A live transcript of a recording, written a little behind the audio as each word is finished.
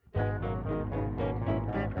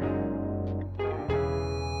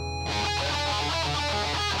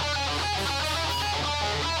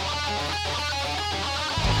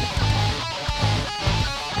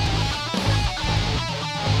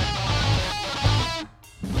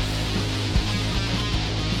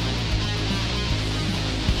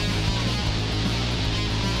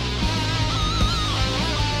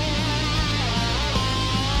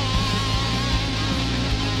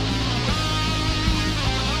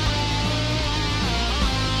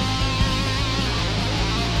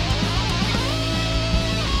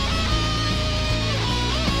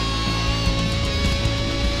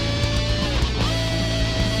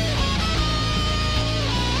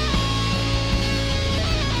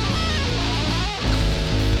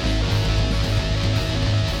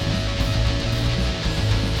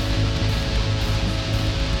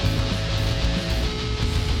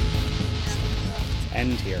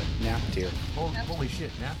Holy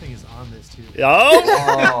shit, napping is on this too.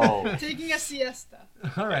 Oh! Taking a siesta.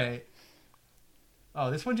 All right. Oh,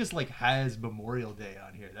 this one just like has Memorial Day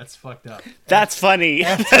on here. That's fucked up. That's funny.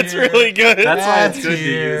 F That's tier. really good. That's why it's good to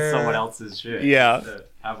Tier. use someone else's shit. Yeah. To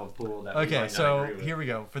have a pool that we Okay, might so not agree with. here we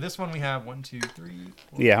go. For this one, we have 1, 2, 3,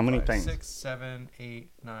 4, Yeah, how many 5, things? 6, 7, 8,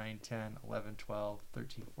 9, 10, 11, 12,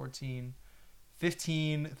 13, 14,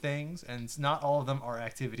 15 things, and not all of them are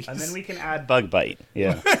activities. And then we can add bug bite.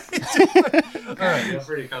 Yeah. All right. Feel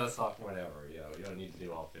free to cut us off whenever. You know, you don't need to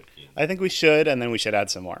do all 15. I think we should, and then we should add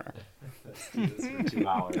some more. Let's do this for 2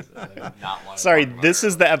 hours. And then not want to Sorry, talk about this it.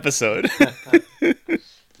 is the episode. Decided on it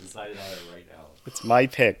right now. It's my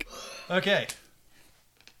pick. Okay.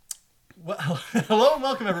 Well, hello and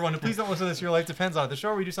welcome everyone to Please Don't Listen to This, Your Life Depends on It, the show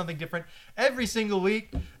where we do something different every single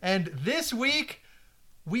week. And this week,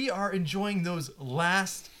 we are enjoying those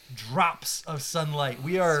last drops of sunlight.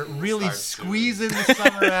 We are really Start soon. squeezing the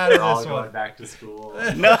summer out We're of all this going one. back to school.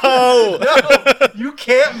 No! No, you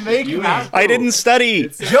can't make You me. have to. I didn't study.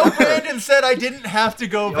 It's Joe Brandon said I didn't have to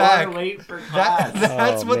go You're back. late for class.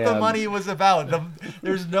 That's Oh, what the man. money was about.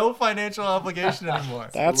 There's no financial obligation anymore.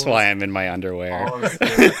 That's why I'm in my underwear. All of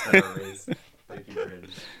students that are raised. Thank you, Brandon.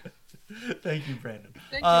 Thank you, Brandon.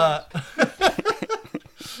 Thank you.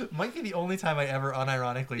 Might be the only time I ever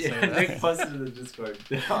unironically say Yeah, that. Nick posted in the Discord.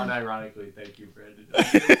 Unironically, thank you, Brandon.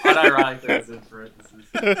 Unironically, it's in parentheses.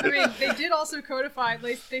 I mean, they did also codify.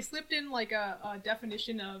 They slipped in like a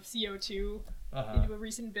definition of CO2 Uh-huh. into a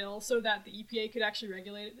recent bill so that the EPA could actually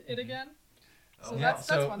regulate it again. So Yeah, that's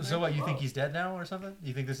so, one so thing. what, you think he's dead now or something?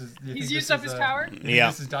 You think this is... You He's think used this up is, his power? you think Yeah.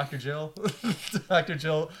 This is Dr. Jill? Dr.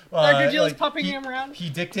 Jill... Dr. Jill's like, pupping him around? He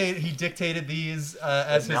dictated these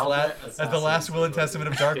as his Malvet as the last will and testament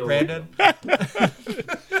of Dark Kill Brandon. him.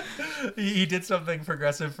 he did something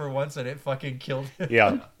progressive for once and it fucking killed him.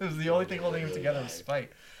 Yeah. It was the only thing holding him together was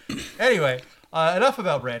spite. Anyway, enough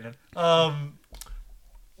about Brandon.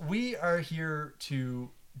 We are here to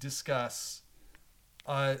discuss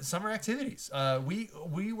summer activities.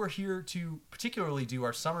 We were here to particularly do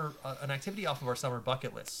our summer an activity off of our summer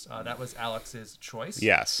bucket list. That was Alex's choice.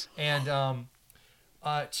 Yes. And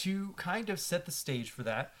to kind of set the stage for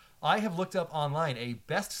that, I have looked up online a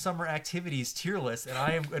best summer activities tier list,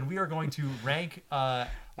 and we are going to rank.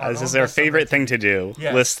 This is our favorite thing to do.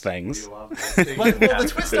 Yes. List We things. love listing But well, the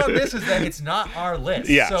categories. twist on this is that it's not our list.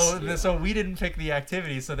 Yes. So we didn't pick the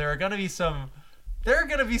activities. So there are going to be some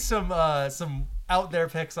out there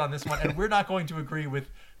picks on this one, and we're not going to agree with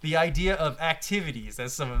the idea of activities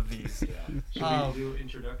as some of these. Yeah. Should we do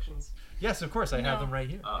introductions? Yes, of course, I have No. them right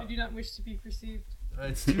here. I do not wish to be perceived.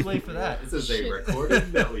 It's too late for that. This is a Shit.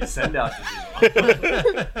 recording that we send out to people.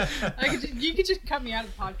 You could just cut me out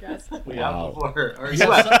of the podcast. We Wow. have before. Or We you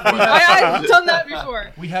have have some- before. I've done that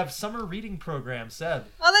before. We have summer reading program, Seb.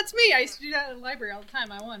 Oh, that's me. I used to do that in the library all the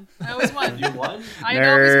time. I won. I always won. You won? I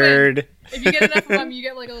always win. Nerd. If you get enough of them, you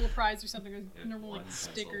get like a little prize or something. Or normal like One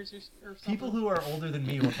stickers or something. People who are older than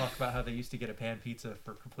me will talk about how they used to get a pan pizza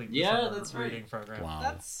for completing the Yeah, summer that's right. reading program. Wow.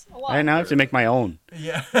 That's a lot. I now have to make my own.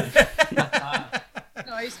 Yeah.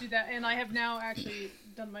 No, I used to do that, and I have now actually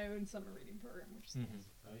done my own summer reading program, which is nice.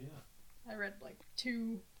 Oh, yeah. I read like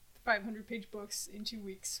 2 500-page books in 2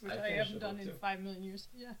 weeks, which I I finished haven't a done book, in too. 5 million years.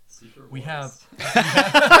 Yeah. Secret We Wars.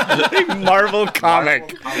 Marvel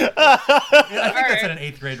comic. I think that's at an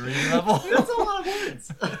 8th grade reading level. That's a lot of words.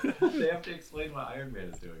 They have to explain what Iron Man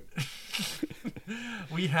is doing.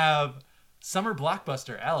 We have summer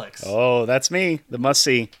blockbuster, Alex. Oh, that's me. The must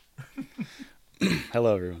see.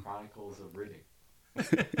 Hello, everyone. Chronicles of Riddick.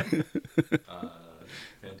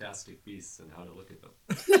 Fantastic Beasts and How to Look at Them.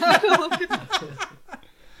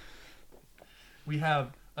 We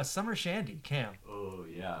have a summer shandy, Cam. Oh,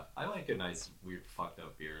 yeah. I like a nice, weird, fucked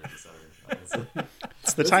up beer in the summer. honestly.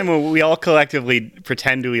 It's the time when we all collectively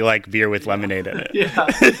pretend we like beer with lemonade in it. Yeah.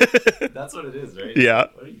 That's what it is, right? Yeah.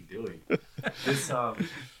 What are you doing?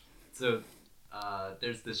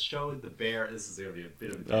 There's this show, The Bear. This is going to be a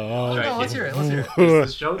bit of a... Oh. No, let's hear it. Let's hear it. There's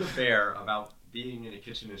this show, The Bear, about being in a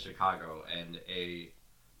kitchen in Chicago, and a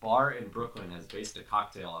bar in Brooklyn has based a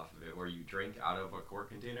cocktail off of it where you drink out of a quart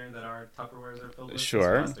container that our Tupperwares are filled with.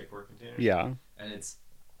 Sure. Those plastic quart containers. Yeah. And it's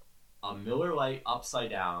a Miller Lite upside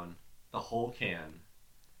down, the whole can,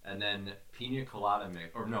 and then pina colada mix,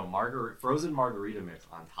 or no, frozen margarita mix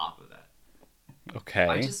on top of that. Okay.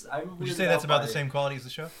 I'm Would you say weirded that's out about by- the same quality as the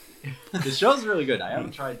show? The show's really good. I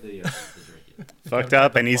haven't tried the drink yet. Fucked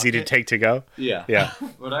up and easy to Bucket. take to go. Yeah. Yeah.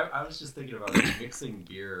 But I was just thinking about like, mixing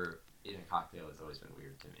beer in a cocktail has always been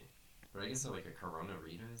weird to me. But I guess like a Corona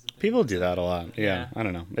Rita is a thing. People do that a lot. Yeah. I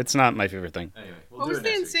don't know. It's not my favorite thing. Anyway, we'll What do was it the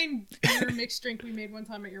next week. insane beer mixed drink we made one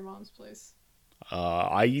time at your mom's place?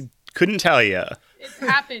 I Couldn't tell you. It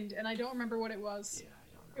happened, and I don't remember what it was. Yeah,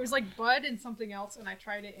 I don't know. It was like Bud and something else, and I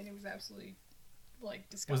tried it, and it was absolutely like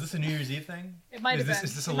disgusting. Was this a New Year's Eve thing? It might have been.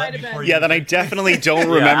 Is this a It let might have before been. you Yeah, then I drink? definitely don't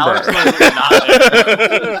Yeah, remember. Alex was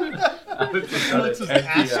not there. Alex was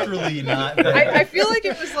astrally not there. I feel like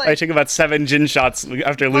it was I like took about 7 gin shots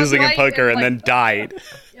after losing in Light poker and, and then like- died.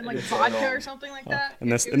 in like vodka or something like that.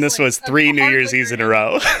 And this It and this like was a 3 New hard Year's Eves in a liquor.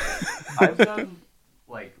 row. I've done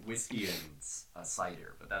like whiskey and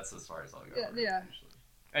cider, but that's as far as I'll go. Yeah, yeah. Usually.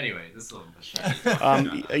 Anyway, this is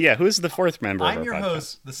a Yeah, who's the 4th member of I'm our your podcast?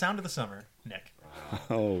 host, the sound of the summer, Nick.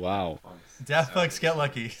 Oh, wow. Daft Punk's Get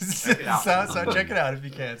Lucky. Check it out. So check it out if you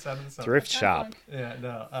can. Sound of the summer. Thrift shop. Yeah,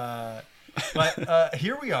 no. But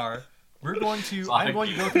here we are. We're going to. I'm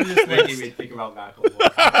going to go through this Making me list. think about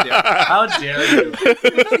Macklemore. How dare you?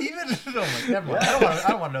 Not even. Oh my, never mind. I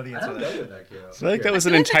don't want to know the I answer to don't that. know that came out. I feel like that was I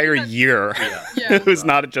an feel like I entire did that- year. Yeah. Yeah. It was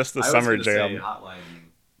not just the I was summer gonna say jam. Hotline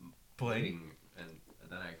Bling. Bling, and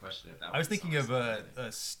then I questioned if that I was thinking of a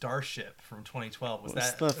a Starship from 2012. Was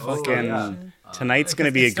What's that the Oh, fucking... yeah. Tonight's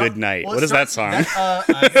gonna be a It's not- good night. well, What is it's that not- song?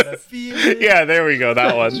 I got a feeling. Yeah, there we go.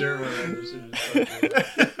 That one. Sure, whatever, sure.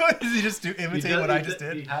 Does he just imitate what I just He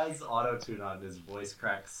did? has auto tune on. His voice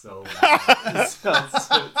cracks so loud. It's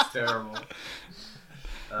terrible.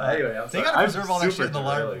 Anyway, I'm They sorry. gotta I'm preserve all that shit super in the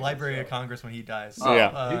derailing Library this of Congress when he dies. show. Yeah.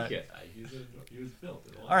 Uh, He can't die. He was built.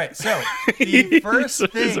 all right, so the first He's a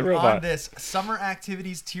thing robot. on this summer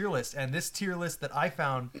activities tier list, and this tier list that I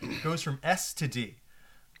found goes from S to D.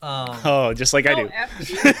 Oh, just like I No, do.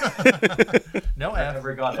 F- No I F,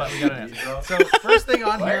 never got but that. we got an F. So first thing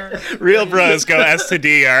on here, Real bros go S to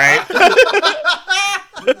D, all right?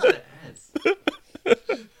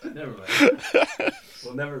 Never mind.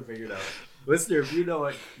 We'll never figure it out. Listener, if you know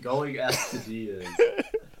what going S to D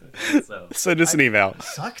is, so Send us an email.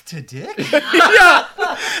 suck to dick. Yeah,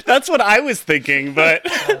 that's what I was thinking, but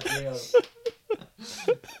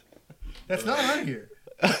That's not on here.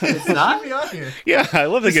 it's Should not. be on here. yeah, I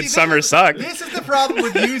love a See, good summer suck. This is the problem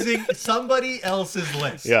with using somebody else's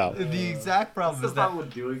list. Yeah. The exact problem That's is the that problem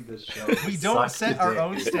with doing this show. We It don't sucks set to our dick.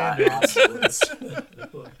 own It's not standards. on the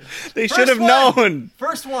list. They First should have one. known.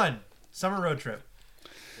 first one, summer road trip.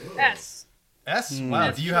 S. S.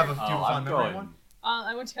 Wow. Do you have a Oh, fun I'm memory going. one?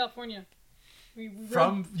 I went to California. We rode-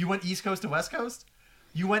 From you went East Coast to West Coast.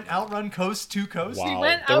 You went outrun coast to coast. Wow. we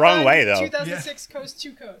went the out wrong on way, though. 2006 coast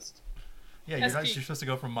to coast. Yeah, you're not. SP. You're supposed to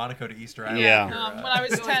go from Monaco to Easter Island. Yeah. You're, When I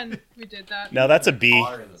was 10, we did that. No, that's a B.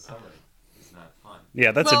 Bar in the summer is not fun.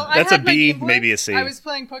 Yeah, that's Well, a I that's a had my B, Game Boy. maybe a C. I was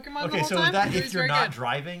playing Pokemon the Okay, whole so time. is that It if was you're very not good.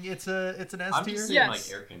 driving, it's an S I'm tier. just saying, Yes.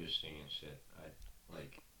 like air conditioning and shit.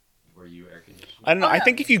 Like, were you air conditioning? I don't know. Oh, I yeah.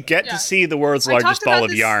 think if you get Yeah. to see the world's I largest talked about ball of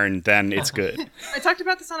this- yarn, then it's good. I talked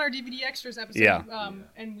about this on our DVD extras episode. Yeah.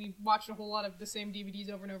 And we watched a whole lot of the same DVDs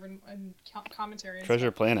over and over and commentary. And Treasure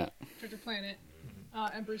stuff. Planet. Treasure Planet.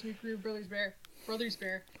 Emperor's New Groove, Brothers Bear. Brothers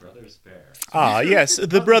Bear. Ah, yes,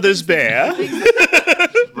 the Brothers Bear.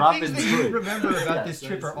 Robin Things that you Hood. remember about Yes, this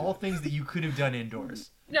trip are all things that you could have done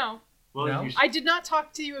indoors. No, Well, No? you I did not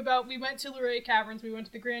talk to you about. We went to Luray Caverns. We went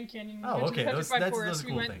to the Grand Canyon. We Oh, went okay. to the Those, Petrified those Forest. are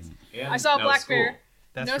We cool went. things. and I saw no Black school. Bear.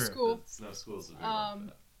 That's no true. school. No schools. would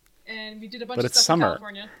be And we did a bunch But of it's stuff summer. in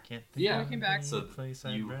California. Can't think Yeah. of We came back. So any place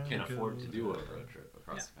I'd you rather can afford go. to do a road trip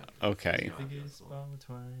across the country. Okay. The biggest ball of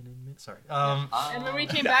twine in mid- Sorry. And when we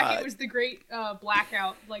came back, it was the great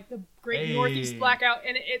blackout, like the great Hey. northeast blackout,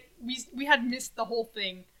 and we had missed the whole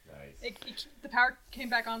thing. Nice. The power came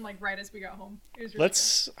back on like right as we got home. It was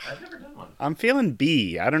Let's. I've never done one. I'm feeling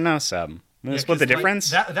B. I don't know, Seb. I'm gonna Yeah, split the 'cause, like, difference.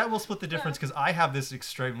 that will split the difference because I have this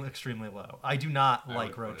extremely low. I do not I like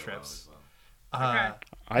would road put it low trips. as well. Uh,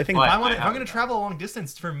 I think. But- if I I'm going haven't to done travel a long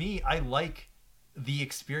distance, for me, I like the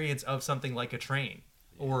experience of something like a train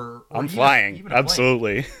or I'm even flying. even a plane.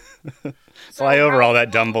 Absolutely. Fly over all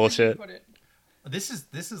that dumb bullshit. This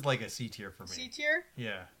is like a C tier for me. C tier.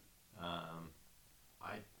 Yeah.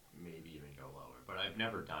 I maybe even go lower, but I've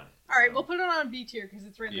never done it. All right, so- we'll put it on B tier because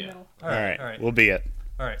it's right in the Yeah. middle. All All right. right. All right. We'll be it.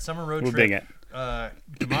 All right. Summer road We'll trip. bing it.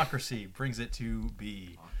 Democracy brings it to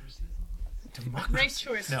B. Democracy. Ranked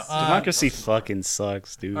choice. No. Democracy fucking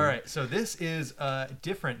sucks, dude. All right, so this is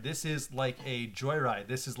different. This is like a joyride.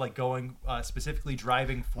 This is like going specifically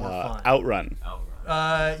driving for fun. Outrun.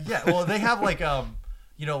 Outrun. Yeah, well, they have like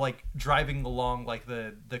like driving along like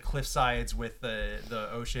the cliff sides with the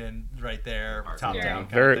ocean right there, top Yeah. down. kind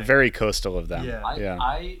of Very thing. very coastal of them. Yeah.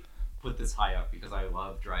 I put this high up because I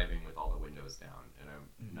love driving with all the windows down, and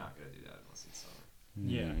I'm not gonna do that unless it's summer.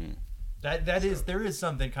 Yeah. Mm. That is there is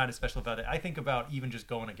something kind of special about it. I think about even just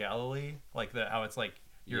going to Galilee, like how it's like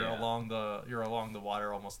you're Yeah. along the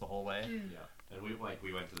water almost the whole way. Mm. Yeah, and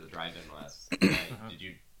we went to the drive-in last night. Did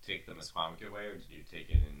you take the Musqueam way, or did you take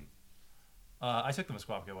it in I took the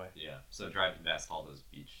Mesquapka way. Yeah. So driving past all those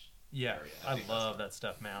beach. Yeah, area, I think love that's that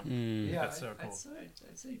stuff, man. Mm. That's so cool.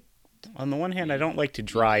 I'd say On the one hand, I don't like to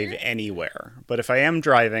drive anywhere, but if I am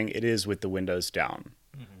driving, it is with the windows down.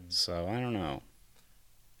 So I don't know.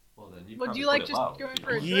 well, then you Would probably you like put it just low, going you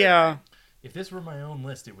for know? a Yeah, If this were my own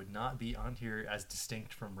list, it would not be on here as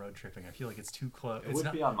distinct from road tripping. I feel like it's too close. It It's would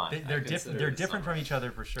not, be on mine. They're I different. consider They're it a different from summer. each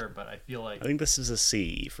other for sure. But I feel like I think this is a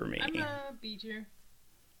C for me. I'm a B tier.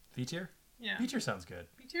 B tier. Yeah. B tier sounds good.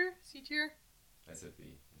 B tier? C tier? I said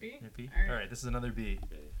B. B? Yeah, B? All right. All right, this is another B.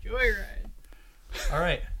 Joyride. All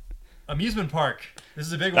right, amusement park. This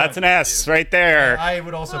is a big That's one. an S right there. I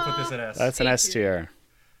would also put this at S. That's an A S tier.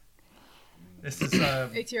 This is.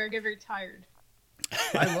 A tier, I get very tired.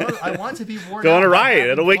 I want to be worn Go on out a by ride.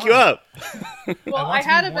 having It'll wake you fun. up. Well, want I to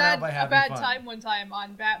had be a worn out bad by a having bad fun. time one time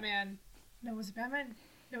on Batman. No, was it Batman?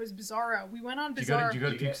 No, it was Bizarro. We went on Did you Bizarro. go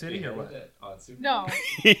to Puke City or what? No.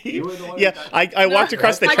 You were the one Yeah, who got- I walked No.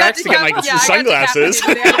 across the I got tracks to get my decap- yeah, I got sunglasses.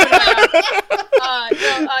 decapitated.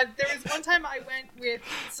 There was one time I went with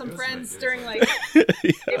some It was friends like- during like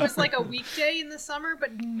it was like a weekday in the summer,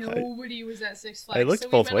 but nobody was at Six Flags. I looked So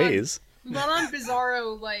we both went on- ways. We went on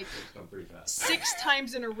Bizarro like Gone pretty fast. 6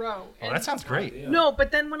 times in a row. Oh, And- that sounds great. Yeah. No,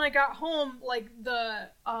 but then when I got home, like the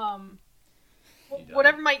died.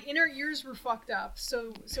 whatever, my inner ears were fucked up.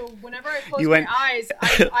 So whenever I closed You went- my eyes,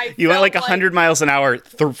 I You went felt like 100 miles an hour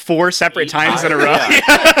 4 separate times in a row.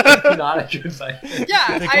 Yeah. Not a good thing.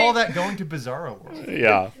 Yeah, They call that going to Bizarro World.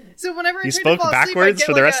 Yeah. So whenever I You tried spoke to fall asleep, I'd backwards get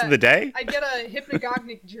for the like rest of the day? I'd get a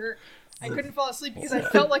hypnagogic jerk. I couldn't fall asleep because I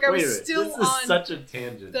felt like I Wait a was minute, still this on. is such a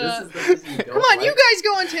tangent. the- This is the reason you don't Come on, like you guys go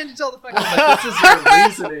on tangents all the fucking time. But this is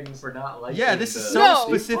your reasoning for not liking Yeah, this is so No.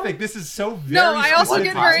 specific. This is so very. No, I also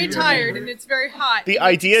specific. get very Hot. tired and it's very hot. The and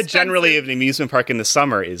it's idea generally of expensive. an amusement park in the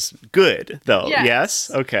summer is good, though. Yes.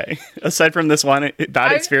 Yes? Okay. Aside from this one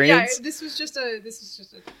bad experience? Yeah, this was just a.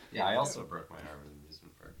 Yeah, I also broke my arm in the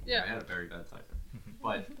amusement park. Yeah. I had a very bad time.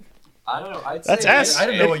 But I don't know. I'd That's say S. I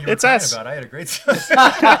didn't know what you were It's crying S. about. I had a great.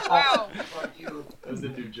 Wow. Fuck you. I was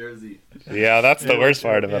in New Jersey. Yeah, that's the Yeah, worst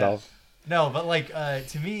part of it yeah. all. No, but like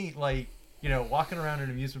to me, like walking around an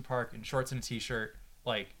amusement park in shorts and a t-shirt,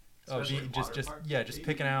 like Especially water just parks, yeah, just maybe.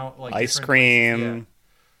 picking out like Ice different cream. places,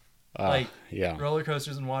 Like, yeah. yeah, roller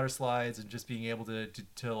coasters and water slides, and just being able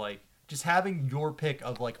to like just having your pick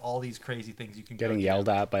of like all these crazy things you can Getting go to. yelled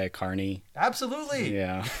at by a carny. Absolutely.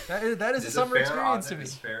 Yeah. That is a Is summer it fair on experience to there? me.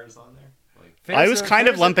 Is fairs on there? Like, Fairs I was are- kind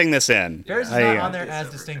of fairs are- lumping this in. Fairs is I, not uh, on there It's as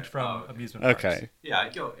separate distinct fair. from Oh, okay. amusement parks. Okay. yeah,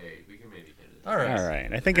 I'd go A. We can maybe get it. All right. All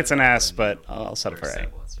right. I think it's an S, but I'll settle for A.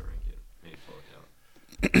 Let's rank it. Maybe pull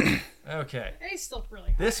it down. Okay. A's still really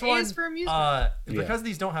high. This A one, is for amusement. Yeah. because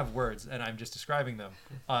these don't have words and I'm just describing them,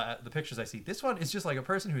 the pictures I see. This one is just like a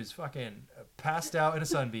person who's fucking passed out in a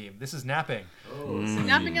sunbeam. This is napping. Oh,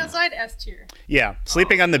 Napping outside, S tier. Yeah.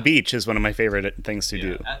 Sleeping on the beach is one of my favorite things to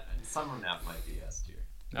do. Summer nap might be S tier.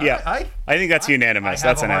 Yeah. I think that's I unanimous. have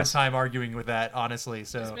That's a an hard S. time arguing with that, honestly.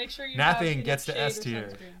 So Just make sure you napping have gets to enough S shade or tier.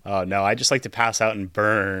 sunscreen. Oh, no. I just like to pass out and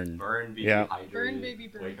burn. Burn, be Yeah. dehydrated. Burn, baby,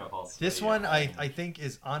 burn. Wake up all This sweaty one, at home. I think,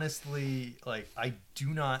 is honestly, like, I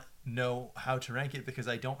do not know how to rank it because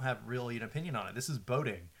I don't have really an opinion on it. This is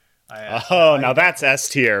boating. Oh, now that's S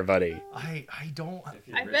tier, buddy. I don't. If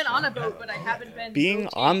you're I've rich been on a enough, boat, but I oh, haven't yeah. been Being boating.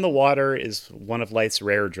 on the water is one of life's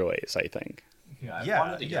rare joys, I think. I Yeah,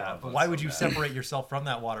 wanted to get on a but boat why so would you bad. separate yourself from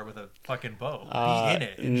that water with a fucking boat? Be in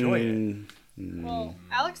it. Enjoy it. Well,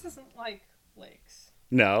 Alex doesn't like lakes.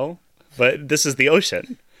 No, but this is the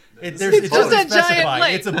ocean. It It's just doesn't a giant specify.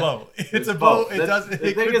 lake. It's a boat. It's It's a boat. It The- does. the It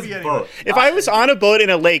thing could is be anything. boat. If I was on a boat in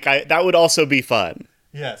a lake, that would also be fun.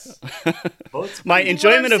 Yes. Boats My What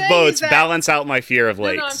enjoyment I'm of saying boats is that- balance out my fear of No,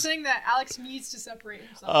 lakes. I'm saying that Alex needs to separate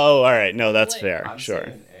himself. Oh, all right. No, that's Lake. fair. I'm Sure.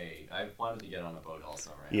 saying A. I wanted to get on a boat all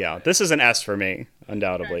summer. Yeah, this is an S for me,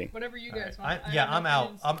 undoubtedly. Okay, whatever you guys I, want. I yeah, have no I'm out.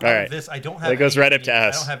 opinions. I'm out All right. of this. I don't have. That goes any right up to opinion.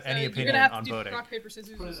 S. I don't have any You're opinion gonna have to on do boating. rock paper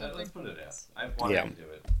scissors or Let's something. put it S. I wanted Yeah. to do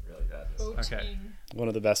it really bad. This summer. Boating. Okay. One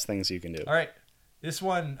of the best things you can do. All right. This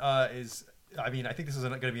one is. I mean, I think this is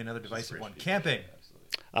going to be another divisive one. Camping.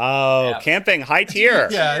 Oh, Yeah. camping, high tier.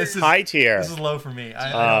 Yeah, this is High tier. This is low for me.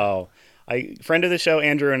 I don't- Oh, friend of the show,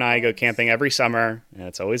 Andrew and I go camping every summer, and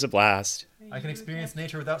it's always a blast. I can experience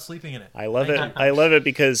nature without sleeping in it. I love Thank it. you. I love it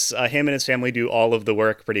because him and his family do all of the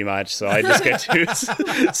work pretty much. So I just get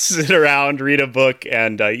to sit around, read a book,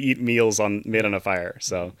 and eat meals made on a fire.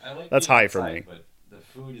 So I like that's being high for outside, me. But the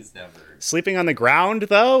food is never. Sleeping on the ground,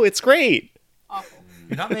 though, it's great. Awful.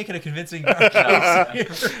 You're not making a convincing case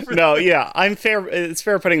here. No, yeah, I'm fair. It's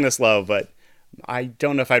fair putting this low, but I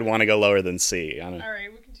don't know if I'd want to go lower than C. I don't. All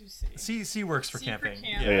right, we can do C. C works for C for camping.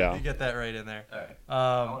 camp. Yeah. You get that right in there. All right.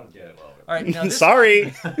 I Um, want to get it well. all right, now this Sorry.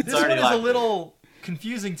 This It's one already is a locked. little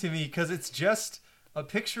confusing to me because it's just a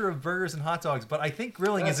picture of burgers and hot dogs, but I think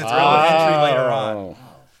grilling is its own entry later on. Oh.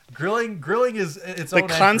 Grilling is its The own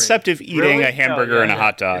concept entry. of eating a hamburger and a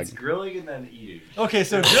hot dog. It's grilling and then eating. Okay,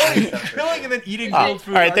 so grilling and then eating Oh, grilled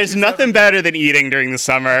food. all right, are there's two nothing separate- better than eating during the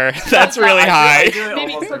summer. That's really I high. do it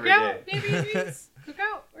Maybe almost every cookout. day. Maybe it means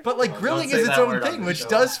cookout. Or But like something. grilling say is its that own word on thing, the which show.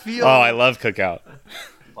 does feel. Oh, I love cookout.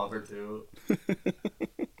 Bumper two.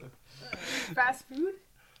 Fast food.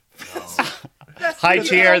 High food.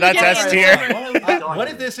 tier, that's Yeah, S yeah, tier. What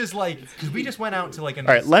if this is like? Because we just went out to like a. All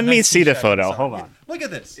right, let me see the photo. Hold on. Look at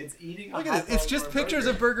this. It's eating. Look at this. It's just pictures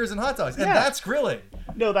of burgers and hot dogs, and Yeah. that's grilling.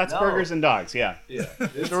 No, that's No. burgers and dogs, yeah. Yeah.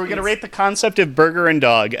 So we're going to rate the concept of burger and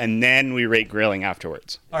dog, and then we rate grilling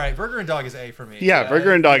afterwards. All right, burger and dog is A for me. Yeah,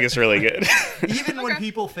 burger and dog is really good. Even when Okay.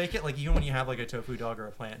 people fake it, like even when you have like a tofu dog or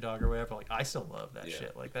a plant dog or whatever, like I still love that Yeah.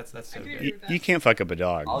 shit. Like that's so I agree. good. you, you can't fuck up a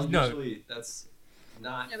dog. I'll No. usually. That's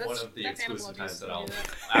not Yeah, that's- one of the that's animal exclusive abuse times that when I'll you do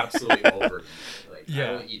absolutely overeat. Like Yeah.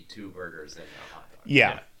 I will eat 2 burgers and a hot dog.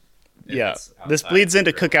 Yeah. If Yeah. it's This outside bleeds of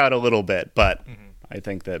into the grill. cookout a little bit, but Mhm. I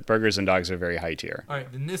think that burgers and dogs are very high tier. All right,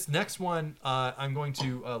 then this next one, I'm going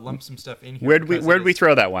to lump some stuff in here. Where'd we because it is-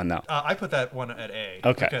 throw that one though? I put that one at A.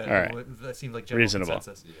 Okay, because all right. That seems like general Reasonable.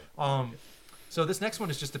 consensus. So this next one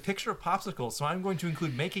is just a picture of popsicles. So I'm going to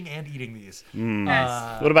include making and eating these.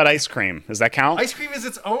 Yes. What about ice cream? Does that count? Ice cream is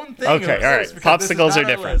its own thing. Okay, of all right. course, because this is Popsicles not are our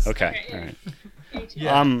different. list. Okay, Okay, all right.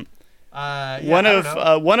 Yeah. Yeah, One I of don't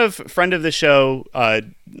know. one of friend of the show,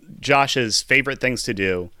 Josh's favorite things to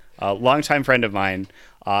do, a longtime friend of mine,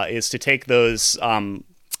 is to take those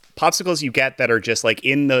popsicles you get that are just like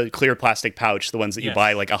in the clear plastic pouch, the ones that you Yes.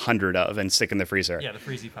 buy like 100 of and stick in the freezer. Yeah, the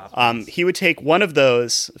freezy popsicles. He would take one of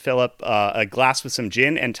those, fill up a glass with some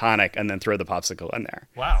gin and tonic, and then throw the popsicle in there.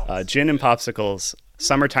 Wow. Gin and popsicles,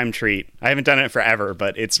 summertime treat. I haven't done it forever,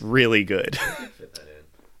 but it's really good. Fit that in.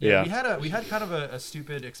 Yeah. We had kind of a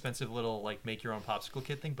stupid, expensive little like make your own popsicle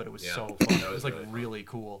kit thing, but it was Yeah. so fun. That It was was like really fun. really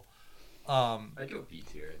cool. I go B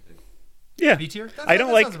tier. I think. Yeah. B tier? I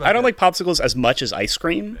don't like popsicles as much as ice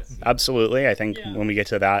cream. Yes. Absolutely. I think Yeah. when we get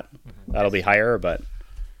to that, that'll be higher, but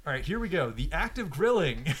All right, here we go. The act of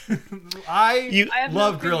grilling. I I have no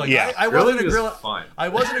love opinion. grilling. Yeah. I wasn't a Grilling is grill. fun. I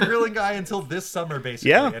wasn't a grilling guy until this summer, basically.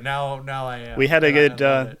 Yeah. And now I am. we had a And good I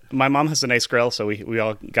love it. my mom has a nice grill, so we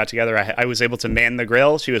all got together. I was able to man the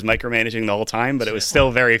grill. She was micromanaging the whole time, but it was still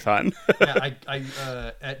very fun. Yeah,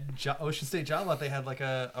 I at Ocean State Job Lot they had like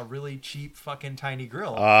a really cheap fucking tiny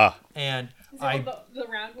grill, and Is I it the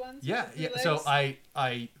round ones? yeah with the yeah. legs? So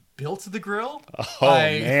I built the grill. Oh,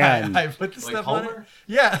 man. I put the Like stuff on it. Homer?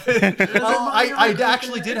 Yeah, I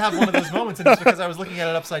actually did have one of those moments, and it's because I was looking at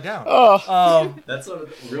it upside down. That's what.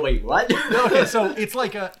 Wait, what? No, okay, so it's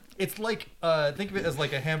like think of it as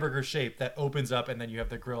like a hamburger shape that opens up, and then you have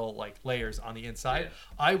the grill like layers on the inside. Yeah.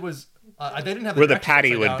 I was I didn't have Where the directions patty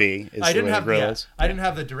upside would down. be is I the didn't way have the grill is. I didn't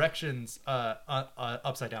have the directions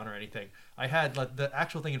upside down or anything. I had like the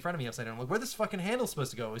actual thing in front of me upside down. I'm like, where this fucking handle's supposed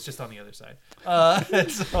to go? It's just on the other side.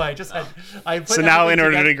 And so I just had I put So now in everything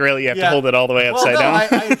order together. to grill, you have to Yeah. hold it all the way upside well, no,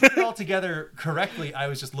 down. I put it all together correctly. I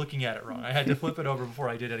was just looking at it wrong. I had to flip it over before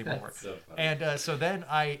I did any more work. So funny. And so then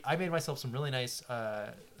I made myself some really nice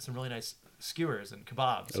skewers and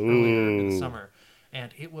kebabs earlier in the Ooh. summer,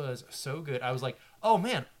 and it was so good. I was like, oh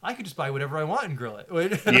man, I could just buy whatever I want and grill it.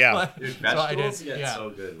 Yeah. Dude, So I vegetables did. get Yeah. so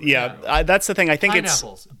good. with Yeah, that. that's the thing. I think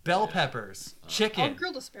Pineapples, bell peppers, Oh, chicken,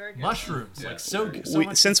 grilled asparagus. mushrooms, Yeah. like so We- so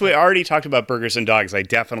much since good we stuff. already talked about burgers and dogs, I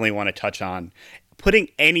definitely want to touch on putting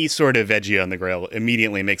any sort of veggie on the grill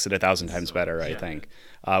immediately makes it 1,000 times better. I Yeah. think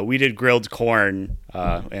we did grilled corn,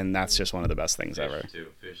 and that's just one of the best things Fish ever. too.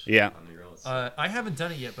 Fish. Yeah. On the grill. I haven't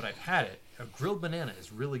done it yet, but I've had it. A grilled banana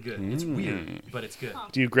is really good. It's weird, but it's good.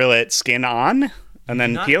 Do you grill it skin on and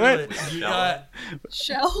then Not peel grill it? You,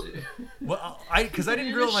 Shell. well, because I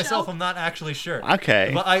didn't grill it myself, I'm not actually sure. Okay.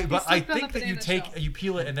 But I slipped on think the that you banana shell. you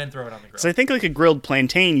peel it and then throw it on the grill. So I think like a grilled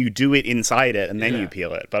plantain, you do it inside it and then Yeah. you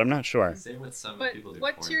peel it, but I'm not sure. Same with some But people do.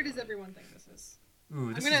 what corn tier does bread. everyone think this is?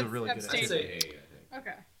 Ooh, this I'm is gonna a really good abstain. I'd answer. say A. I think.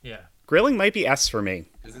 Okay. Yeah. Grilling might be S for me.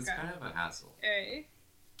 Because it's Okay. kind of a hassle. A.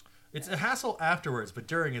 It's a hassle afterwards, but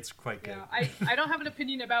during it's quite good. Yeah. I don't have an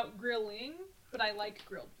opinion about grilling, but I like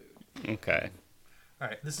grilled food. Okay. All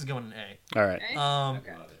right, this is going in A. All right. Okay. Okay.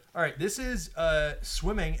 Love it. All right, this is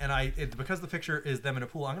swimming, and because the picture is them in a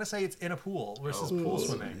pool, I'm gonna say it's in a pool versus Oh, pool cool.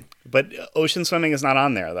 swimming. But ocean swimming is not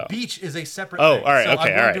on there though. Beach is a separate. Oh, thing, all right, so okay, I'm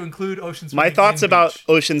going all right. to include ocean swimming. My thoughts in about beach.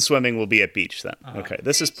 ocean swimming will be at beach then. Okay.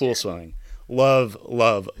 This is Beach, pool yeah. swimming. Love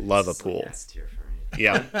a It's pool. like S tier for me.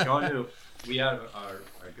 Yeah. Going to, we have our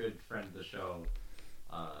good friend of the show,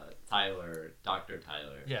 Dr.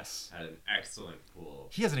 Tyler, Yes. had an excellent pool.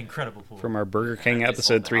 He has an incredible pool. From our Burger King And they sold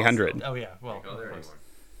episode the house, 300. though. Oh yeah, well, Can't go there of course. anymore.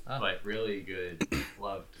 Ah. But really good.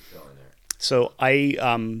 Loved going there. So I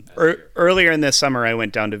earlier in this summer I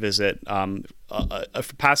went down to visit a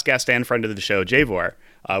past guest and friend of the show, Javor,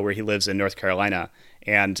 where he lives in North Carolina,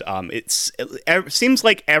 and it seems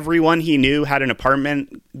like everyone he knew had an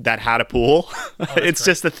apartment that had a pool. It's great.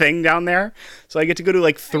 just a thing down there. So I get to go to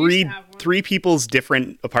like to have one. three people's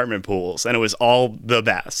different apartment pools, and it was all the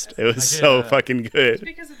best. It was I did, so fucking good.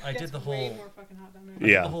 Because it I gets did the way whole- more fucking hot down there.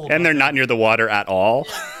 Yeah, the whole and they're not near the water at all.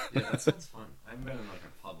 Yeah. Yeah, that sounds fun. I haven't been in like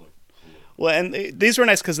a public pool. Well, and these were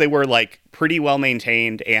nice because they were like pretty well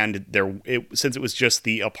maintained, and since it was just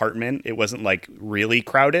the apartment, it wasn't like really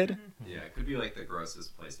crowded. Yeah, it could be like the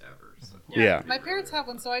grossest place ever. So. Yeah. My parents have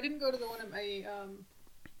one, so I didn't go to the one at my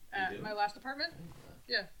You do? my last apartment.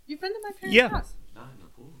 Yeah, you've been to my parents' Yeah. house. Not in the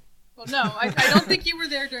pool. Well, no, I don't think you were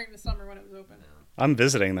there during the summer when it was open. I'm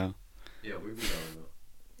visiting though. Yeah, we'd be going though.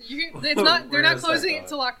 It's not. They're Where not is that closing going? it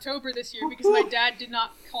till October this year because my dad did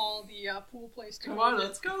not call the pool place to Come go on, open.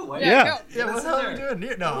 let's go. Why Yeah. Go. Yeah, what the hell are we doing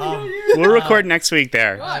here? No, We'll record next week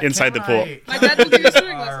there What? inside the pool. My dad will give you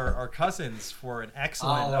swimming our cousins for an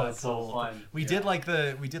excellent Oh, that's so pool. fun. We Yeah. did like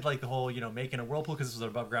the whole making a whirlpool because this was an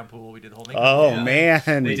above ground pool. We did the whole Oh Yeah. man,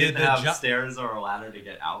 They did didn't the have ju- stairs or a ladder to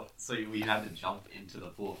get out, so we had to jump into the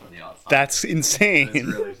pool from the outside. that's It's insane.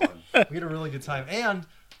 really fun. we had a really good time, and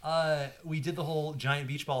we did the whole giant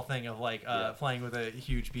beach ball thing of like Yeah. playing with a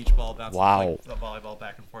huge beach ball, bouncing Wow. like, the volleyball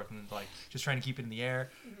back and forth, and like just trying to keep it in the air.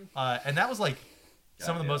 And that was like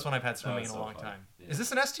some of the Yeah. most fun I've had That swimming was in a so long fun. time. Yeah. Is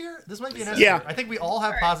this an S tier? This might be an S Yeah. tier. I think we all have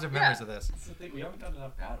Alright, positive yeah. memories of this. That's the thing. We haven't done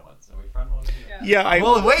enough bad ones, so we found one. Yeah. Yeah,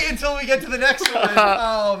 Well, wait until we get to the next one.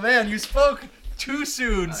 Oh man, you spoke too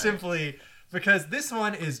soon. Simply because this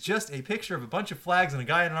one is just a picture of a bunch of flags and a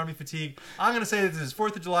guy in an army fatigue. I'm gonna say this is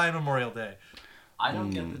 4th of July and Memorial Day. I don't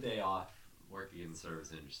get the day off working in the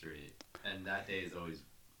service industry, and that day is always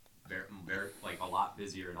very like a lot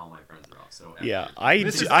busier, and all my friends are off. So yeah,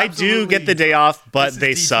 This is I do get the absolutely- day off, but This is they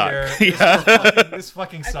D suck. tier. Yeah. This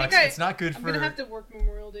fucking I sucks. think It's not good I'm for. gonna have to work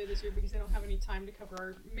Memorial Day this year because they don't have any time to cover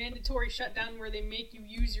our mandatory shutdown where they make you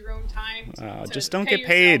use your own time. To Just don't pay get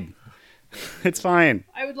paid. yourself. It's fine.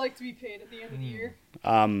 I would like to be paid at the end of the year.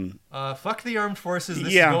 Fuck the armed forces.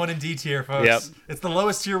 This Yeah. is going in D tier, folks. Yep. It's the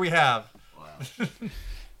lowest tier we have. Wow.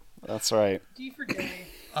 That's right. D for day.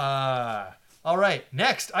 All right.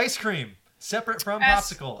 Next, ice cream, separate from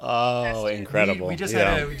S. popsicle. Oh, That's- incredible. We just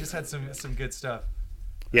yeah. had we just had some good stuff.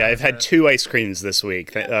 Yeah, I've had 2 ice creams this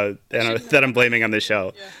week that I'm blaming on the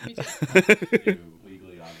show. Yeah, me too. You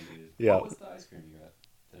legally obligated. Yeah. What was the ice cream you got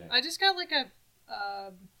today? I just got like a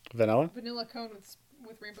Vanilla? vanilla cone with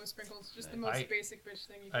rainbow sprinkles. Just the most I- basic bitch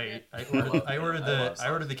thing you can I get. I ordered I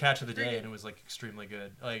love the catch of the day and it was like extremely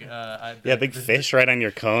good. Like Yeah, big fish right on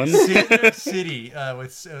your cone. Cinnamon City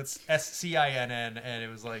with it's SCINN and it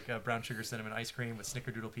was like brown sugar cinnamon ice cream with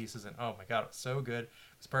snickerdoodle pieces and oh my god, it was so good. It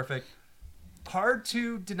was perfect. Hard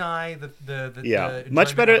to deny the Yeah, the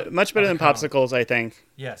much enjoyment better of than a cone. popsicles, I think.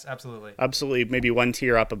 Yes, absolutely. Absolutely, maybe 1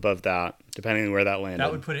 tier up above that, depending on where that landed.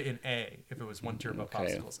 That would put it in A if it was 1 tier above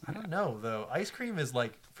Okay. popsicles. I don't know though. Ice cream is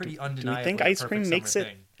like pretty Do undeniable. we think ice cream makes it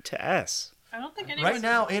to S? I don't think anyone. Right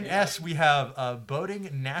now in S we have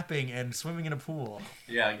boating, napping, and swimming in a pool.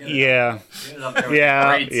 Yeah. Get it Yeah. Up. Get it up there with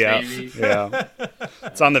Yeah, the greats, yeah, baby. yeah.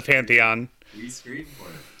 It's on the pantheon. We screamed for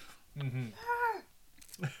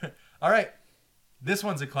it. All right. This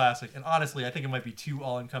one's a classic, and honestly, I think it might be too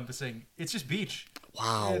all-encompassing. It's just beach.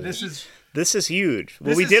 Wow, Yeah, this is huge. Well,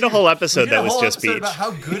 this we is did a huge. whole We episode did a that was whole just episode beach. about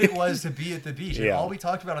how good it was to be at the beach, and Yeah. all we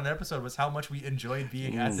talked about on that episode was how much we enjoyed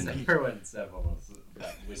being at the beach. Remember when Seb almost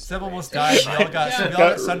got whisked Seb away? almost died. We all got, Yeah. we all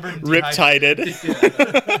got sunburned, and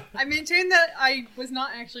Riptided. I maintain that I was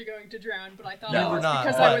not actually going to drown, but I thought No, I we're was not,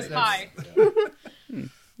 because but I was that's- high.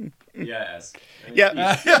 Yes. Yeah,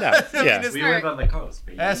 Yeah. yeah, yeah. We live on the coast,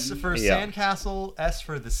 baby. S for Yeah. sandcastle, S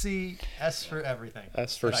for the sea, S for everything.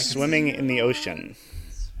 As for But I can swimming see- in the ocean.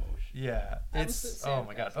 Yeah, I was it's the oh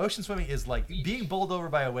my god. Ocean swimming is like being bowled over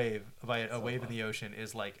by a wave, in the ocean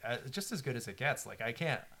is like just as good as it gets. Like I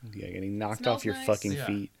can't. Yeah, getting knocked Smells off your nice. fucking Yeah.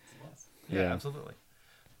 feet. Yeah, Yeah. absolutely.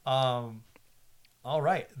 All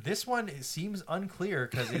right, this one it seems unclear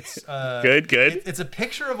because it's Good. It's a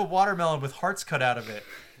picture of a watermelon with hearts cut out of it.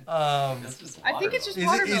 That's just I think it's just Is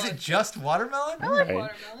watermelon. it just watermelon? I like Right.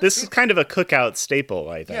 watermelon. This is kind of a cookout staple,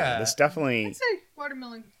 I think. Yeah. This definitely. I'd say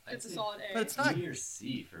watermelon gets a solid A. But it's not. B or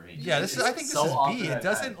C for me. Yeah, this is- I think this So is B. often It I've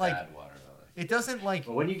doesn't, had like- bad watermelon. It doesn't like.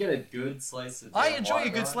 But when you get a good slice of I damn enjoy a good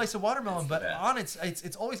watermelon, slice of watermelon, it's but the best. on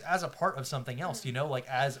it's always as a part of something else, like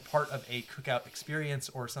as part of a cookout experience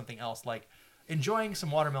or something else. Like enjoying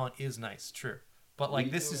some watermelon is nice, true. But like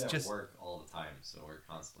We this do is it at just. work all the time, so we're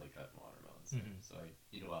constantly cutting watermelons. there. Mhm. So I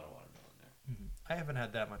eat a lot of watermelon there. I haven't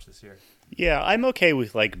had that much this year. Yeah, I'm okay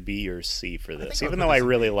with like B or C for this, I'll even put though I this in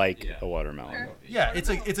really B. like Yeah. a watermelon. Fair. Yeah, it's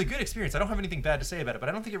a good experience. I don't have anything bad to say about it, but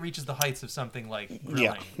I don't think it reaches the heights of something like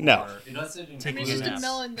grilling. no. Or, It also I mean, Taking it's a just a nap.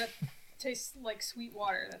 melon that tastes like sweet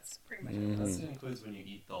water. That's pretty much it. Mm-hmm. Unless it includes when you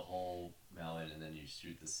eat the whole melon and then you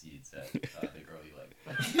shoot the seeds at the girl you like.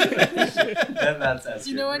 Then that's as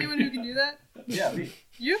Do you know good. anyone who can do that? Yeah, me.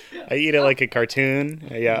 You? I eat it like a cartoon.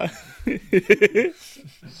 Yeah.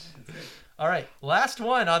 all right, last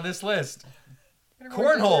one on this list. Better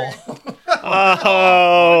write this right. Cornhole.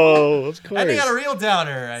 Oh, of I think got a course. real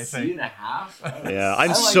downer, I C think. and a half? Yeah, I I'm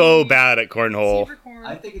like so it. bad at See cornhole. for corn.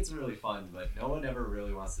 I think it's really fun, but no one ever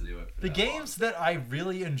really wants to do it. For The that games that I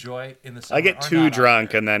really enjoy in the summer I get are too not drunk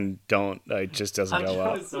out and then don't. It just long. doesn't I'm go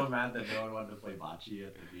well. was so mad that no one wanted to play bocce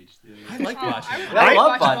at the beach. The other I day. like Oh, watching. I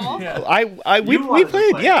love watch bocce. ball. Yeah. We You wanted to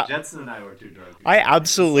played, play. yeah. Jetson and I were too drunk. I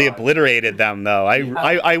absolutely So obliterated them though.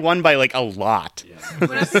 I won by like a lot. Yeah.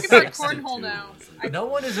 When I think about 6-2 cornhole now, was I- No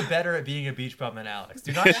one is better at being a beach bum than Alex.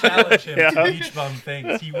 Do not challenge him Yeah. to beach bum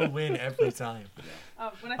things. He will win every time. when I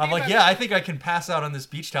think I'm like, about yeah, I think I can pass out on this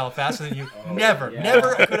beach towel faster than you. Oh, never, yeah.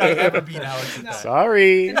 never could I ever beat Alex at No. that.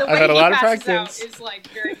 Sorry, And the I've way had a he lot of passes practice. out is like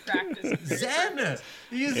very practiced. Very Zen! practiced.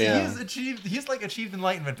 Yeah. He's like achieved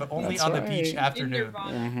enlightenment, but only That's on the beach right. In afternoon.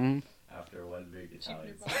 Nirvana. Mm-hmm. After one big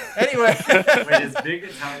Italian. Anyway, Wait, is big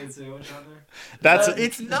Italian sandwich on there? That's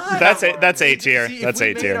it's not. that's A tier. See, That's if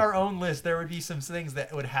we A made tier. our own list, there would be some things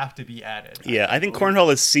that would have to be added. Yeah, I think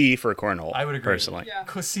cornhole is C for cornhole. I would agree. personally. Yeah.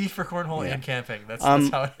 C for cornhole Yeah. and camping. That's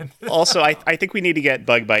Um, how it Also, I think we need to get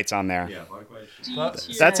bug bites on there. Yeah, bug bite. D Well,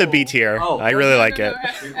 tier. That's a B tier. Oh, I really No, like no, it. no,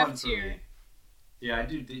 F, Big F one for tier. me. Yeah, I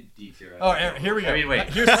do D tier. Oh, here we go. I mean, wait.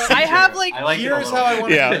 Here's I have like I like it a Here's little how I bit.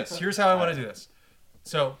 want to Yeah. do this. Here's how I want to do this.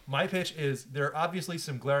 So my pitch is there are obviously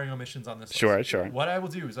some glaring omissions on this Sure, list. sure. What I will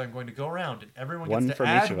do is I'm going to go around and everyone One gets to from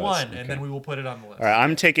add each of us. one, Okay. and then we will put it on the list. All right,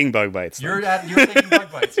 I'm taking bug bites. then. You're taking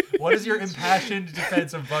bug bites. What is your impassioned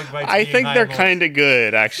defense of bug bites? I being think high they're on the kind of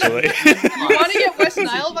good, actually. You want to get West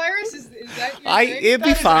Nile virus? Is that your thing? It'd be list?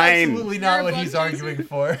 That is fine. absolutely You're not a what bug he's chaser? arguing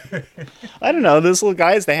for. I don't know. Those little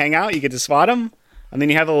guys, they hang out. You get to spot them, and then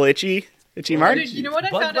you have a little itchy mark. Dude, you know what I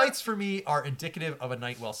Bug found out? bites for me are indicative of a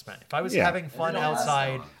night well spent. If I was Yeah. having fun don't last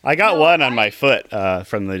outside, long. I got No, one on I- my foot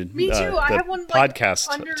from the Me too. I the have one like podcast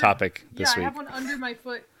under, topic this yeah, I week. have one under my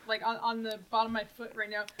foot, like on the bottom of my foot right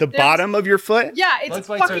now. The There's- bottom of your foot? Yeah, it's bug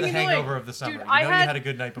bites fucking are the annoying. hangover of the summer. Dude, You I know you had a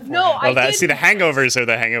good night before. No, I Well, did- see, the hangovers are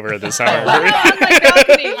the hangover of the I summer. went out on my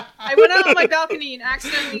balcony. I went out on my balcony and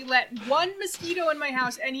accidentally let one mosquito in my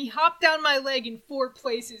house, and he hopped down my leg in 4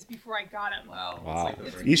 places before I got him. Wow. it's Wow. like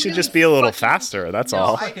the first- You should just be a little Fucking- faster. That's No,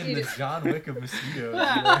 all. I Fucking hate the it. John Wick of mosquitoes.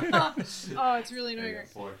 Oh, it's really I annoying. got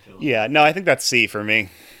 4 kills. Yeah, no, I think that's C for me.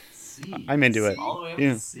 C. I'm into it. All the way up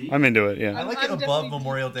Yeah, to C. I'm into it. I Yeah, like I'm it above definitely-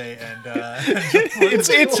 Memorial Day and.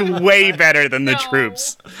 it's way better than the No.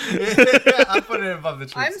 troops. I'm putting it above the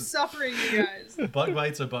troops. I'm suffering, you guys. Bug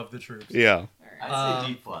bites above the troops. Yeah, I'd say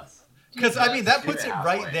D plus. Because I mean that Give puts it it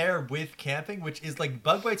halfway. right there with camping, which is like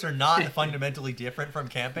bug bites are not fundamentally different from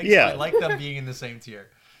camping. Yeah. So I like them being in the same tier.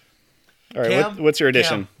 all right. Cam, What's your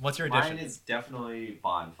addition? Cam, what's your Mine addition? is definitely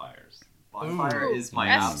bonfires. Bonfire Ooh. is my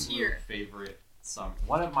S absolute tier. favorite.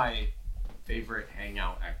 One of my favorite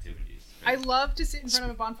hangout activities. I love to sit in front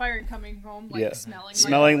of a bonfire and coming home like Yeah.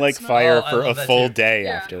 smelling Like smoke. fire Oh, I for a love that full too. day Yeah.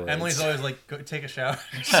 afterwards. Emily's always like, go take a shower.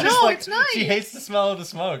 She's No, just like, it's nice. She hates the smell of the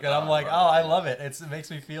smoke, and I'm like, oh, I love it. It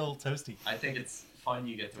makes me feel toasty. I think it's fun.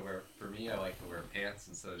 You get to wear. For me, I like to wear pants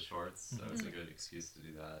instead of shorts, so it's a good excuse to do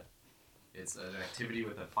that. It's an activity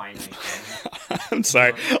with a finite end. I'm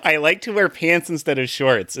sorry. I like to wear pants instead of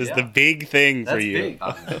shorts. Is the Yeah. big thing for That's you? big.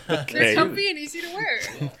 They're Okay. comfy and easy to wear.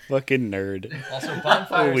 Fucking nerd. Also, bonfires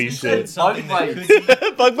Holy include shit. something Bug that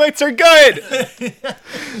could Bug bites are good. be.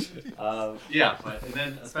 Yeah, but and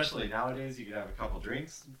then especially nowadays, you can have a couple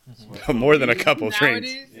drinks. More than a couple drinks.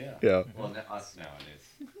 Nowadays, Yeah. Yeah. Well, us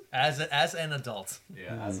nowadays. as an adult.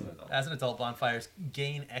 Yeah, as an adult. As an adult, bonfires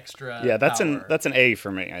gain extra. Yeah, that's power. an A for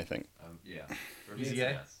me. I think. Yeah. For me, Easy it's A?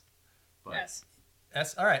 an S. But yes.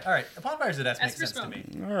 S. All right. Bonfires at S S makes for sense to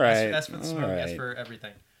smoke. me. All right. S for the all smoke. S right. for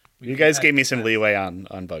everything. You guys gave me some leeway on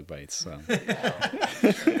bug bites. So.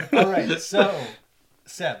 All right. So,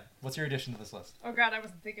 Seb, what's your addition to this list? Oh god, I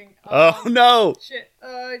wasn't thinking. Oh no! Shit.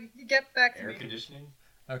 You get back to air me. conditioning.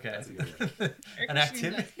 Okay. That's a good An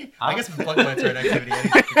conditioning activity? I guess bug bites are an activity.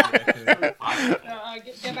 Anything could be an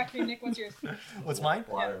activity. Get back to me, Nick. What's yours? What's mine?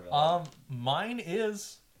 Watermelon.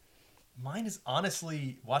 Mine is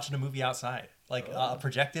honestly watching a movie outside, like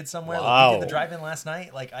projected somewhere. Like we Wow. did the drive-in last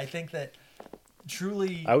night. Like I think that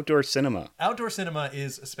truly Outdoor cinema. outdoor cinema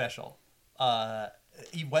is special.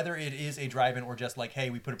 Whether it is a drive-in or just like, hey,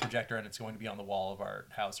 we put a projector and it's going to be on the wall of our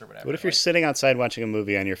house or whatever. What if you're Like, sitting outside watching a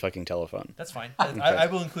movie on your fucking telephone? that's fine. I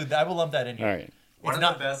will include that. I will lump that in here. All right. One It's of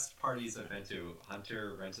not- the best parties I've been to,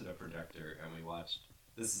 Hunter rented a projector and we watched,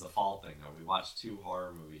 this is a fall thing though, we watched 2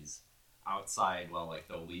 horror movies outside while like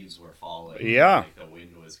the leaves were falling. Yeah. And, like the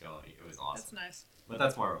wind was going. It was awesome. That's nice. But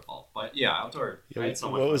that's more of a fall. But yeah, outdoor. I had so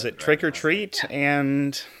much What fun was at it? the Trick or drive-in treat last night.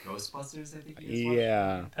 and Ghostbusters, I think he was watching.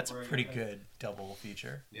 yeah. That's a pretty good double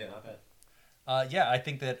feature. Yeah, not bad. Yeah, I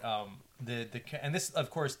think that and this of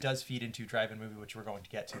course does feed into drive-in movie, which we're going to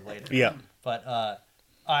get to later. Yeah. But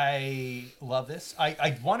I love this.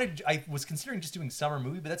 I was considering just doing summer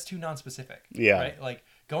movie, but that's too non-specific. Yeah. Right. Like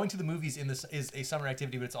going to the movies in this is a summer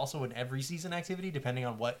activity, but it's also an every season activity depending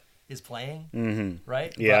on what is playing. Mm-hmm.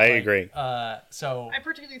 Right. Yeah, But, I like, agree. So I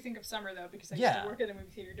particularly think of summer though because I used Yeah. to work at a movie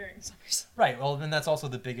theater during the summers. right. Well, then that's also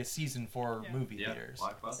the biggest season for Yeah. movie Yeah, theaters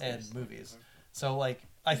blockbusters. and movies. So like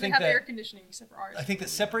I They think have that air conditioning except for ours. I think that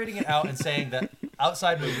separating it out and saying that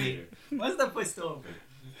outside movie. Why is that place still open?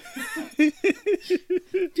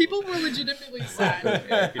 People were legitimately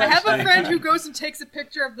sad. I have a friend who goes and takes a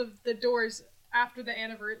picture of the doors after the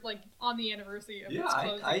anniversary, like on the anniversary of Yeah, its I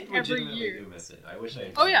closing every legitimately year. do miss it. I wish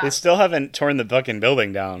I. Oh, yeah. They still haven't torn the fucking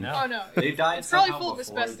building down. No. Oh no, They died It's probably somehow full of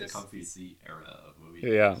before asbestos. the comfy seat era of movie.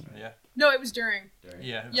 Yeah. theaters, right? Yeah. no, it was during. During-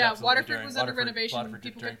 Yeah, it was Yeah, absolutely Waterford during- was under renovation.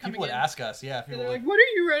 People during- kept coming people would in. ask us, yeah. And People they're would, like, "What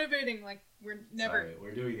are you renovating?" Like, we're never. Sorry,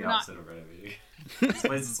 we're doing the We're not. opposite of renovating. This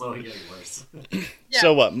place is slowly getting worse. Yeah.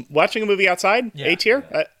 So what? Watching a movie outside? Yeah. A tier?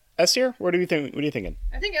 Yeah. S tier? What are you think? What are you thinking?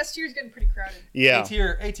 I think S tier is getting pretty crowded. Yeah.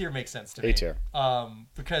 A tier makes sense to me. A tier.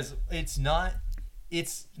 Because it's not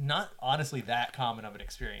honestly that common of an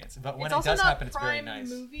experience, but when It's it also does not happen, it's very prime nice.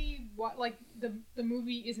 movie. Like the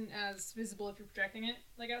movie isn't as visible if you're projecting it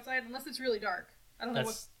like outside, unless it's really dark. I don't know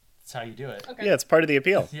That's how you do it. what. Okay. Yeah, it's part of the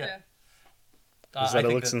appeal. Yeah. Yeah. Is I that it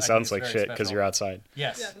think looks and I think sounds it's like very shit because special. you're outside.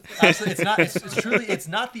 Yes. Yeah, that's what- Absolutely. It's not. It's truly. It's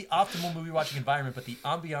not the optimal movie watching environment, but the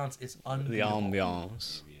ambiance is The unbeatable.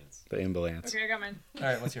 ambiance. The ambulance. Okay, I got mine. All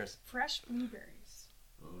right, what's yours? Fresh blueberries.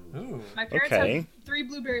 Ooh. My parents Okay. have 3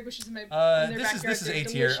 blueberry bushes in my in their This backyard. is They're A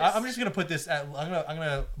tier. delicious. I'm just gonna put this. I'm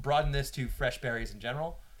gonna broaden this to fresh berries in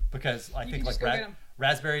general because I You think can like just go get 'em.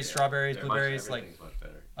 raspberries, strawberries, They're blueberries. everything's much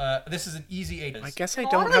better. This is an easy A. I guess I A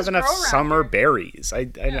lot don't of have those enough grow around summer here. berries.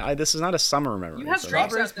 Yeah. I this is not a summer memory. You have for me. grapes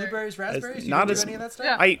Strawberries, out there. blueberries, raspberries. You not don't do as- any of that stuff.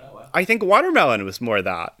 Yeah. Oh, wow. I think watermelon was more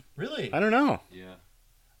that. Really? I don't know. Yeah.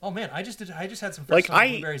 Oh man, I just had some fresh Like summer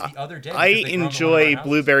blueberries the other day. I because they grow them in one of our enjoy houses.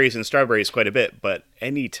 blueberries and strawberries quite a bit, but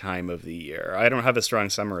any time of the year, I don't have a strong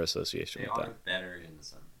summer association They with are that. better in the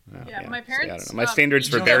summer. Oh, Yeah, my See, I don't parents, know. My standards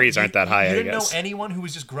you for don't- berries aren't that high. You I didn't guess. know anyone who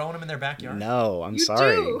was just growing them in their backyard. No, I'm You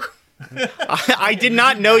sorry. do. I did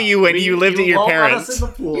not know you when you lived at your won't let parents. us in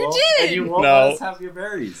the pool, You did! And you won't No. let us have your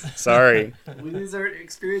berries. Sorry. These are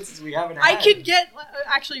experiences we haven't I had. could get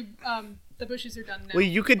actually. The bushes are done now. Well,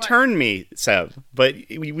 you could but- turn me, Seb, but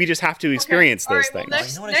we just have to experience Okay, those all right, things. well,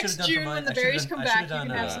 next, You know what I should've next done for June mine? when the I should've berries done- come I back, should've you can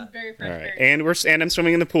done, have uh, some very All fresh right, berries. and I'm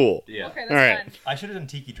swimming in the pool. Yeah. Okay, that's All right. fine. I should have done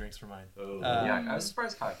tiki drinks for mine. Oh, yeah, I was Um,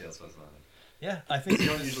 surprised cocktails wasn't on it. Yeah, I think You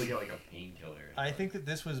don't usually get like a painkiller. I think that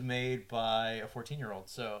this was made by a 14-year-old.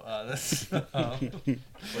 So that's.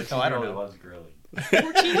 Like, No, I don't really know. loves grilling.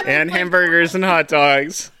 14-year-old And plays hamburgers and hot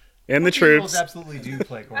dogs. And the 14-year-olds troops. absolutely do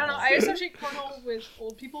play cornhole. I don't know. I associate cornhole with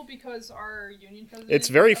old people because our union president. It's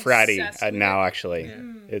very is fratty obsessed with now, it. actually.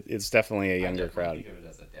 Yeah. It's definitely a I younger definitely crowd. think of it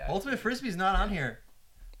as a dad. Ultimate Frisbee's not on here.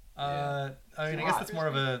 I mean, I guess Why? that's more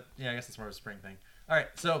of a I guess it's more of a spring thing. All right,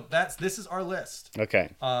 so this is our list. Okay.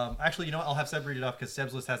 Actually, you know what? I'll have Seb read it off because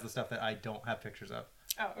Seb's list has the stuff that I don't have pictures of.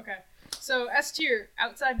 Oh, okay. So S tier: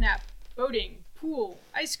 outside nap, boating, pool,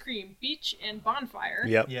 ice cream, beach, and bonfire.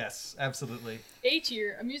 Yep. Yes, absolutely. A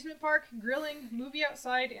tier: amusement park, grilling, movie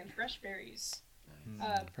outside, and fresh berries.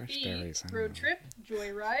 Fresh B, berries, I don't road know. trip,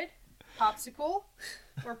 joyride, popsicle,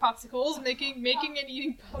 or popsicles, making and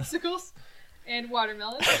eating popsicles, and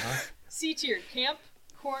watermelon. C tier: camp,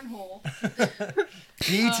 cornhole.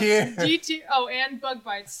 D tier. D tier. Oh, and bug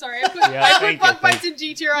bites. Sorry, I put, Yeah, I put thank bug you, bites in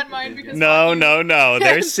D tier on mine because No.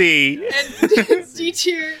 There's C. And D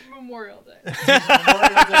tier Memorial Day.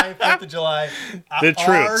 Memorial Day, 4th of July. The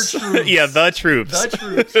Our troops. troops. Yeah, the troops. The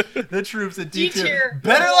troops. The troops at D D tier. tier.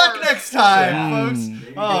 Better luck War. next time, Yeah. folks.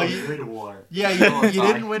 Maybe Oh, go you, to war. yeah, Oh, you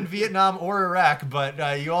fine. didn't win Vietnam or Iraq,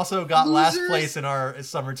 but you also got last Losers. place in our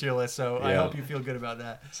summer tier list, so I Yeah. hope you feel good about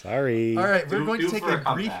that. Sorry. All right, we're Do- going do to take for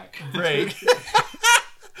a a brief comeback. break.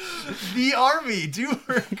 The Army, do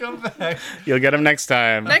for a comeback. You'll get them next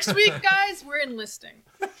time. Next week, guys, we're enlisting.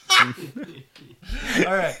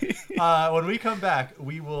 All right. When we come back,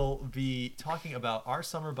 we will be talking about our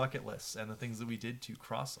summer bucket lists and the things that we did to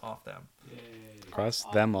cross off them. Cross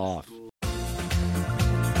them off.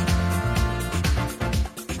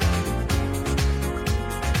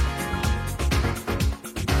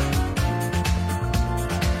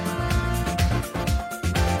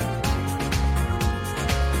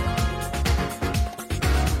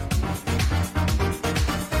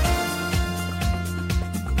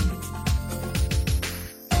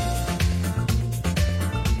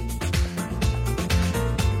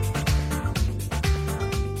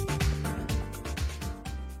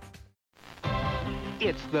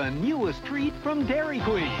 It's the newest treat from Dairy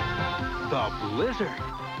Queen. The Blizzard.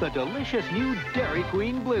 The delicious new Dairy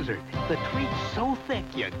Queen Blizzard. The treat's so thick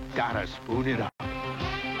you gotta spoon it up.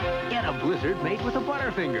 Get a Blizzard made with a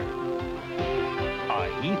Butterfinger.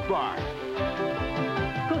 A Heath Bar.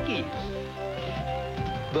 Cookies.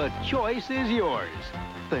 The choice is yours.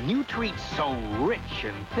 The new treat's so rich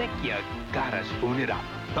and thick you gotta spoon it up.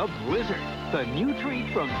 The Blizzard. The new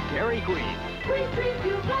treat from Dairy Queen. Sweet treat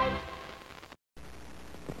you like.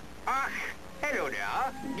 Hello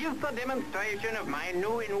there. Give a demonstration of my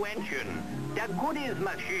new invention, the Goodies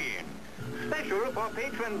Machine. Special for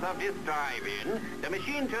patrons of this drive-in, the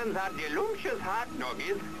machine turns out delicious hot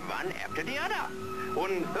doggies one after the other.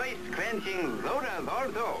 And thirst-quenching sodas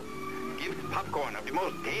also. Gives popcorn of the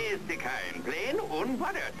most tasty kind, plain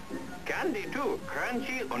unbuttered. Candy too,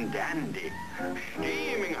 crunchy and dandy.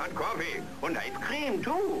 Steaming hot coffee and ice cream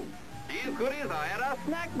too. These goodies are at a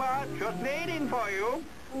snack bar just waiting for you.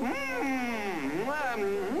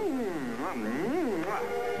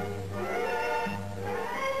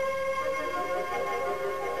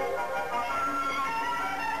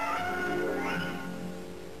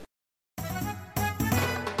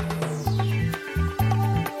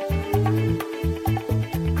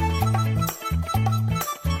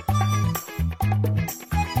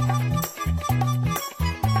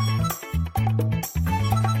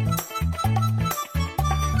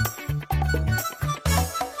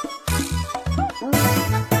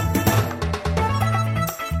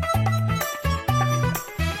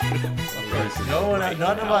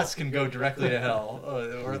 None of us can go directly to hell,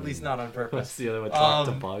 or at least not on purpose. What's the other one? Talk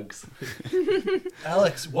to bugs.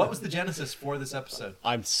 Alex, what was the genesis for this episode?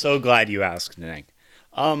 I'm so glad you asked, Nick.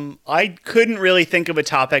 I couldn't really think of a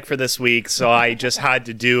topic for this week, so I just had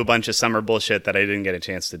to do a bunch of summer bullshit that I didn't get a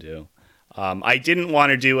chance to do. I didn't want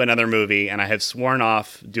to do another movie, and I have sworn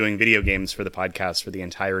off doing video games for the podcast for the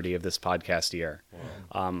entirety of this podcast year.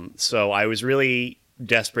 Wow. So I was really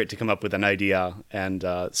desperate to come up with an idea, and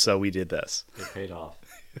so we did this. It paid off.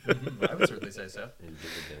 I would certainly say so. In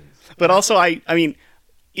dividends. But also, I mean,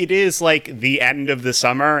 it is like the end of the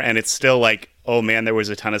summer, and it's still like, oh man, there was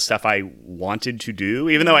a ton of stuff I wanted to do.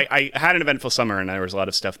 Even though I had an eventful summer, and there was a lot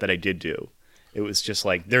of stuff that I did do. It was just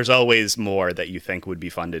like, there's always more that you think would be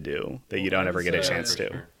fun to do that you don't ever get a chance to.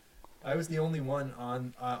 Sure. I was the only one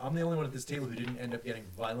on. I'm the only one at this table who didn't end up getting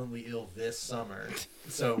violently ill this summer.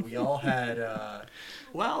 So we all had.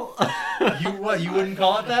 Well, You what? You wouldn't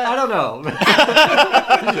call it that? I don't know.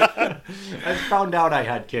 I found out I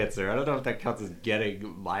had cancer. I don't know if that counts as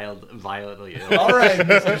getting violently ill. All right,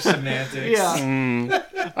 Mr. Semantics.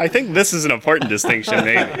 Yeah. I think this is an important distinction,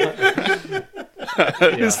 maybe.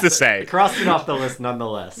 Who's to say? Crossing off the list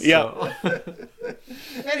nonetheless. Yeah. So.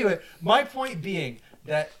 Anyway, my point being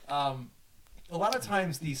that a lot of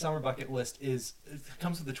times the summer bucket list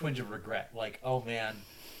comes with a twinge of regret. Like, oh man,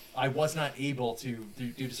 I was not able to,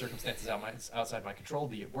 due to circumstances outside my control,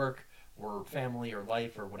 be it work or family or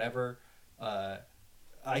life or whatever,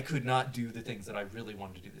 I could not do the things that I really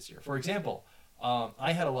wanted to do this year. For example,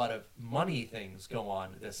 I had a lot of money things go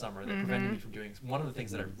on this summer that prevented me from doing one of the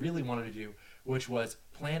things that I really wanted to do, which was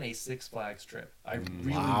plan a Six Flags trip. I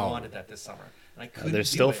really wanted that this summer, and I couldn't. There's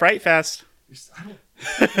do still it. Fright Fest.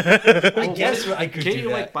 I guess I could Can't do you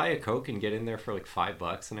that. like buy a Coke and get in there for like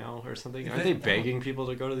 $5 now or something? Aren't they begging people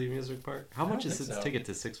to go to the amusement park? How much is think its so. ticket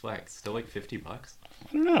to Six Flags? Still like $50? I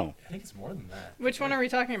don't know. I think it's more than that. Which one are we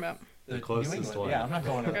talking about? The closest New England. one. Yeah, I'm not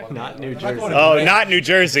going to the one. Not New I'm not Jersey. going to Oh, Grand- not New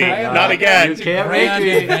Jersey. I'm Not again. You can't Grand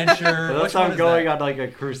make me. Adventure. Unless Which one I'm is going that? on like a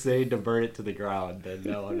crusade to burn it to the ground, then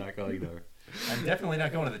no, I'm not going there. I'm definitely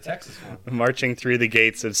not going to the Texas one. Marching through the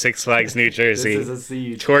gates of Six Flags, New This Jersey. is a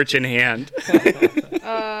siege. Torch in hand.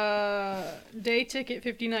 Day ticket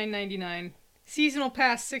 $59.99. Seasonal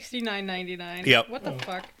pass $69.99. Yep. What the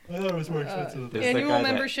fuck? I thought it was more expensive. There's the Annual guy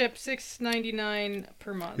that- membership $6.99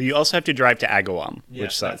 per month. You also have to drive to Agawam, Yeah,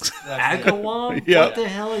 which sucks. that's it. Agawam? Yeah. What the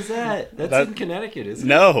hell is that? That's That- in Connecticut, isn't it?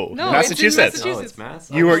 No, No, Massachusetts. it's in Oh, it's Mass.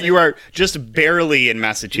 You are just barely in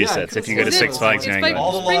Massachusetts if you go to Is it? Six Flags It's New by- England.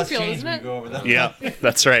 All the laws Springfield, change isn't when you it? go over them. Yeah,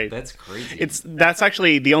 that's right. That's crazy. That's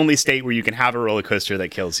actually the only state where you can have a roller coaster that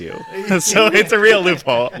kills you. So it's a real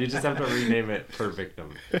loophole. You just have to rename it per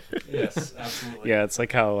victim. Yes, absolutely. Yeah, it's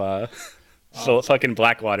like how fucking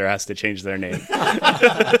Blackwater has to change their name.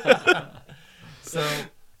 So,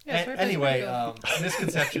 Yeah, so anyway, Springfield.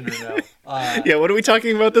 misconception or no? Yeah, what are we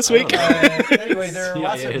talking about this week? Anyway, there are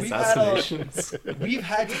lots CIA of assassinations. we've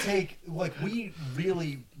had to take we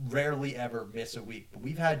really rarely ever miss a week, but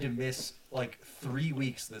we've had to miss like 3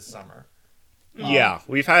 weeks this summer. Yeah,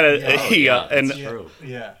 we've had an that's true.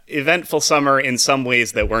 Yeah, eventful summer in some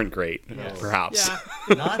ways that weren't great, Yes. perhaps.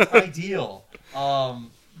 Yeah. not ideal.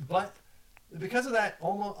 But because of that,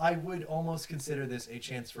 I would almost consider this a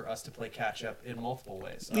chance for us to play catch up in multiple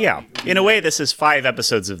ways. Yeah, in a way, this is 5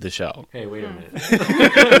 episodes of the show. Hey, wait a minute.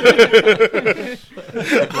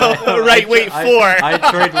 Oh, right, wait, 4. I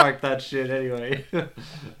trademarked that shit anyway.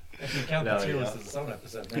 If you count No, the tier yeah. list as its own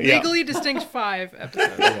episode. Yeah. Legally distinct 5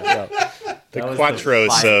 episodes. The That was Quattro the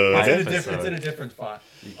so five- It's in episode. a different font.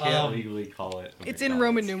 You can't legally call it. It's in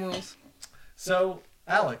Roman numerals. So,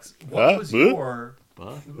 Alex, what was Boop. your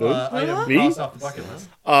What? item Me? crossed off the bucket list?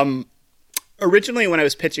 Originally, when I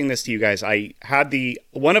was pitching this to you guys, I had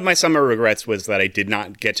one of my summer regrets was that I did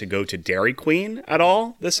not get to go to Dairy Queen at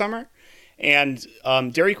all this summer. And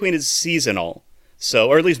Dairy Queen is seasonal,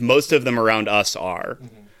 or at least most of them around us are.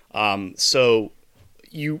 So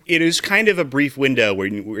it is kind of a brief window where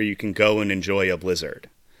you can go and enjoy a blizzard.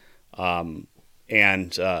 And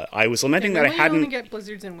I was lamenting that I You hadn't. only get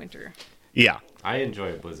blizzards in winter. Yeah, I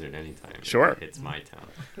enjoy a blizzard anytime. Sure. It's my town.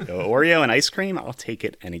 Oreo and ice cream, I'll take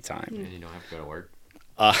it anytime. And you don't have to go to work.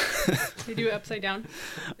 They do it upside down.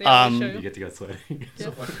 They always show You you. get to go sledding.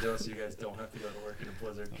 So fucking jealous you guys don't have to go to work in a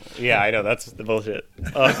blizzard. Yeah, I know, that's the bullshit.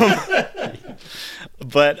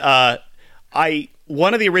 But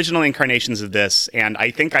one of the original incarnations of this, and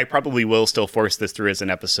I think I probably will still force this through as an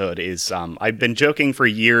episode, is I've been joking for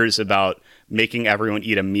years about making everyone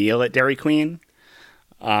eat a meal at Dairy Queen.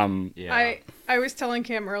 Yeah. I was telling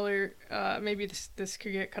Cam earlier, maybe this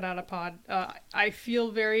could get cut out of pod. I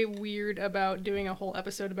feel very weird about doing a whole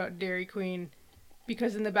episode about Dairy Queen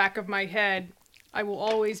because in the back of my head, I will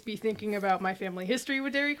always be thinking about my family history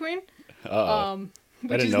with Dairy Queen. Which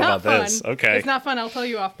I didn't is know not about fun. this. Okay. It's not fun. I'll tell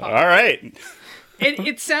you off pod. All right.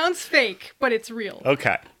 It sounds fake, but it's real.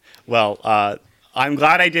 Okay. Well, I'm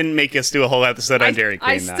glad I didn't make us do a whole episode on Dairy Queen.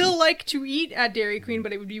 I then. still like to eat at Dairy Queen,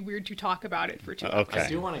 but it would be weird to talk about it for 2 hours. Okay. I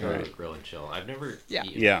do want to go to Grill and Chill. I've never Yeah.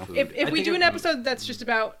 eaten Yeah. food. If I we think do an it- episode that's just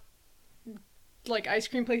about like ice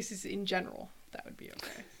cream places in general, that would be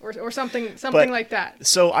okay, or something But- like that.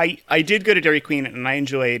 So I did go to Dairy Queen and I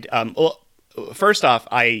enjoyed. Well, first off,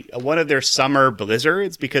 one of their summer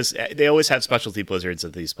blizzards, because they always have specialty blizzards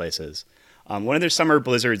at these places. One of their summer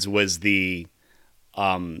blizzards was the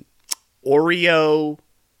Oreo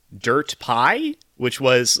dirt pie, which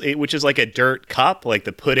is like a dirt cup, like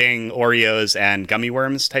the pudding, Oreos, and gummy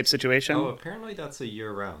worms type situation. Oh, apparently that's a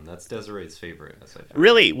year round. That's Desiree's favorite. As I found.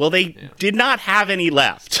 Really? Well, they Yeah. did not have any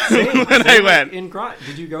left when I went. In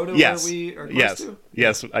did you go to Yes. where we are close Yes. to?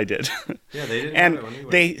 Yes, I did. Yeah, they didn't And have it when we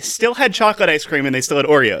went. they still had chocolate ice cream and they still had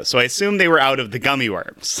Oreos. So I assume they were out of the gummy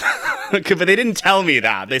worms. But they didn't tell me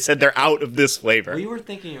that. They said they're out of this flavor. We were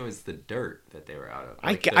thinking it was the dirt that they were out of.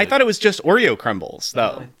 I thought it was just Oreo crumbles,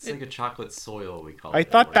 though. It's like a chocolate soil, we call it. I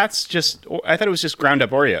thought it was just ground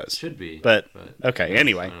up Oreos. Should be. But okay,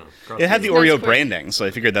 anyway. I don't know. Cross It had the It's Oreo Nesquik. branding, so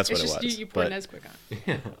I figured that's It's what just it was. you pour But-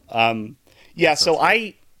 Nesquik on. Yeah, so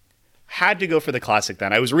I had to go for the classic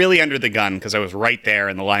then. I was really under the gun because I was right there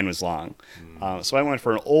and the line was long. So I went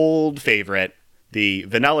for an old favorite, the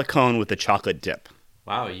vanilla cone with the chocolate dip.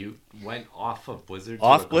 Wow, you went off of Blizzard to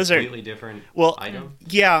Off a Blizzard. completely different Well, item?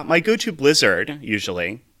 yeah, my go-to Blizzard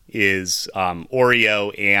usually is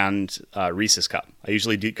Oreo and Reese's Cup. I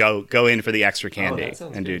usually do go in for the extra candy that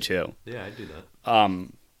sounds and do good. two. Yeah, I'd do that.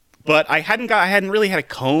 But I hadn't really had a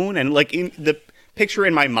cone, and like in the picture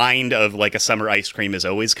in my mind of like a summer ice cream is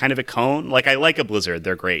always kind of a cone. Like I like a Blizzard,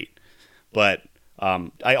 they're great, but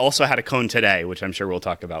I also had a cone today, which I'm sure we'll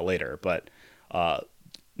talk about later. But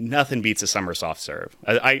nothing beats a summer soft serve.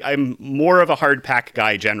 I'm more of a hard pack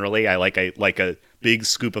guy generally. I like a big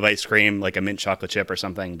scoop of ice cream, like a mint chocolate chip or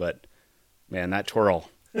something. But man, that twirl.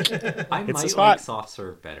 I It's a might spot. like soft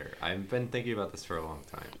serve better. I've been thinking about this for a long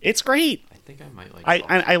time. It's great. I think I might like. I soft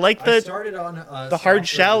serve. I like I the started on hard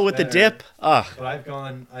shell with the dip. Ugh. But I've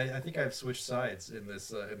gone. I think I've switched sides in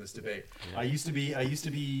this debate. Yeah. I used to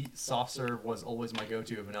be soft serve was always my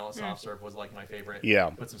go-to. Vanilla soft serve was like my favorite. Yeah.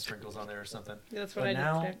 Put some sprinkles on there or something. Yeah, that's what But I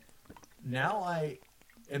now, did today. Now I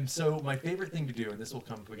am so my favorite thing to do, and this will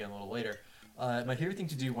come up again a little later. My favorite thing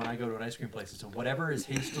to do when I go to an ice cream place is to whatever is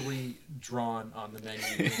hastily drawn on the menu,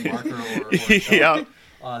 with marker or Yeah.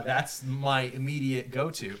 that's my immediate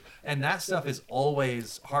go-to, and that stuff is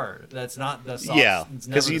always hard. That's not the soft. Yeah, it's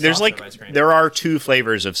never because the there's soft serve ice cream. there are two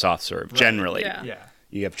flavors of soft serve generally. Yeah. Yeah.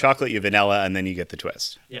 You have chocolate, you have vanilla, and then you get the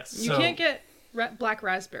twist. Yes. You so, can't get black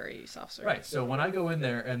raspberry soft serve. right. So when I go in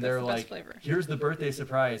there and they're the best like, flavor. "Here's the birthday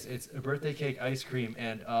surprise. It's a birthday cake ice cream,"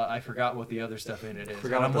 and I forgot what the other stuff in it is.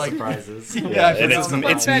 Forgot and what I'm the like, surprise is. Yeah, I and forgot it's what the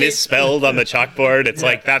it's surprise is. misspelled on the chalkboard. It's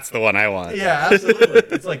like that's the one I want. Yeah,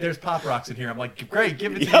 absolutely. It's like there's Pop Rocks in here. I'm like, great,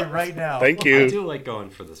 give it to Yep. me right now. Thank I you. do like going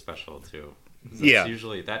for the special too. So Yeah. it's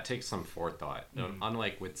usually that takes some forethought.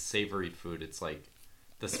 Unlike with savory food, it's like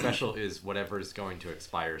the special is whatever is going to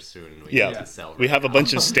expire soon, and we Yeah. get to sell. We right have a now.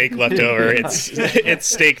 bunch of steak left over. It's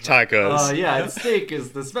steak tacos. Yeah, and steak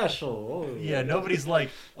is the special. Oh. Yeah, nobody's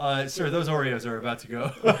like, sir, those Oreos are about to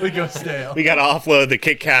go. we go stale. We got to offload the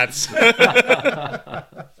Kit Kats. No,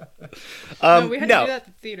 we had to no. do that at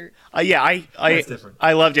the theater. Yeah, That's different.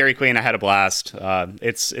 I love Dairy Queen. I had a blast.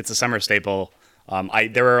 It's a summer staple.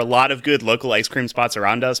 There are a lot of good local ice cream spots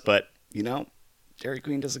around us, but you know, Dairy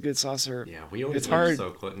Queen does a good soft serve. Yeah, we always It's lived hard.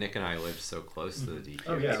 so close. Nick and I lived so close to the DQ.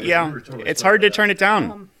 Oh, yeah. Yeah, We were totally it's fine hard to with that. turn it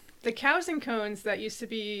down. The cows and cones that used to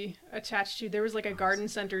be attached to, there was like a garden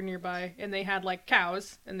center nearby, and they had like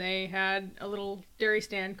cows, and they had a little dairy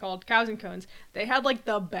stand called Cows and Cones. They had like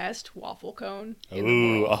the best waffle cone in the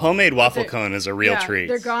Ooh, world. a homemade waffle They're- cone is a real yeah, treat.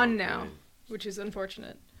 They're gone So now, good. which is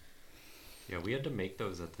unfortunate. Yeah, we had to make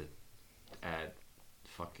those at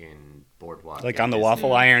fucking Boardwalk. Like in on the Disney.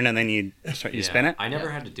 waffle iron, and then you Yeah, spin it. I never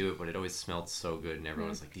Yeah. had to do it, but it always smelled so good, and everyone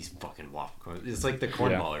was like, "These fucking waffle cones." It's like the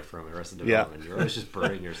cornballer from Arrested Yeah. Development. You're always just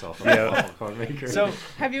burning yourself on Yeah. the waffle cone maker. So,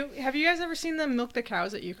 Have you guys ever seen them milk the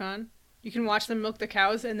cows at UConn? You can watch them milk the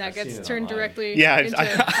cows, and that I've seen gets it turned online. directly Yeah, into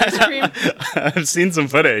ice cream. I've seen some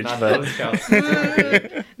footage, not but those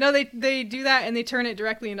cows. No, they do that, and they turn it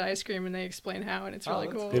directly into ice cream, and they explain how, and it's really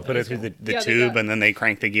that's cool. they put it through the Yeah, they tube, got- and then they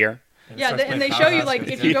crank the gear. Yeah, starts and they playing show you Powerhouse like with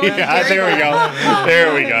if the you go tape. into Yeah, Dairy there we go.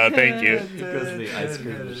 There we go. Thank you. It goes to the ice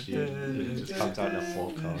cream machine. and It just comes out in a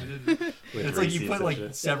full cone. With it's like you Reese's put and like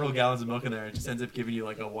shit. several gallons of milk in there, and it just ends up giving you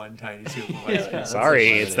like a one tiny scoop of ice cream. Sorry,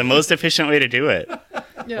 That's it's the most efficient way to do it.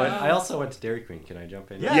 Yeah. But I also went to Dairy Queen. Can I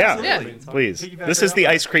jump in? Yeah, Yeah, absolutely. please. Piggyback This right is the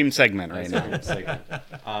off ice cream segment right Ice now. cream segment.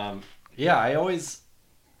 Yeah,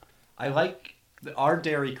 I like our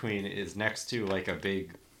Dairy Queen is next to like a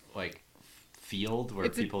big like field where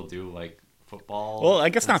It's a- people do like football. Well, I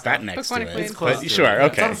guess and not that stuff. next to Aquatic it. Plains. It's close But to sure, it.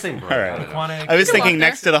 It's okay. on the same road. All I right. don't know. Aquatic. I was You can thinking walk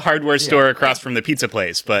next to the hardware store across from the pizza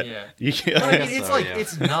place, but Yeah. you But I mean, guess it's so, like yeah.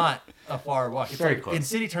 it's not a far walk. It's Very like close. in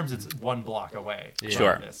city terms, it's 1 block away. Yeah. from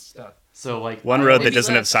Sure. This stuff. So like one I road that always-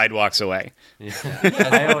 doesn't have left. sidewalks away. Yeah.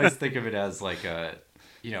 I always think of it as like a,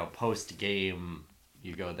 post game.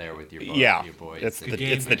 You go there with your Yeah, your boys. it's and- the-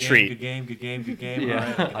 Game, it's good treat. Good game. Good game. Good game.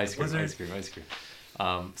 yeah, All right. ice cream, Blizzard. ice cream, ice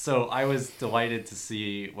cream. So I was delighted to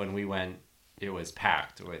see when we went, it was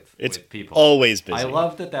packed It's with people. always busy. I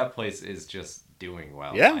love that place is just doing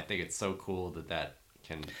well. Yeah. I think it's so cool that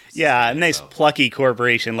can. Yeah, a sustain nice itself. plucky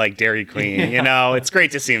corporation like Dairy Queen. You know, it's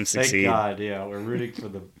great to see them Thank succeed. God, yeah, we're rooting for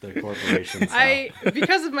the corporations.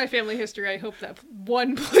 Because of my family history, I hope that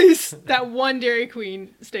one place, that one Dairy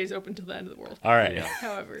Queen, stays open till the end of the world. All right. Yeah.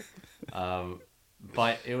 However,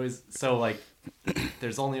 But it was so like,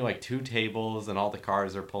 there's only like 2 tables and all the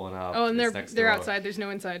cars are pulling up. oh, and It's they're next they're to a- outside. There's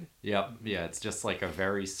no inside. Yep, yeah, it's just like a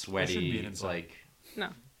very shouldn't be sweaty an inside. like. No.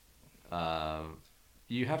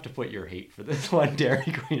 You have to put your hate for this one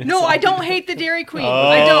Dairy Queen. No, I aside. don't hate the Dairy Queen.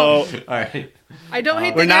 I Oh, don't. All right. I don't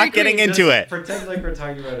hate we're the Dairy not getting Queen. into it. Pretend like we're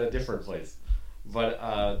talking about a different place. But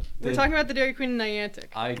We're talking about the Dairy Queen in Niantic.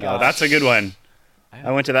 I got. Oh, that's a good one.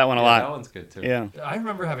 I went to that one a Yeah, lot. That one's good too. Yeah, I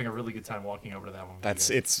remember having a really good time walking over to that one. with that's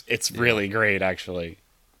you guys. it's really great actually.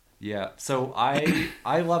 Yeah. So I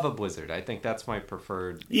love a Blizzard. I think that's my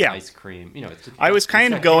preferred Yeah. ice cream. It's I was it's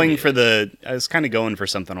kind of got going candy in it. I was kind of going for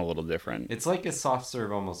something a little different. It's like a soft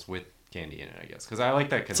serve almost with candy in it, I guess, because I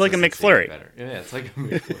like that. It's like a consistency McFlurry. Better. Yeah, it's like a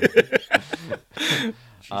McFlurry.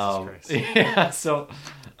 Jesus Christ. Yeah. So,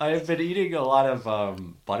 I've been eating a lot of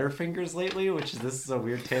Butterfingers lately, this is a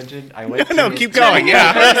weird tangent. I went No, to, keep going.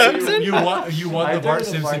 Yeah. You won I the Bart did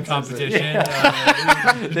the Simpson Bart Simpson,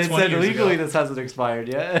 competition. They 20 said years legally ago. this hasn't expired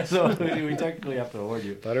yet, so we technically have to award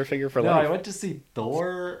you. Butterfinger for No, life. I went to see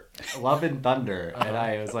Thor: Love and Thunder, and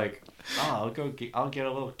I was like, oh, I'll get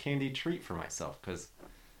a little candy treat for myself because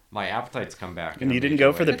my appetite's come back. And in you a didn't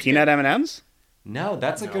major go for the way. peanut M&Ms? No,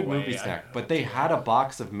 that's a No good way. movie snack. But they had a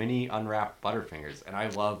box of mini unwrapped Butterfingers, and I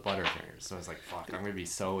love Butterfingers. So I was like, "Fuck, I'm gonna be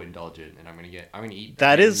so indulgent, and I'm gonna eat."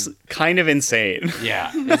 That 10 is kind of insane.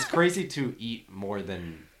 yeah, it's crazy to eat more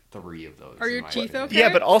than 3 of those. Are in your my teeth opinion. okay? Yeah,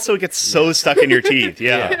 but also it gets so stuck in your teeth.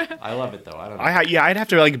 Yeah. I love it though. I don't know. I'd have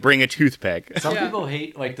to like bring a toothpick. Some Yeah. people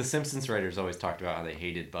hate, like the Simpsons writers always talked about how they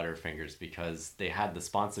hated Butterfingers because they had the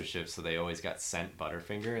sponsorship, so they always got sent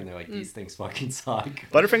Butterfinger, and they're like, these things fucking suck.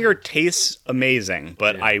 Butterfinger tastes amazing,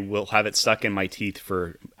 but Yeah. I will have it stuck in my teeth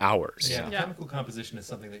for hours. Yeah, Yeah. chemical composition is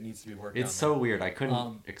something that needs to be worked on. It's so weird. I couldn't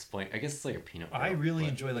Um, explain. I guess it's like a peanut butter. I really but-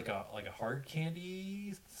 enjoy like a hard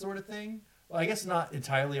candy sort of thing. Well, I guess not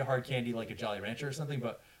entirely a hard candy like a Jolly Rancher or something,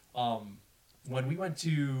 but when we went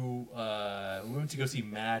to go see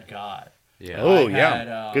Mad God. Yeah. Oh, I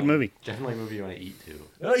yeah. had, Good movie. Definitely a movie you want to eat too.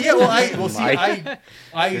 Yeah, well, I Good love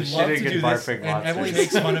shitting to and do this, barfing and monsters. Emily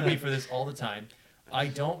makes fun of me for this all the time. I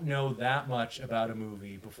don't know that much about a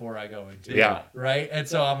movie before I go into Yeah. it, right? And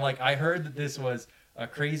so I'm like, I heard that this was a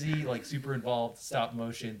crazy, like, super involved stop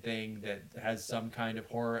motion thing that has some kind of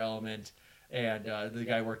horror element, and the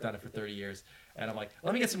guy worked on it for 30 years. And I'm like,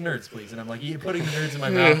 let me get some nerds, please. And I'm like, putting the nerds in my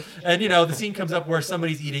mouth. And, the scene comes up where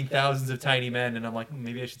somebody's eating thousands of tiny men. And I'm like,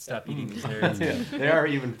 maybe I should stop eating these nerds. Yeah, they are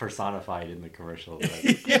even personified in the commercials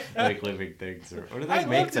as like living things. Or do they I'd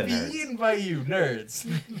make love to the be nerds? eaten by you, nerds.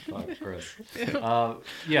 Fuck, gross. Yes. All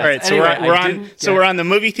right, so anyway, we're I on. didn't So get- we're on the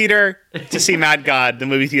movie theater to see Mad God, the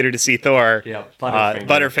movie theater to see Thor, Yeah, Butterfinger.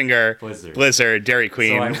 Butterfinger, Blizzard, Dairy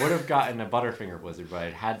Queen. So I would have gotten a Butterfinger Blizzard, but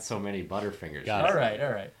I'd had so many Butterfingers. Got it.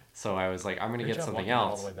 All right. So I was like, I'm gonna Great get job something walking all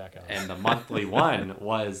else. the way back out. And the monthly one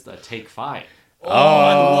was the Take 5. Oh,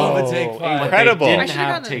 I love a Take Oh, Five. incredible. They I didn't should've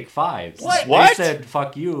have gotten Take 5s. What? What? They said,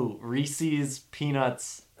 fuck you, Reese's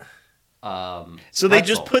Peanuts. So they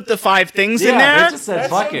just pretzel. put the 5 things in Yeah, there? they just said That's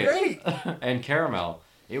fuck so it. great. And caramel.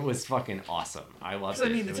 It was fucking awesome. I loved So, it.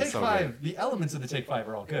 I mean, It the was Take so Five, good. the elements of the Take Five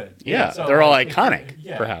are all good. Yeah, So, they're all like, iconic,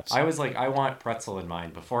 yeah. perhaps. I was like, I want pretzel in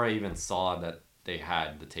mine before I even saw that they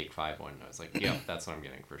had the Take 5 one. I was like, yeah, that's what I'm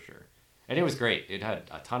getting for sure. And it was great. It had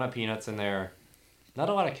a ton of peanuts in there. Not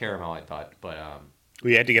a lot of caramel, I thought, but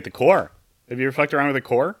We had to get the core. Have you ever fucked around with the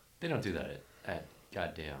core? they don't do that at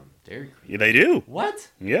goddamn Dairy Queen. Yeah, they do. What?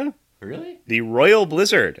 Yeah. Really? The Royal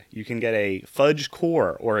Blizzard. You can get a fudge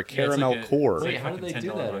core or a Yeah, it's caramel like a- core. it's like Wait, how do fucking they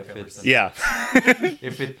do $10 that markup if or it's- something. Yeah.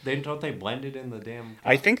 If don't they blend it in the damn?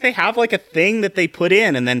 I think they have like a thing that they put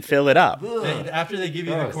in and then fill it up. After they give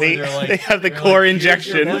you the Gross. core, They- they're like, they have the they're core like, "Here's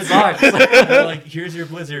your injection." Blizzard." They're like, here's your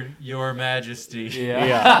Blizzard, Your Majesty. Yeah.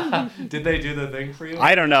 Yeah. Did they do the thing for you?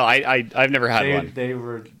 I don't know. I've never had one. They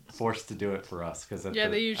were forced to do it for us because Yeah,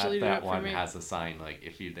 they usually do that it for one me. has a sign like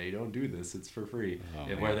if they don't do this, it's for free.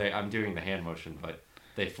 Oh, And where I'm doing the hand motion, but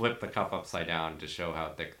they flip the cup upside down to show how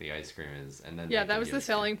thick the ice cream is, and then Yeah, they that give was you the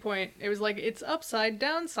selling point. It was like it's upside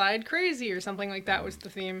downside crazy or something like that was the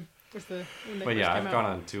theme. Was the when they But first yeah, came I've out. gone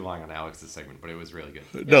on too long on Alex's segment, but it was really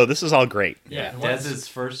good. No, this is all great. Yeah. Dez's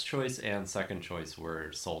first choice and second choice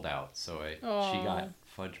were sold out, so she Aw. got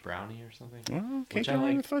fudge brownie or something. Oh, Which can't I go wrong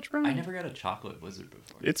like. with fudge brownie. I never got a chocolate blizzard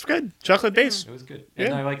before. It's good. Chocolate base. It was good, and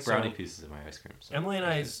Yeah. I like brownie So- pieces in my ice cream. So. Emily and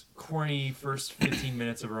I's corny first 15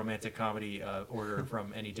 minutes of romantic comedy order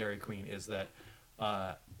from any Dairy Queen is that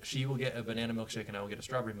she will get a banana milkshake and I will get a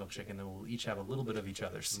strawberry milkshake, and then we'll each have a little bit of each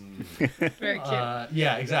other's. Very cute.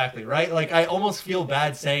 Yeah, exactly, right? Like, I almost feel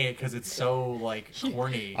bad saying it because it's so, like,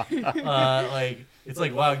 corny. Like, it's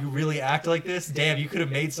like, wow, you really act like this? Damn, you could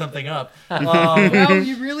have made something up. Wow,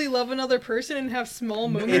 you really love another person and have small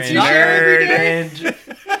moments It's you not- share every day?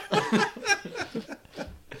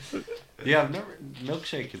 Yeah,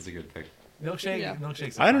 milkshake is a good pick. Milkshake,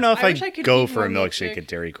 milkshake's I don't know if I wish I could go eat for a more milkshake milkshake. at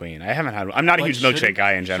Dairy Queen. I haven't had one. I'm not a But huge milkshake shouldn't-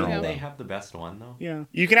 guy in general. Shouldn't they though. have the best one though? Yeah.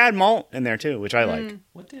 You can add malt in there too, which I like.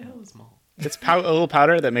 What the hell is malt? It's a little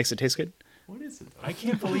powder that makes it taste good. What is it? Though? I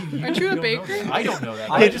can't believe you. Aren't you a don't know baker? that. I don't know that.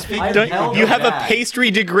 I I just think I've Don't- held you a have a bag. pastry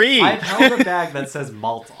degree. I've held a bag that says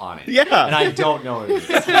malt on it. Yeah. And I don't know what it is.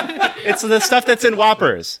 It's the stuff that's in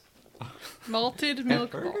Whoppers. Malted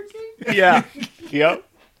milk Burger balls. King? Yeah. Yep.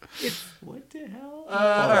 What the hell?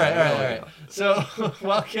 all right. So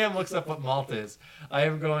while Cam looks up what malt is, I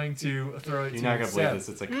am going to throw it You're to not gonna believe Seb. this.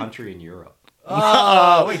 It's a country in Europe.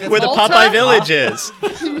 Oh, wait, that's where the Malta? Popeye Village is.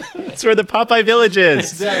 That's where the Popeye Village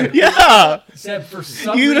is. Seb, Yeah. Seb, for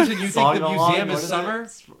some You reason you think Song the along, museum what is it? summer?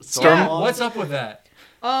 Storm- Yeah. What's up with that?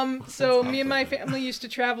 So me and my family used to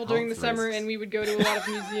travel during the Health summer, risks. and we would go to a lot of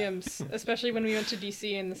museums, especially when we went to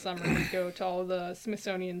DC in the summer. We'd go to all the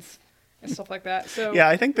Smithsonian's and stuff like that. So Yeah,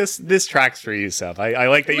 I think this tracks for you, Seth. I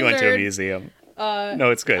like that you went to a Nerd. museum.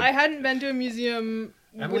 No, it's good. I hadn't been to a museum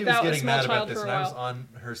Emily was without a getting small mad about child this, for a and I was while. on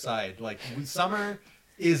her side. Like, summer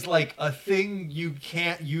is like a thing you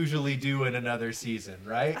can't usually do in another season,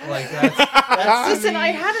 right? Like, that's Listen, I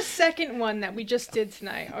had a second one that we just did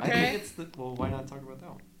tonight, I think okay? it's the. Well, why not talk about that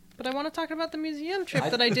one? But I want to talk about the museum trip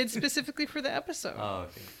that I did specifically for the episode. Oh,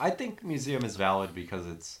 okay. I think museum is valid because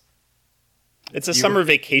it's. It's a You- summer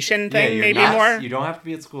vacation thing, you're maybe not- more. You don't have to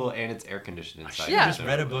be at school, and it's air conditioned inside. Yeah. just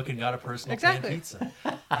read a book and got a personal Exactly. pan pizza.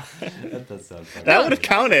 That does sound fun. That would have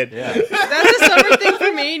counted. Yeah. That's a summer thing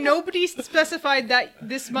for me. Nobody specified that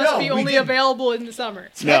this must No, be we only didn't. available in the summer.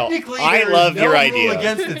 No, Technically, I there is love no your rule idea.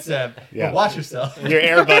 against it, Seb. Yeah. But watch yourself. You're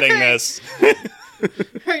airbutting this.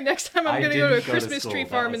 Right, next time I'm I going to go to a didn't go to Christmas school, tree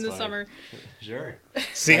that farm was in the funny. summer. Sure.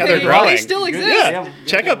 See how they're They growing. still exist. Yeah,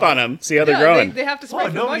 check up on them. See how they're Yeah, growing. they have to spray Oh,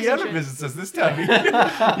 for nobody bugs and ever shit. visits us this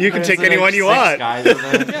time. You can take There's anyone like you 6 want. guys in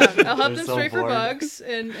there. Yeah, I'll help They're them so spray for bored. bugs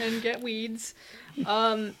and get weeds.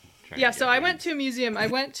 Trying Yeah, to so get I went weeds. to a museum. I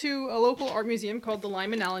went to a local art museum called the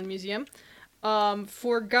Lyman Allen Museum.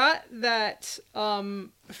 Forgot that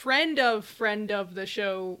friend of the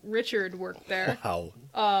show, Richard, worked there. Wow.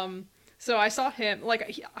 So I saw him.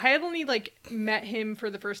 Like I had only like met him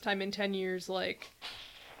for the first time in 10 years. Like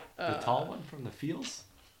The tall one from the fields?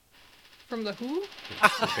 from the Who?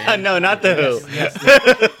 The band? No, not the Who.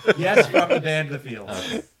 Yes, from the band The Fields.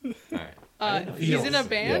 Okay. All right. He's in a Fields.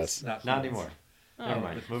 band. Yes. Not Fields. anymore. Never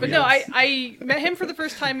mind. But Moving no, on. I met him for the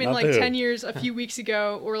first time in Not like the Who. 10 years a few weeks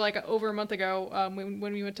ago, or like over a month ago,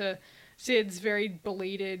 when we went to Sid's very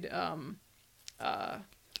belated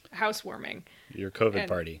housewarming. Your COVID And-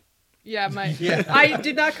 party. Yeah, Yeah. I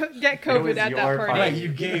did not get It was COVID at your that party. Right, you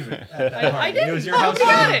gave it. At that I party. didn't. It was your Oh, house. got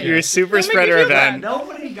party. it. Your super Don't make me spreader feel bad. event.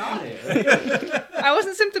 Nobody got it. I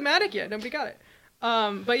wasn't symptomatic yet. Nobody got it.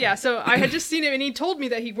 But yeah, so I had just seen him, and he told me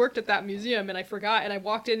that he worked at that museum, and I forgot. And I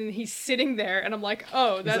walked in, and he's sitting there, and I'm like,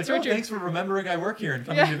 oh, He's that's like, Richard. Oh, thanks for remembering I work here and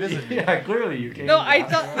coming Yeah. to visit me. Yeah, clearly you came. No, I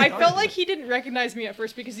after thought I felt talked. like he didn't recognize me at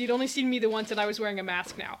first because he'd only seen me the once, and I was wearing a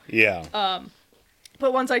mask now. Yeah.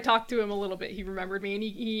 But once I talked to him a little bit, he remembered me, and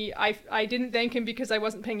I didn't thank him because I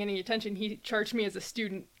wasn't paying any attention. He charged me as a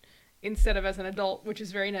student instead of as an adult, which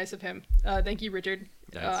is very nice of him. Thank you, Richard.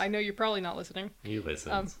 Nice. I know you're probably not listening. He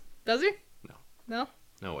listens. Does he? No. No?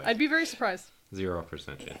 No way. I'd be very surprised.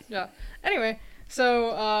 0% chance. Yeah. Anyway, so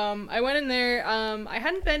I went in there. I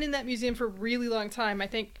hadn't been in that museum for a really long time. I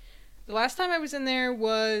think the last time I was in there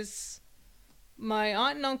was my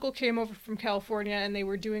aunt and uncle came over from California, and they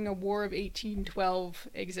were doing a War of 1812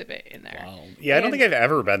 exhibit in there. Wow. Yeah, I don't And- think I've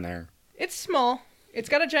ever been there. It's small. It's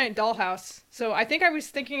got a giant dollhouse. So I think I was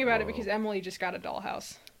thinking about it Whoa. because Emily just got a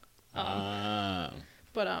dollhouse. Ah.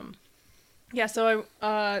 But yeah. So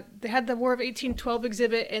they had the War of 1812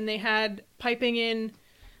 exhibit, and they had piping in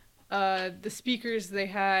the speakers. They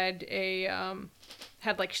had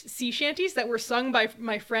had like sea shanties that were sung by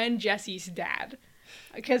my friend Jesse's dad,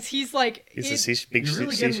 because he's like He's a big You're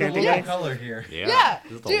really sea getting the shanty local guy? color here. Yeah. Yeah,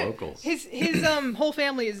 This is the dude, locals. His whole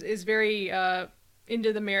family is very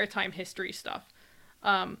into the maritime history stuff.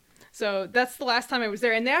 So that's the last time I was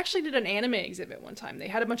there, and they actually did an anime exhibit one time. They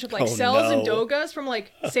had a bunch of like Oh, cells and no. dogas from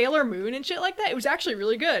like Sailor Moon and shit like that. It was actually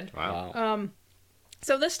really good. Wow.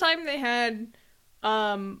 So this time they had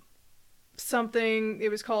something. It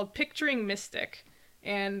was called Picturing Mystic,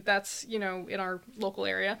 and that's in our local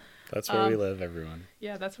area. That's where we live, everyone.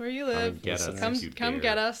 Yeah, that's where you Come live. and get us Come, if you come dare.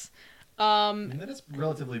 get us. And that is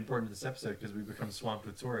relatively important to this episode because we become swamped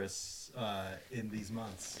with tourists in these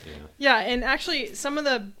months. Yeah. Yeah, and actually, some of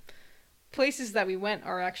the places that we went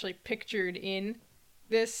are actually pictured in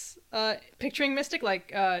this Picturing Mystic.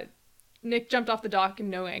 Like Nick jumped off the dock in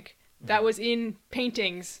No Ink. That was in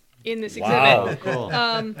paintings in this Wow. exhibit. Cool.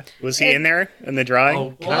 Was he in there in the drawing?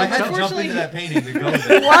 Oh, Well, I had to jump Unfortunately- into that painting to go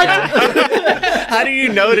there. How do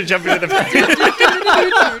you know to jump into the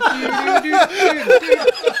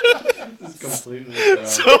This is completely.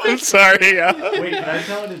 So I'm sorry. Wait, can I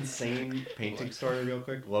tell an insane painting story real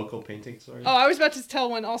quick? Local painting story? Oh, I was about to tell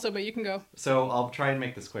one also, but you can go. So I'll try and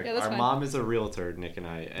make this quick. Yeah, that's Our fine. mom is a realtor, Nick and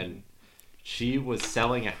I, and she was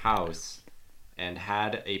selling a house and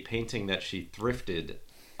had a painting that she thrifted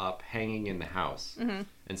up hanging in the house. Mm-hmm.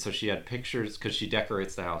 And so she had pictures because she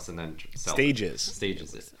decorates the house and then sells Stages.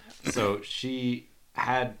 stages it. So she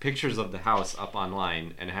had pictures of the house up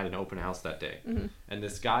online and had an open house that day. Mm-hmm. And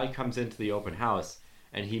this guy comes into the open house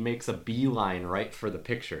and he makes a beeline right for the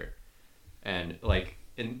picture, and like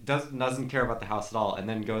and doesn't care about the house at all, and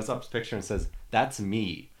then goes up to the picture and says, "That's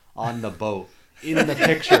me on the boat." In the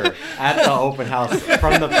picture at the open house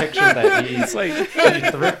from the picture that he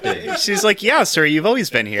thrifted. She's like, yeah, sir, you've always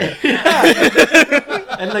been here.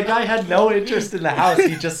 And the guy had no interest in the house.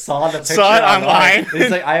 He just saw the picture Saw it online. He's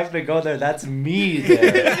like, I have to go there. That's me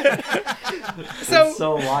there. So, It's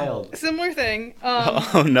so wild. similar thing.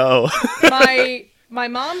 Oh no. My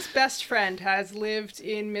mom's best friend has lived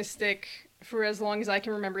in Mystic for as long as I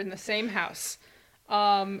can remember in the same house.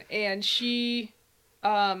 And she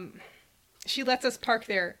lets us park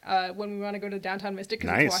there when we want to go to downtown Mystic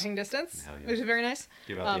because Nice. it's walking distance, Hell yeah. which is very nice.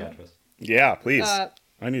 Give out the address. Yeah, please. Uh,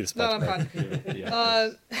 I need a No, spot. I'm fine. Give out the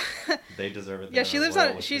address. They deserve it. Yeah, They're she lives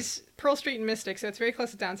loyal on. She's Pearl Street in Mystic, so it's very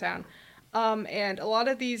close to downtown. And a lot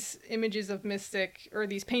of these images of Mystic or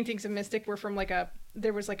these paintings of Mystic were from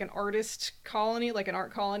there was like an artist colony, like an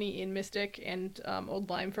art colony in Mystic and Old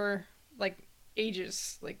Lyme for like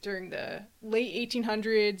ages, like during the late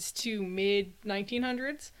 1800s to mid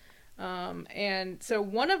 1900s. And so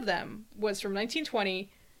one of them was from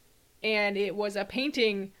 1920, and it was a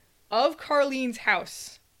painting of Carlene's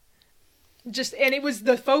house. And it was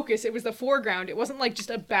the focus. It was the foreground. It wasn't like just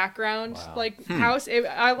a background Wow. house.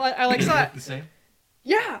 I like saw it. The same.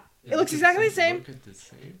 Yeah, it looks exactly the same. Look at the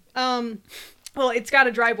same. Well, it's got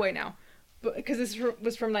a driveway now, but because this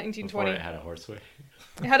was from Before 1920. it had a horseway.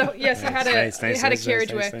 It had a yes, it had a Nice, it had a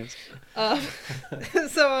carriageway.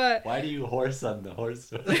 nice. So Why do you horse on the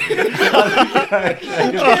horseway?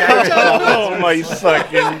 Oh my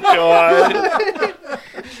fucking god.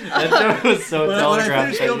 That joke was so When I telegraphed.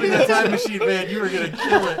 finished building that time machine, man, you were gonna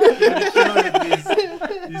kill it. You were gonna kill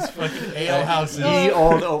it in these fucking ale houses. Ye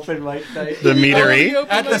old open mic night. The meadery.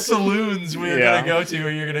 At the saloons we were Yeah. gonna go to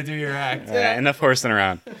where you're gonna do your act. Enough horsing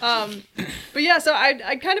around. But yeah, so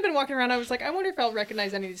I'd kind of been walking around. I was like, I wonder if I'll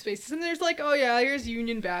recognize any of these faces. And there's like, oh yeah, here's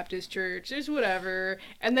Union Baptist Church. There's whatever.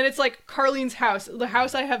 And then it's like Carlene's house, the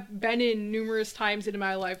house I have been in numerous times in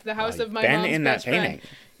my life, the house of my been mom's in that best friend. painting.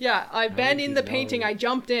 Yeah, I've been in the know. painting. I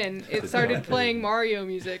jumped in. It started playing Mario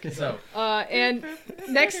music. So And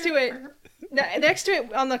next to it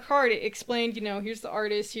on the card, it explained, here's the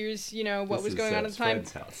artist, here's, what was going on at the time.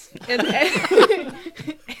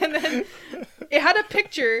 And then it had a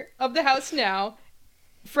picture of the house now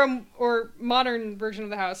or modern version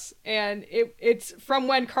of the house, and it's from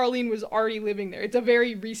when Carlene was already living there. It's a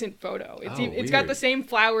very recent photo. It's got weird. the same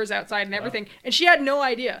flowers outside and everything, and she had no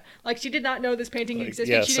idea. Like, she did not know this painting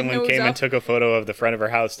existed. Yeah, She didn't know someone it was came up. and took a photo of the front of her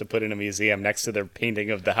house to put in a museum next to the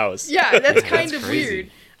painting of the house. Yeah, that's kind of crazy.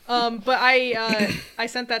 weird. But I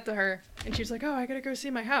sent that to her, and she was like, "Oh, I gotta go see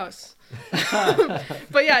my house."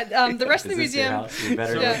 But yeah, the rest of the museum. You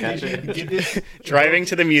better Yeah. look at it. get this. Driving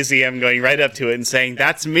to the museum, going right up to it and saying,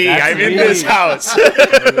 "That's me. That's I'm in me." this house."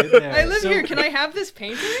 I live So- here. Can I have this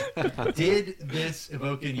painting? Did this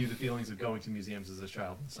evoke in you the feelings of going to museums as a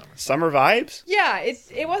child in the summer? Summer vibes? Yeah,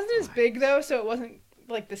 it wasn't as big though, so it wasn't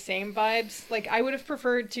like the same vibes. Like, I would have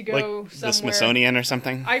preferred to go Like somewhere. the Smithsonian or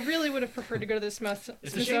something? I really would have preferred to go to the It's a shame the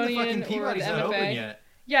Smithsonian fucking or the Peabody's not open MFA. yet.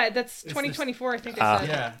 Yeah, that's the- 2024, I think it Ah. said.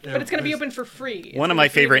 Yeah, But it's gonna be there's- open for free. It's One of gonna my be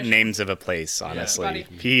free favorite admission. names of a place, honestly.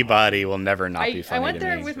 Peabody. Peabody will never not be I funny went to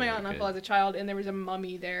there me. with my aunt and Very uncle good. as a child, and there was a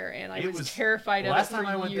mummy there, and I It was, was- terrified of Last it time for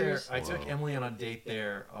I went there, years. I took Emily on a date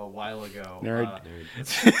there a while ago. Nerd.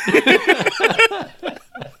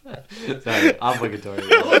 Sorry, obligatory.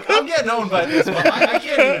 Look, I'm getting owned by this, but I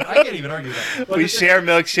can't even argue that. But We the- share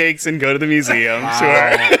milkshakes and go to the museum. Wow.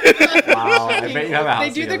 Sure. Wow, I bet you have a house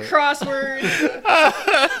They do the together. crossword.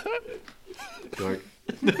 Dork.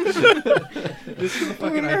 This is the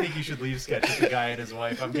fucking I think you should leave sketch with the guy and his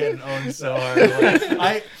wife. I'm getting owned so hard.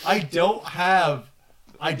 Like, I don't have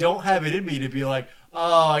it in me to be like,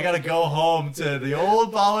 oh, I gotta go home to the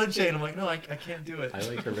old ball and chain. I'm like, no, I can't do it. I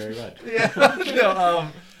like her very much. Yeah, no,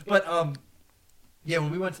 yeah,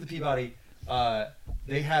 when we went to the Peabody,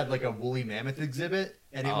 they had like a woolly mammoth exhibit,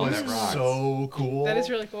 and it Oh, was that rocks. so cool. That is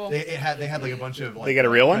really cool. They had like a bunch of like They got a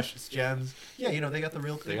real one? precious gems. Yeah, they got the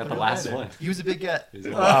real. They got the the real last guy there. one. He was a big get. He's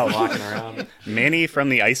Wow. walking around. Manny from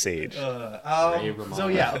the Ice Age. Ray Romano. So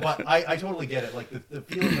yeah, but I totally get it. Like the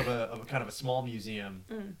feeling of a kind of a small museum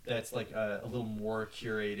that's like a little more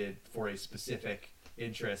curated for a specific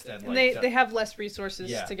interest and And like they have less resources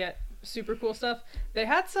Yeah. to get super cool stuff. They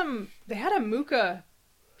had a Muka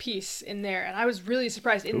piece in there, and I was really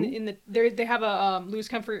surprised. They have a Louis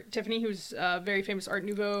Comfort Tiffany, who's a very famous Art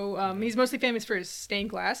Nouveau. He's mostly famous for his stained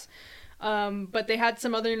glass. But they had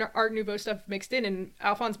some other Art Nouveau stuff mixed in, and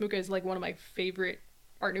Alphonse Mucha is like one of my favorite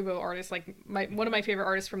Art Nouveau artists, like one of my favorite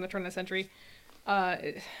artists from the turn of the century.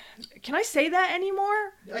 Can I say that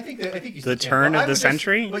anymore? I think you The still turn can. of the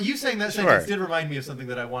century? But you saying that Sure. sentence did remind me of something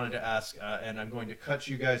that I wanted to ask, and I'm going to cut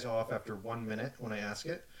you guys off after 1 minute when I ask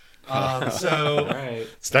it. So, All right.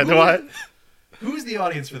 It's time to what? who's the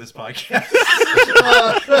audience for this podcast?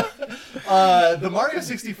 The Mario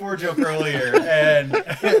 64 joke earlier, and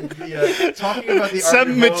talking about the Art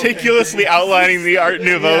Some Nouveau meticulously painting. outlining the Art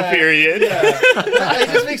Nouveau Yeah, period. Yeah. It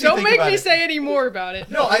just makes you Don't think make about me it. say any more about it.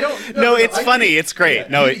 No, I don't. No, it's I funny. think- It's great. yeah,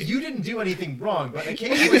 No, you didn't do anything wrong, but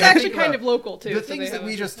occasionally It was I actually think kind about of local too. the so things they that have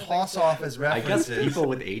we a- just toss off as I guess references. people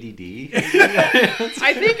with ADD.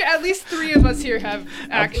 I think at least 3 of us here have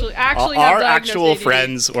actually have our diagnosed actual ADD.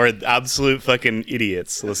 friends or absolute fucking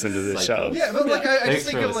idiots listen to this show. Psychos. Yeah, but like I Thanks just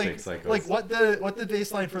think for of listening, Psychos. like what the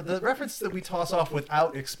baseline for the reference that we toss off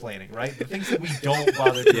without explaining, right? The things that we don't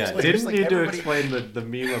bother to Yeah, explain. didn't Just like need to everybody- explain the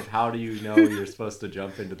meme of how do you know you're supposed to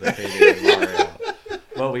jump into the painting of Mario.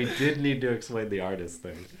 But we did need to explain the artist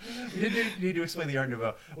thing. We didn't need to explain the Art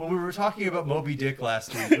Nouveau. When we were talking about Moby Dick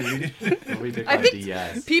last week, We did I on think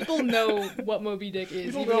DS. people know what Moby Dick is.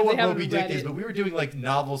 people even know if what they haven't Moby Dick read is, it. but we were doing like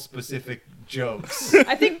novel-specific jokes.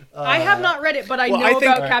 I think I have not read it, but I Well, know I think-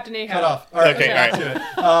 about All right, Captain Ahab. Cut off. All right, Okay, okay, all right. back to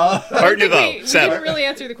it. Art I think Nouveau, we Seb. didn't really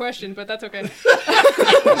answer the question, but that's okay.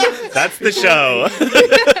 That's the show.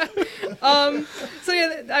 So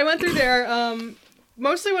yeah, I went through there.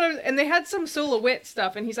 Mostly when I was, and they had some Solo-Wit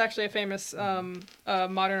stuff, and he's actually a famous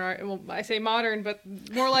modern art. Well, I say modern, but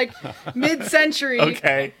more like mid-century.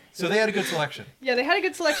 Okay. So they had a good selection. Yeah, they had a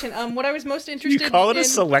good selection. What I was most interested You call it in. a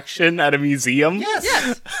selection at a museum? Yes.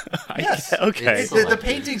 Yes, Yes. Okay. It's The selected.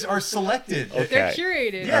 paintings are selected. Okay. they're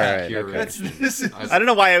curated. Yeah. All right, Curated. That's this is. I don't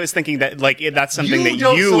know why I was thinking that like that's something that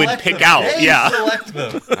don't you would select pick them. out. They Yeah. select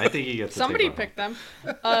them. I think he gets to Somebody take one. picked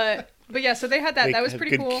them. But yeah, so they had that. Like, That was have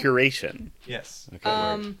pretty good cool. curation. Yes.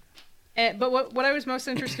 Okay. But what I was most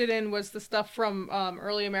interested in was the stuff from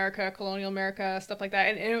early America, colonial America, stuff like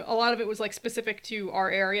that, and a lot of it was like specific to our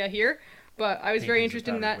area here. But I was very Paintings of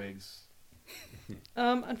interested in that. powdered wigs.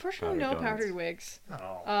 Unfortunately, Powdered no donuts. powdered wigs.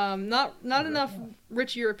 Oh. Not enough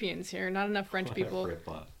rich Europeans here. Not enough French people.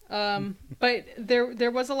 Rip-off. But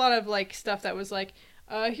there was a lot of like stuff that was like,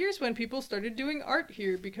 here's when people started doing art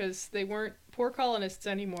here because they weren't poor colonists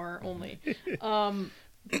anymore only.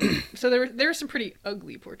 So there were some pretty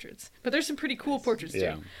ugly portraits, but there's some pretty cool portraits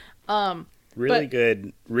Yeah. too. Really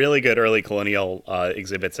But- really good early colonial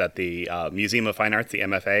exhibits at the Museum of Fine Arts, the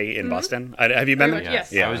MFA in Boston. Have you been Very there? much,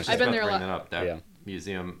 yes. Yeah. I was just I've been about there to a bring lot. that up. That Yeah.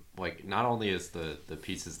 museum, like, not only is the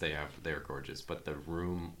pieces they have, they're gorgeous, but the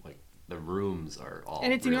room, like, the rooms are all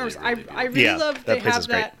And it's really, enormous. really I really Yeah, love that they place have is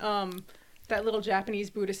great. that little Japanese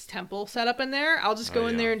Buddhist temple set up in there. I'll just go Oh,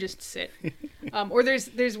 in yeah. there and just sit. Or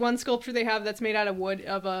there's one sculpture they have that's made out of wood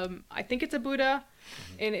of I think it's a Buddha,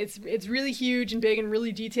 and it's really huge and big and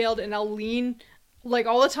really detailed. And I'll lean like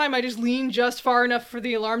all the time. I just lean just far enough for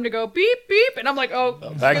the alarm to go beep beep, and I'm like, oh,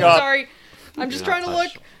 back up. sorry, I'm just trying to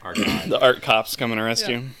look. The art cops come and arrest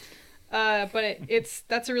Yeah. you. But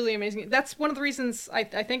that's a really amazing. That's one of the reasons I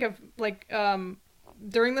think of like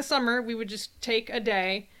during the summer we would just take a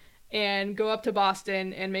day and go up to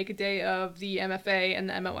Boston and make a day of the MFA and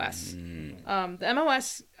the MOS. The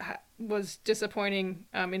MOS was disappointing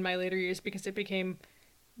in my later years because it became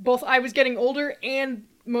both. I was getting older and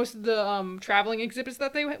most of the traveling exhibits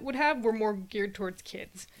that they would have were more geared towards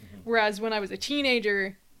kids. Whereas when I was a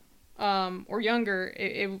teenager or younger,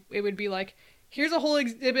 it would be like, here's a whole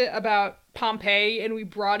exhibit about Pompeii, and we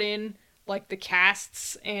brought in like the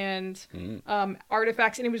casts and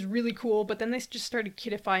artifacts, and it was really cool. But then they just started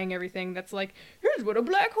kidifying everything. That's like, here's what a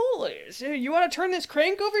black hole is. You want to turn this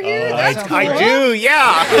crank over here? That's cool. I do,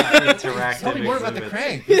 yeah. Interactive Tell me more about the exhibits.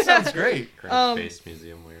 crank. This sounds great. Crank-based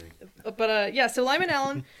museum wearing. But yeah, so Lyman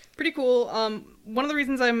Allen, pretty cool. One of the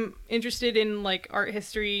reasons I'm interested in like art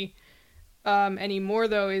history anymore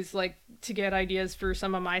though is like to get ideas for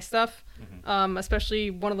some of my stuff. Especially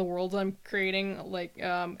one of the worlds I'm creating like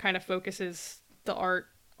kind of focuses the art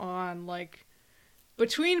on like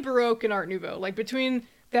between Baroque and Art Nouveau, like between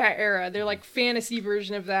that era. They're like fantasy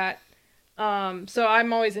version of that. So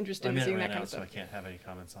I'm always interested My in minute seeing ran that kind out, of so I stuff. can't have any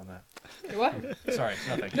comments on that. What? Sorry,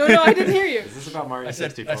 nothing. No, I didn't hear you. Is this about Mario I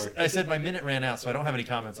said 64? I said my minute ran out, so I don't have any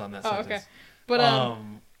comments on that Oh, sentence. okay. But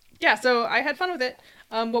yeah, so I had fun with it.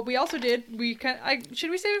 What we also did, should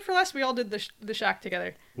we save it for last? We all did the shack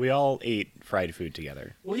together, We all ate fried food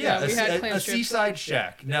together. Well, yeah, Yeah, we had clam a strips. seaside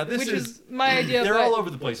shack. Now this which is is my idea. they're but all over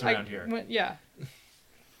the place I around here. went- yeah.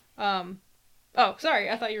 Oh, sorry.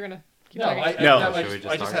 I thought you were gonna. Keep No, talking. No. Should we just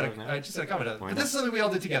I just talk had about it I just had a comment on it. Why But not? this is something we all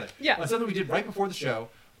did together. Yeah. Something we did right before the show.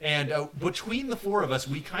 And between the four of us,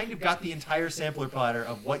 we kind of got the entire sampler platter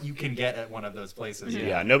of what you can get at one of those places.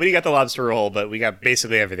 Yeah, nobody got the lobster roll, but we got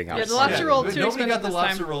basically everything else. Yeah, the lobster roll but too nobody got expensive the this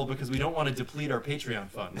lobster time. roll because we don't want to deplete our Patreon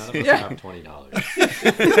funds. None of us Yeah. have $20.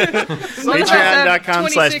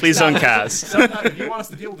 Patreon.com/pleaseonecast. Sometimes if you want us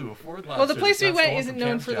to be able to afford lobster, Well, the place we that's the went one isn't from known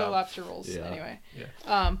Cam's for the job. lobster rolls Yeah. anyway.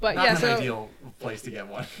 Yeah. But Not yeah, an so ideal place to get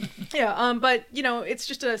one. yeah, but you know, it's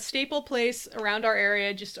just a staple place around our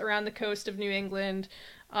area, just around the coast of New England.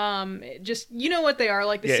 Just you know what they are,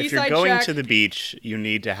 like the Yeah, if you're Seaside going Shack. to the beach, you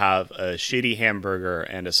need to have a shitty hamburger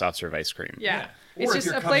and a soft serve ice cream. Yeah. Or It's if just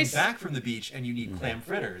you're a coming place. back from the beach and you need clam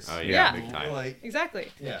fritters. Oh, Yeah. big time. Like,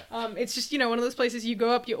 Exactly. yeah. It's just, you know, one of those places you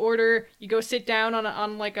go up, you order, you go sit down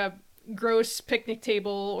on like a gross picnic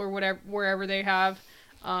table or whatever, wherever they have,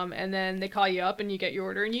 and then they call you up and you get your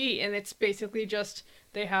order and you eat. And it's basically just,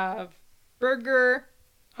 they have burger,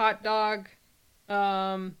 hot dog,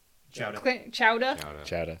 Chowder. chowder.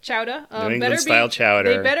 Chowder. Chowder. New England better style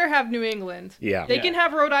chowder. They better have New England. Yeah. They Yeah. can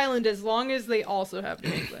have Rhode Island as long as they also have New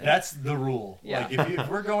England. That's the rule. Yeah. Like if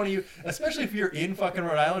we're going to you, especially if you're in fucking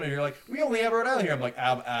Rhode Island and you're like, we only have Rhode Island here. I'm like,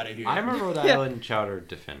 I'm out of here. I'm a Rhode Yeah. Island chowder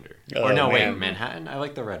defender. Oh, or no, man. wait, Manhattan? I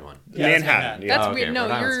like the red one. Yeah, that's Manhattan. That's Oh, okay, weird. No,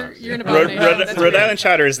 Rhode Island you're sucks. you're an Yeah. Rhode, abomination. Rhode, That's Rhode weird. Island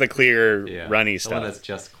chowder is the clear, Yeah. runny The stuff. one that's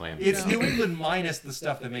just clam. It's Yeah. New England minus the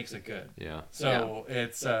stuff that makes it good. Yeah. So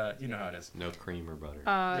it's you know how it is. No cream or butter.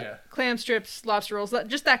 Yeah. Clam strips, lobster rolls,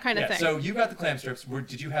 just that kind of Yeah. thing. So you got the clam strips.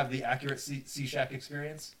 Did you have the accurate Sea Shack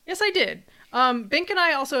experience? Yes, I did. Bink and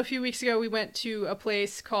I also a few weeks ago we went to a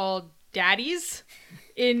place called Daddy's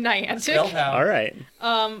in Niantic. Spelled how? All right.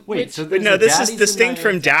 Wait, which- so But there's no, a this is Daddy's in distinct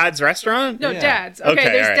from Niantic? Dad's restaurant? No, Yeah. Dad's. Okay, Okay,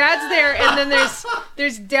 there's alright. Dad's there, and then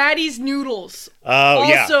there's Daddy's Noodles. Oh,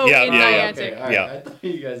 yeah. Also yeah, in yeah, yeah. Niantic. Okay, all right. Yeah. I thought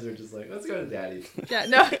you guys were just like, let's go to Daddy's. Yeah,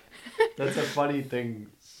 no, That's a funny thing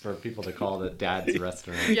for people to call it Dad's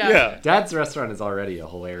restaurant. yeah. Yeah. Dad's restaurant is already a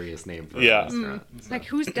hilarious name for Yeah. a restaurant. It's like,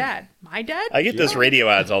 who's Dad? My dad? I get those radio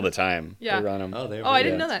ads all the time. Yeah. They run 'em. Oh, they Oh, I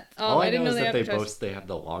didn't yeah. know that. All I didn't know is they that they advertised. boast they have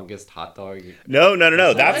the longest hot dog. No.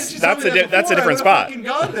 Why That's didn't you tell me that that's a before? different I would've spot. fucking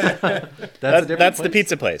gone there. That's, a different That's the place?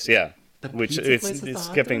 pizza place. Yeah. The Which pizza it's place with the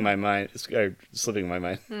hot skipping dog? my mind. It's slipping my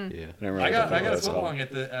mind. Yeah. I don't I remember got what a it's foot called. long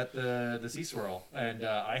at the Sea Swirl, and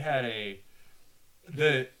I had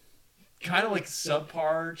the kind of like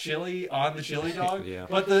subpar chili on the chili dog. Yeah.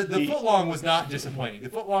 But the foot long was not disappointing. The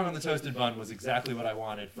foot long on the toasted bun was exactly what I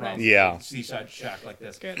wanted from Yeah. a Seaside Shack like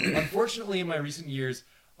this. Good. Unfortunately, in my recent years,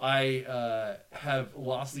 I have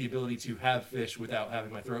lost the ability to have fish without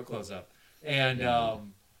having my throat close up. And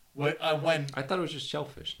when I thought it was just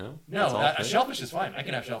shellfish, no? no, That's all fish? shellfish is fine. I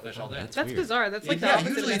can have shellfish all day. That's That's weird. bizarre. That's like the yeah, opposite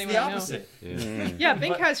usually of it's anyone the I know. opposite. Yeah. Yeah,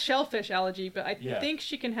 Bink But- has shellfish allergy, but I Yeah. think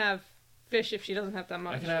she can have fish if she doesn't have that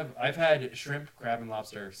much. I've had shrimp, crab, and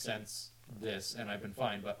lobster since this, and I've been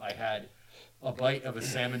fine. But I had a bite of a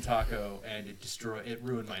salmon taco, and it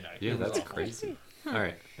ruined my night. Yeah, It was that's awful. crazy. All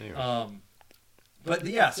right. Anyway. But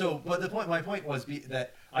my point was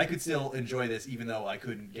that I could still enjoy this even though I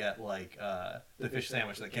couldn't get like the fish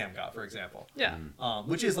sandwich that Cam got, for example. Yeah.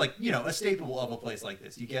 Which is like a staple of a place like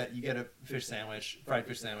this. You get a fish sandwich, fried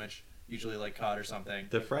fish sandwich, usually like cod or something.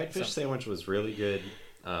 The fried fish sandwich was really good.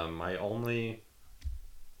 My only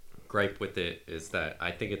gripe with it is that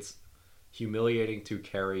I think it's humiliating to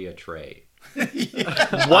carry a tray.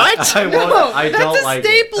 What? I won't. I don't That's a like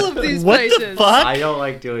staple of these What places. the fuck? I don't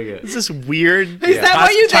like doing it. Is this weird Is that why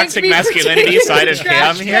you thanked toxic me for masculinity taking side the of trash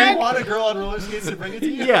Cam Do here? you want a girl on roller skates to bring it to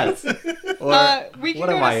you? Yes. Or, we can what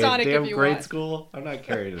go am to I, in Sonic if damn you grade want. school? I'm not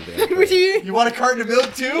carrying a damn Would tray. you? You want a carton of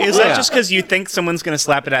milk too? Is Yeah. that just because you think someone's gonna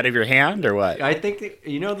slap it out of your hand, or what? I think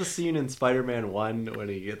you know the scene in Spider-Man 1 when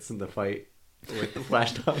he gets in the fight with the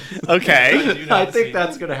Flash Thompson? Okay. do not I see think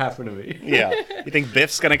that's gonna happen to me. Yeah. You think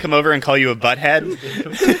Biff's gonna come over and call you a butthead?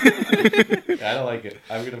 I don't like it.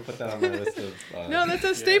 I'm gonna put that on my list of. No, that's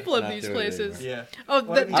a staple of not these doing it places. Yeah. Oh,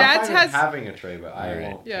 Well, the I'm Dad's I'm fine has. with having a tray, but I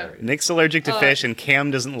Alright. won't Yeah. carry it. Nick's allergic to fish, and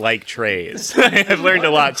Cam doesn't like trays. I've learned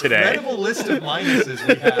a lot today. Incredible list of minuses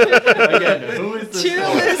we have. Again, who is this Tier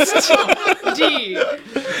for? list D.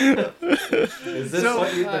 Is this So,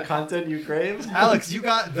 the content you crave? Alex, you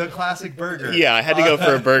got the classic burger. Yeah, I had to go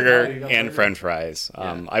for a Oh, burger you got and burger? French fries.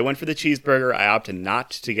 I went for the cheeseburger. I opted not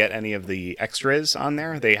to get any of the extras on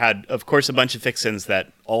there. They had, of course, a bunch of fixins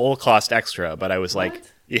that all cost extra, but I was like,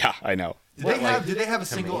 yeah, I know. Did they have a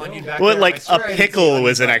single onion back Well, there? I like swear a I didn't see pickle onions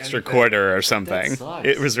was an on extra anything. quarter or something. sucks.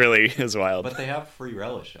 It was wild. But they have free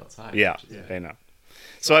relish outside. Yeah, which is I know.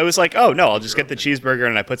 So I was like, oh no, I'll just get the cheeseburger,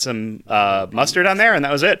 and I put some mustard on there, and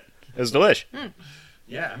that was it. It was delish.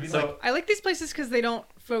 Yeah, I mean, So like, I like these places because they don't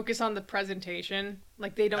focus on the presentation.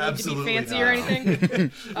 Like they don't Absolutely need to be fancy not. or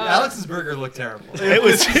anything. Alex's burger looked terrible. It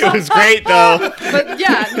was great though. But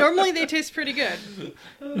yeah, normally they taste pretty good.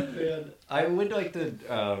 Oh, man. I would like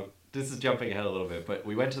to. This is jumping ahead a little bit, but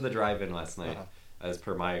we went to the drive-in last night, as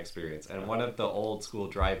per my experience, and one of the old school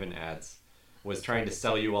drive-in ads was trying to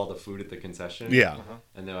sell you all the food at the concession. Yeah.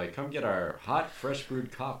 And they're like, come get our hot, fresh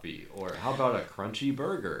brewed coffee, or how about a crunchy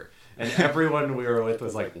burger? And everyone we were with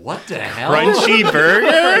was like, what the hell? Crunchy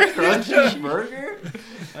burger? Crunchy burger?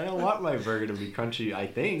 I don't want my burger to be crunchy, I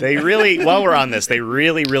think. They really, while we're on this, they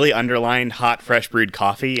really underlined hot, fresh brewed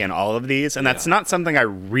coffee in all of these, and that's not something I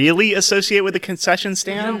really associate with a concession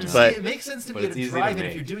stand. See, But it makes sense to But be at it's a easy to drive-in if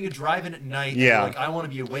make. you're doing a drive-in at night. Yeah. And like I want to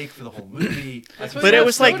be awake for the whole movie. That's what but you it have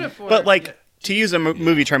was like, soda for. but like to use a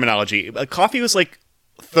movie terminology, coffee was like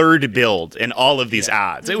third build in all of these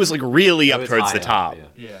ads. It was like really It up was towards high the up, top.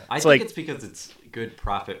 Yeah. I It's think like- it's because it's good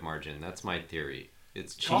profit margin. That's my theory.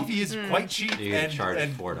 It's cheap. Coffee is quite cheap, You can and, charge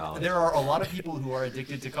and $4. there are a lot of people who are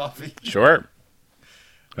addicted to coffee. Sure,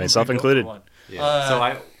 myself Who could go for included. one. Yeah. So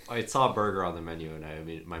I saw a burger on the menu,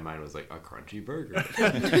 and my mind was like, a crunchy burger.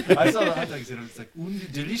 I saw the hot dogs and it was like,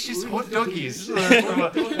 delicious hot doggies.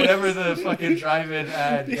 Whatever the fucking drive-in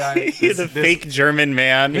ad guy. The fake German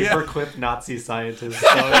man. Paperclip Nazi scientist.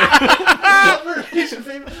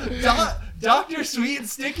 Dr. Sweet and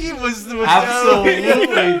Sticky was the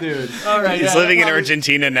Absolutely, dude. All right, He's yeah, living in probably-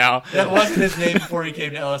 Argentina now. That wasn't his name before he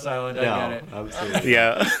came to Ellis Island. I get it. absolutely.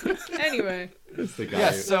 Yeah. Anyway, It's the guy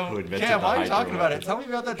Yes, who so invented Cam, the why are you hydro talking about it? weapon. Tell me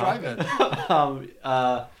about that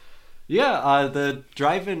drive-in. The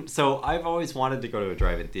drive-in. So I've always wanted to go to a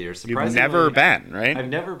drive-in theater. You've Surprisingly, never been, right? I've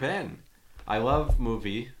never been. I love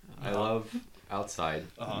movie. I love outside.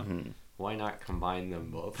 Why not combine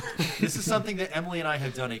them both? This is something that Emily and I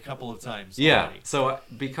have done a couple of times. Yeah. already. So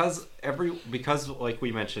because like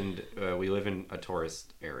we mentioned, we live in a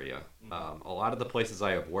tourist area. A lot of the places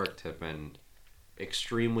I have worked have been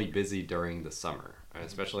extremely busy during the summer,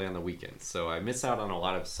 especially on the weekends. So I miss out on a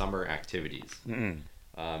lot of summer activities.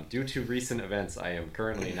 Due to recent events, I am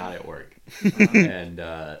currently not at work, and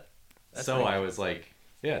so I was like,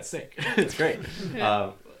 "Yeah, it's sick. It's great."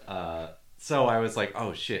 So I was like,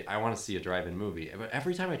 "Oh shit, I want to see a drive-in movie." But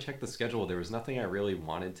every time I checked the schedule, there was nothing I really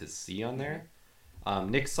wanted to see on there.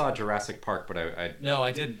 Nick saw Jurassic Park, but I No,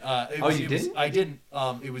 I didn't. you didn't? I didn't.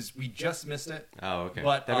 It was we just missed it. oh okay,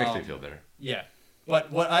 But, that makes me feel better. Yeah, but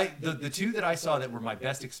the two that I saw that were my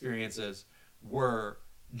best experiences were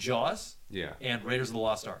Jaws Yeah. and Raiders of the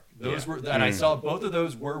Lost Ark. Those Yeah. were, and I saw both of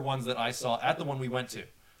those were ones that I saw at the one we went to,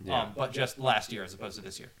 Yeah. but just last year as opposed to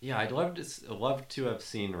this year. Yeah, I'd love to have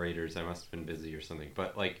seen Raiders. I must have been busy or something.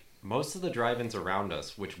 But like most of the drive-ins around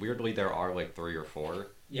us, which weirdly there are like 3 or 4,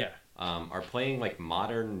 Yeah, are playing like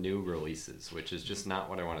modern new releases, which is just not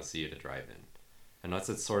what I want to see at a drive-in, unless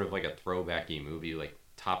it's sort of like a throwbacky movie, like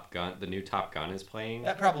Top Gun. The new Top Gun is playing.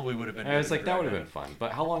 that probably would have been. And I was good like, that would have drive-in. been fun.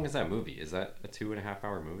 But how long is that movie? Is that a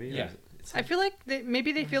 2.5-hour movie? Or Yeah. is it- it's I feel like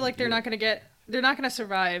maybe they feel like they're not gonna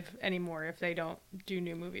survive anymore if they don't do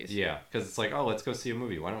new movies. Yeah, because it's like, oh, let's go see a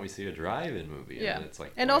movie. Why don't we see a drive-in movie? Yeah. And it's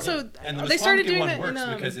like, And whatever. also, And the they started Republican doing one that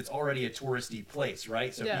works in because it's already a touristy place,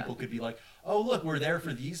 right? So Yeah. people could be like, "Oh, look, we're there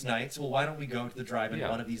for these nights. Well, why don't we go to the drive-in Yeah.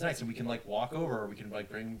 one of these nights, and we can like walk over, or we can like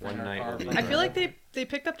bring One our night car." would be I feel like they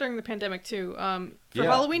picked up during the pandemic too. For Yeah.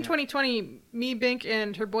 Halloween 2020, me, Bink,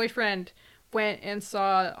 and her boyfriend went and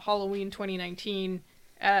saw Halloween 2019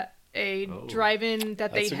 at a Oh. drive-in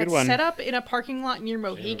that they That's a had good one. set up in a parking lot near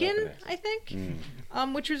Mohegan, recognize. I think,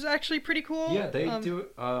 which was actually pretty cool. Yeah, they do.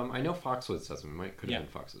 I know Foxwoods does them. Could have Yeah. been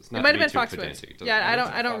Foxwoods. It might have been Foxwoods. Yeah,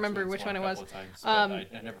 I don't remember which one it was. I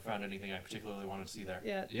never found anything I particularly wanted to see there.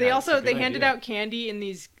 Yeah, Yeah, they it's also a good they handed idea. out candy in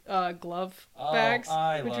these glove Oh, bags,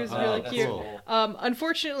 I which love was that. really That's cute. cool.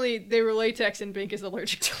 Unfortunately, they were latex, and Bink is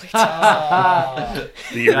allergic to latex, Ah.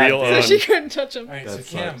 The real so own. she couldn't touch them. All right, That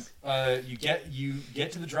so Cam, sucks. you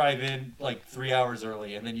get to the drive-in like 3 hours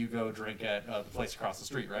early, and then you go drink at the place across the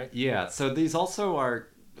street, right? Yeah, so these also are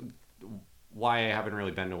why I haven't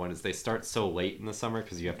really been to one is they start so late in the summer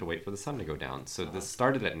because you have to wait for the sun to go down. So this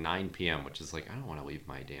started at 9 p.m., which is like, I don't want to leave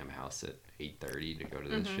my damn house at 8:30 to go to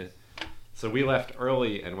this shit. So we left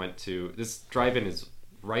early and went to this drive-in is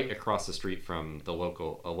right across the street from a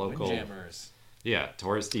local Windjammers. yeah,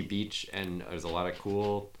 touristy beach, and there's a lot of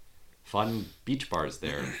cool, fun beach bars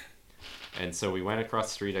there. And so we went across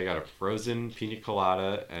the street. I got a frozen pina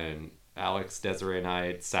colada, and Alex, Desiree, and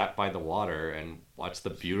I sat by the water and watched the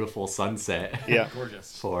beautiful sunset Yeah.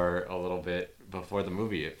 Gorgeous. for a little bit before the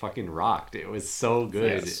movie. It fucking rocked. It was so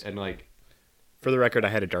good. Yes. And like, For the record, I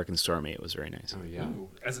had a dark and stormy. It was very nice. Oh yeah. Ooh,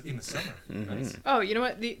 as in the summer. Nice. Oh, you know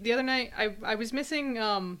what? The other night I was missing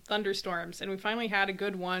thunderstorms, and we finally had a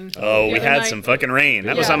good one. Oh, The we other had night- some fucking rain.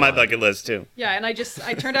 That was Yeah. on my bucket list too. Yeah, and I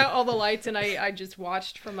turned out all the lights, and I just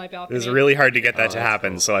watched from my It balcony. was really hard to get that Oh, to that's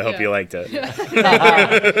happen, cool. so I hope Yeah. you liked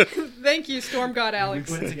it. Thank you, Storm God We Alex.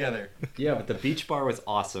 put it together. Yeah, but the beach bar was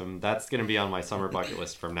awesome. That's gonna be on my summer bucket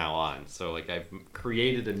list from now on. So like I've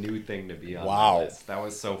created a new thing to be on Wow. my list. That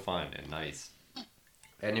was so fun and nice.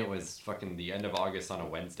 And it was fucking the end of August on a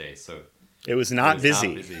Wednesday, so It was not it was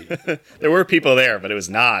not busy. busy. There were people there, but it was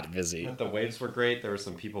not busy. The waves were great. There were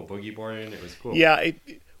some people boogie boarding. It was cool. Yeah,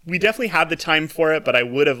 we definitely had the time for it, but I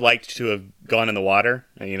would have liked to have gone in the water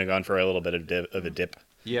and gone for a little bit of a dip.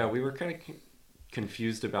 Yeah, we were kind of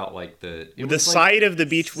confused about like The was, like, side of the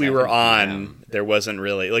beach we were 7 on, p.m. there wasn't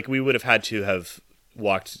really we would have had to have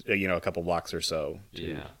walked a couple blocks or so to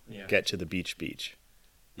Yeah. Yeah. get to the beach.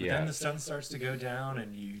 But Yeah. then the sun starts to go down,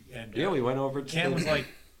 and Yeah, we went over to Cam the- was like,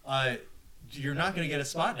 "You're not gonna get a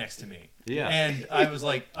spot next to me." Yeah. And I was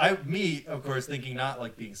like, of course, thinking not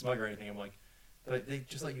like being smug or anything. I'm like, but they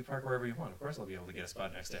just let you park wherever you want. Of course, I'll be able to get a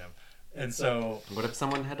spot next to him. And so, What if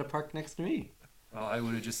someone had to park next to me? well, I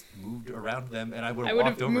would have just moved around them, and I would I have would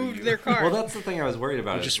walked have over moved you. their car. Well, that's the thing I was worried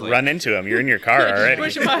about. You is, just like, run into them. You're in your car Just already.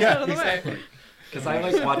 push him out Yeah, of the way. exactly. Because I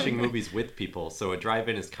like watching movies with people, so a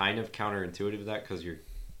drive-in is kind of counterintuitive to that because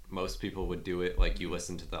most people would do it like you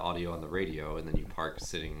listen to the audio on the radio and then you park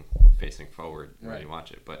sitting facing forward and Right. you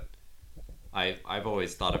watch it. But I've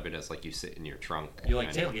always thought of it as like you sit in your trunk. You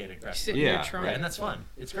like kinda. tailgating, right? Sit in Yeah, your trunk. Right, and that's fun.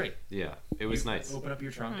 It's great. Yeah, it was You nice. Open up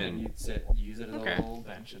your trunk Hmm. and you sit, use it as Okay. a little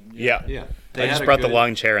bench, and Yeah. Yeah, I just brought the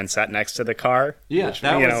long chair and sat next to the car. Yeah, which,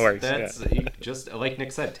 that was works. that's you just like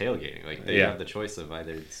Nick said, tailgating. Like they Yeah. have the choice of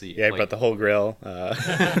either seat. Yeah, I like, brought the whole grill.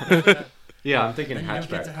 Yeah, I'm thinking And you don't get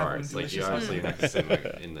hatchback to have one cars. Like you delicious obviously one. have to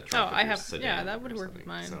sit in the trunk. Oh, if I you're have- sitting yeah, that would or work with something,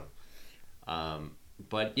 mine. So,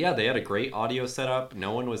 but yeah, they had a great audio setup.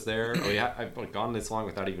 No one was there. Oh yeah, I've gone this long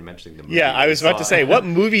without even mentioning the movie. Yeah, I we was about to saw. say, what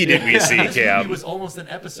movie did we see, This movie Cam? was almost an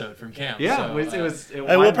episode from Cam. Yeah, so, it was.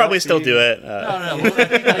 I will probably still do it. No. Well, I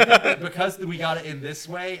think that because we got it in this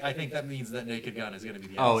way, I think that means that Naked Gun is going to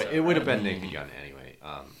be the Oh, episode. it would have right? been Naked Gun anyway,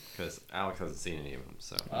 because Alex hasn't seen any of them.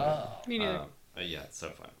 So Oh. Me neither. yeah, it's so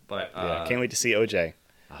fun. But Yeah, can't wait to see OJ.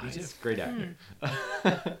 he's a great actor.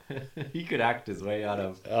 Hmm. He could act his way out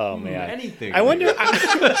of Oh man, anything. I wonder.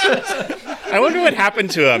 I wonder what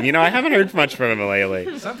happened to him. I haven't heard much from him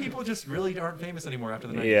lately. Some people just really aren't famous anymore after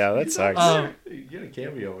the 90s. Yeah, that sucks. You get a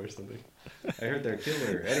cameo or something. I heard they're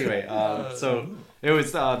killer. Anyway, so it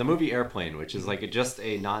was the movie Airplane, which is like just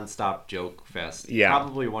a non-stop joke fest. Yeah.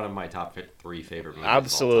 Probably one of my top 3 favorite movies. of all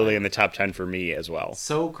Absolutely in time. the top 10 for me as well.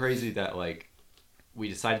 So crazy that like we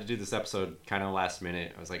decided to do this episode kind of last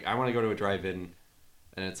minute. I was like, I want to go to a drive-in.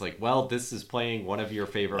 And it's like, well, this is playing one of your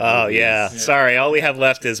favorite Oh movies. yeah. Sorry, all we have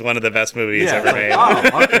left is one of the best movies Yeah, ever it's made.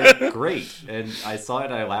 like, oh, okay, great. And I saw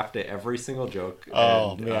it, I laughed at every single joke.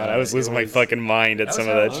 Oh and, man, I was it losing my fucking mind at That some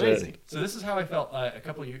was of that how- shit. amazing. So this is how I felt a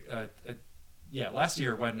couple of years, last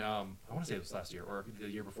year when I want to say it was last year or the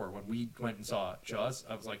year before when we went and saw Jaws.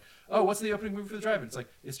 I was like, oh, what's the opening movie for the drive-in? It's like,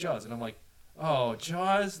 it's Jaws, and I'm like, oh,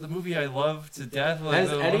 Jaws, the movie I love to death. Like,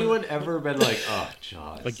 Has anyone ever been like, oh,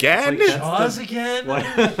 Jaws? Again? It's like, Jaws that's again? One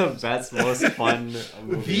of the best, most fun The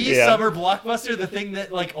movies. Yeah. summer blockbuster, the thing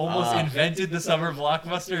that like almost Ah. invented the summer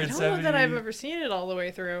blockbuster I in don't 70. know that I've ever seen it all the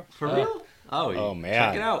way through. For real? Oh, Oh, man.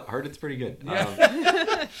 Check it out. Heard it's pretty good.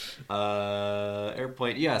 Yeah.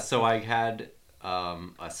 Airplane. Yeah, so I had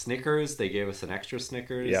a Snickers. They gave us an extra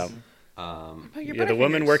Snickers. Yeah. Oh, your Yeah, the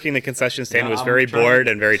woman Butterfingers. working the concession stand Yeah, was I'm very trying- bored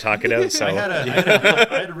and very talkative. So I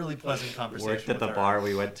had a really pleasant conversation. Worked at the with her. bar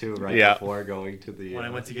we went to right Yeah. before going to the... When I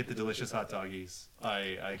went to get the delicious hot doggies,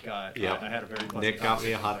 I Yeah. had a very pleasant Nick got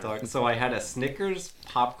me a conversation hot with her. dog. So I had a Snickers,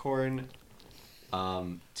 popcorn,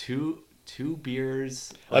 two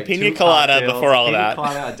beers, A pina two colada cocktails, before all of pina that.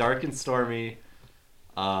 colada, a dark and stormy,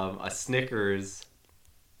 a Snickers,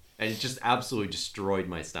 and it just absolutely destroyed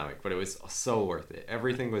my stomach. But it was so worth it.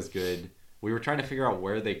 Everything was good. We were trying to figure out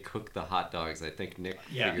where they cook the hot dogs. I think Nick.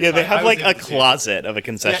 Yeah. figured yeah, they out. have I was like able a to see it. closet of a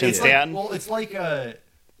concession it's stand. Like, well, it's like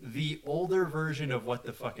the older version of what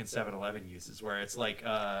the fucking 7-Eleven uses, where it's like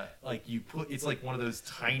you put it's like one of those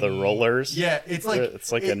tiny The rollers? Yeah, it's like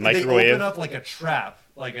It's like a They microwave. open up like a trap,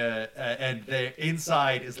 like and the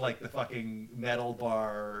inside is like the fucking metal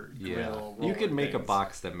bar grill. You could make a things.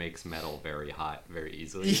 box that makes metal very hot very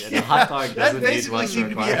easily. Yeah. And a hot dog That doesn't need basically much seemed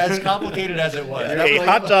to be requirement. as complicated as it was. A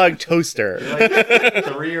hot dog toaster. Like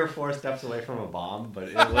 3 or 4 steps away from a bomb, but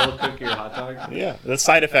it will cook your hot dog. Yeah, the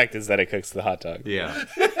side effect is that it cooks the hot dog. Yeah.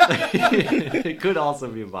 It could also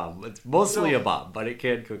be a bomb. It's mostly a bomb, but it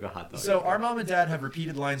can cook a hot dog. So our mom and dad have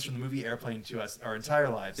repeated lines from the movie Airplane to us our entire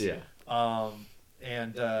lives. Yeah.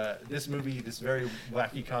 And this movie, this very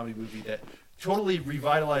wacky comedy movie that totally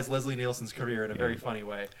revitalized Leslie Nielsen's career in a very funny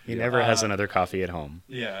way. He never has another coffee at home.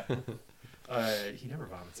 Yeah. He never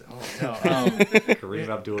vomits at home. No. Kareem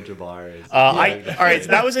Abdul-Jabbar is... All right,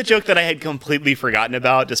 so that was a joke that I had completely forgotten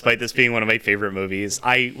about, despite this being one of my favorite movies.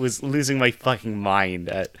 I was losing my fucking mind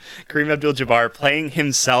at Kareem Abdul-Jabbar playing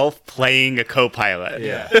himself, playing a co-pilot.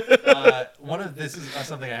 Yeah. This is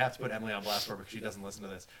something I have to put Emily on blast for because she doesn't listen to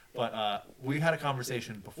this. But we had a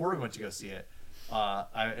conversation before we went to go see it.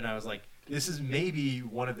 And I was like, this is maybe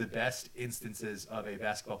one of the best instances of a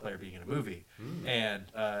basketball player being in a movie. And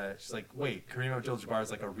she's like, wait, Kareem Abdul-Jabbar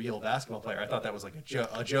is like a real basketball player. I thought that was like a joke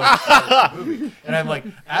of the movie. And I'm like,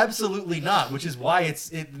 absolutely not, which is why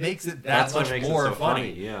it makes it That's what much makes it more so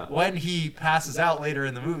funny. yeah. When he passes out later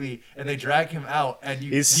in the movie and they drag him out and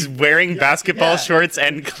He's wearing basketball shorts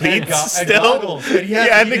and cleats and still. goggles. And he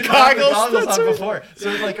and the didn't have the goggles. goggles That's on right. before.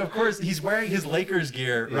 So like, of course, he's wearing his Lakers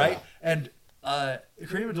gear, right? And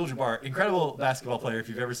Kareem Abdul-Jabbar, incredible basketball player. If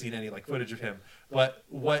you've ever seen any like footage of him, but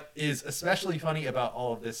what is especially funny about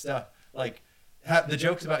all of this stuff, like the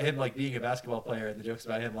jokes about him like being a basketball player, and the jokes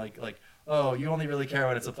about him like oh, you only really care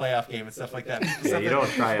when it's a playoff game and stuff like that. Yeah, you don't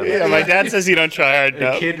try on Yeah, my dad says you don't try hard The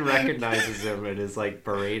enough. kid recognizes him and is like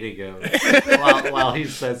berating him while he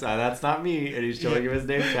says, that's not me, and he's showing him his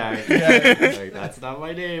name tag. Like, that's not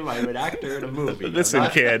my name. I'm an actor in a movie. I'm Listen,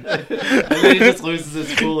 not-" kid. And then he just loses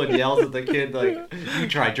his cool and yells at the kid like, "You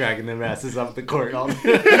try dragging them asses up the court." He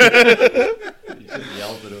just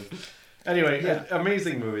yells at him. Anyway,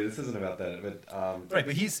 amazing movie. This isn't about that, but Right,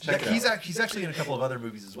 but he's check it out. he's actually in a couple of other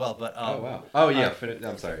movies as well. But Oh wow! Oh yeah,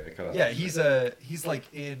 I'm sorry, I cut off. yeah, he's like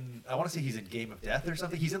in, I want to say he's in Game of Death or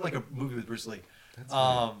something. He's in like a movie with Bruce Lee.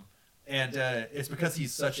 And it's because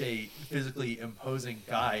he's such a physically imposing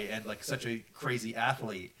guy and like such a crazy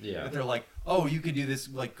athlete that they're like, oh, you can do this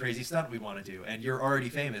like crazy stunt we want to do, and you're already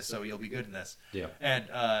famous, so you'll be good in this. Yeah. And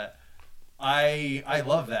I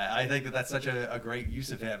love that. I think that that's such a great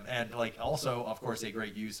use of him, and like also, of course, a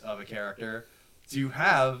great use of a character to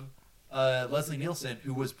have Leslie Nielsen,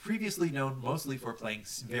 who was previously known mostly for playing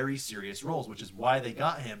very serious roles, which is why they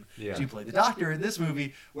got him to play the Doctor in this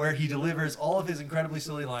movie, where he delivers all of his incredibly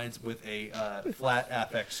silly lines with a flat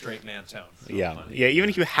affect straight man tone. Yeah. Even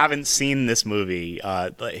if you haven't seen this movie,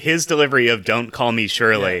 his delivery of "Don't call me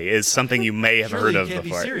Shirley" is something you may have Surely heard of you can't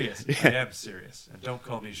before. be serious. I am serious, and don't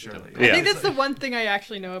call me Shirley. Yeah. I think that's the one thing I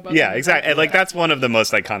actually know about. Yeah, the exactly. movie. And, like that's one of the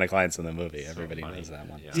most iconic lines in the movie. Everybody funny. knows that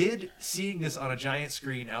one. Yeah. Did seeing this on a giant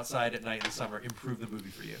screen outside at night in the summer improve the movie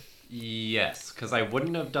for you? Yes, because I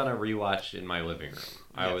wouldn't have done a rewatch in my living room.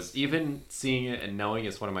 I was even seeing it and knowing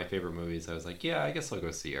it's one of my favorite movies. I was like, yeah, I guess I'll go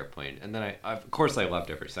see Airplane. And then I of course, I loved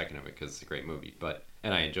every second of it because it's a great movie,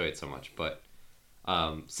 and I enjoy it so much. But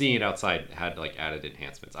seeing it outside had like added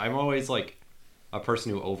enhancements. I'm always like a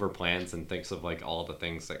person who overplans and thinks of like all the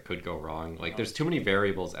things that could go wrong. Like there's too many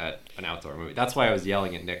variables at an outdoor movie. That's why I was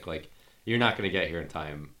yelling at Nick like, you're not going to get here in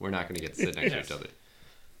time. We're not going to get to sit next to each other.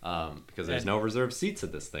 Because there's no reserved seats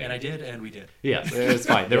at this thing. And I did, and we did. Yeah, it was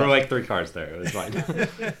fine. There were like 3 cars there. It was fine.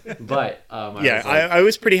 But I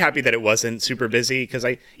was pretty happy that it wasn't super busy because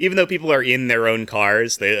even though people are in their own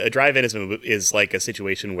cars, a drive-in is like a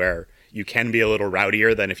situation where you can be a little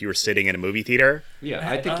rowdier than if you were sitting in a movie theater. Yeah,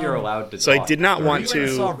 I think you're allowed to. So I talk did not during want the- When I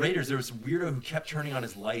to- saw Raiders, there was a weirdo who kept turning on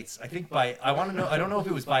his lights. I think I don't know if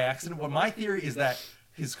it was by accident. Well, my theory is that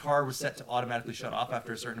his car was set to automatically shut off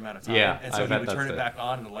after a certain amount of time. Yeah, and I so he bet would that's turn it it. back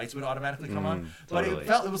on and the lights would automatically come on. But totally.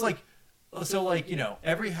 it was like, so like,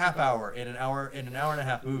 every half hour in an hour and a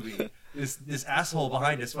half movie, this asshole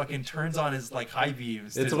behind us fucking turns on his like high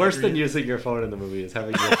beams. It's to worse like, than using your phone in the movie. Is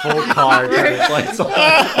having your full car turn its lights on.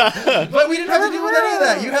 But we didn't have to deal with any of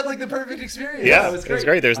that. You had like the perfect experience. Yeah, it was it was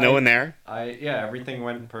great. There's no one there. Everything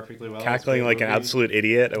went perfectly well. Cackling like an Movie. absolute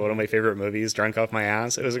idiot at one of my favorite movies, drunk off my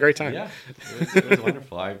ass. It was a great time. Yeah, it was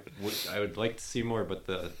wonderful. I would like to see more, but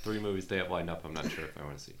the 3 movies they have lined up, I'm not sure if I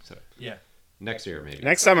want to see. So Yeah. next year maybe.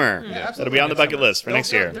 Next summer. Yeah, That'll be on the bucket list for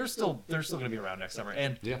next year. They're still going to be around next summer.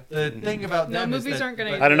 And Yeah. the thing about No, them is movies that- aren't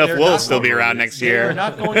gonna- but I don't know if they're we'll not still be going- around next They're year.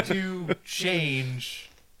 not going to change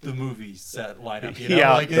the movie set lineup. You know?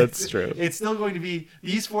 Yeah, like, that's true. It's still going to be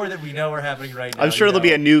these 4 that we know are happening right now. I'm sure you there'll be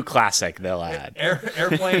know. a new classic they'll add.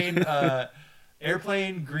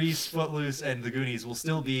 Airplane, Grease, Footloose, and The Goonies will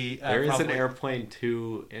still be. There is an probably- Airplane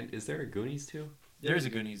 2, and is there a Goonies 2? There is a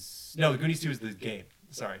Goonies. No, the Goonies 2 is the game.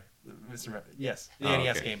 Sorry, Mr. Yes, the Oh,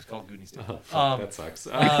 NES okay. game is called Goonies 2. That sucks.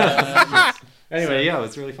 Yes. Anyway, yeah, it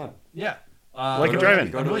was really fun. Yeah. Like a I'm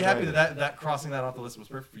drive-in. I'm really happy that crossing that off the list was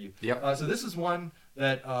perfect for you. Yep. So this is one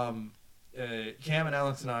that Cam and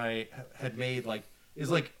Alex and I had made is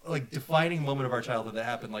like defining moment of our childhood that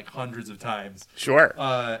happened like hundreds of times. Sure.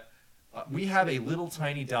 We have a little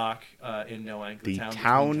tiny dock in Noank. The town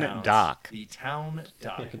town between towns. dock. The town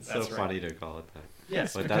dock. It's That's so right. funny to call it that.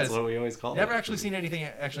 Yes, But because that's what we always call it. never actually seen anything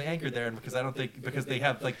actually anchored there, and because they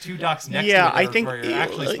have like 2 docks next Yeah, to it. I think where you're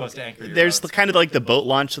actually supposed to anchor your there's boats. kind of like the boat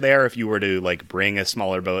launch there. If you were to like bring a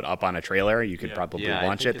smaller boat up on a trailer, you could Yeah. probably Yeah,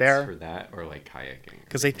 launch I think it there. it's for that or like kayaking.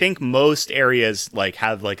 Because I think most areas like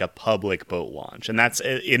have like a public boat launch, and that's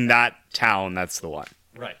in that town. That's the one.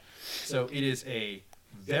 Right. So it is a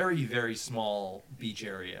very, very small beach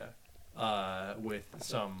area with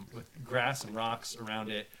grass and rocks around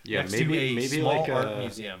it. Yeah, next maybe to a small like art a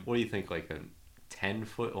museum. What do you think, like a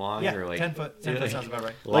 10-foot long Yeah, or like 10 foot sounds about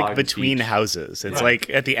right. Like log between beach? houses, it's Right. like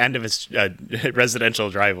at the end of its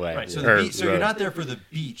residential driveway. Right. So, or so you're road. not there for the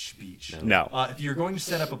beach. No. If you're going to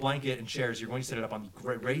set up a blanket and chairs, you're going to set it up on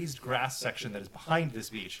the raised grass section that is behind this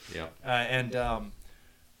beach. Yeah. And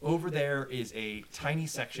over there is a tiny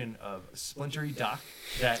section of splintery dock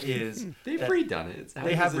that is. They've that- redone it.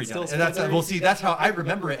 They have redone it. And that's splintery? well, see, that's how I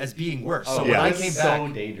remember it as being worse. Oh, so yeah. when I it's came so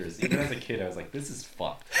back, dangerous. Even as a kid, I was like, "This is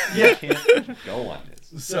fucked. Yeah. I can't go on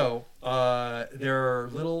this." so there are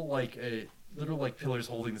little pillars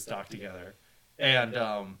holding this dock together, and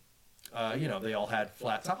they all had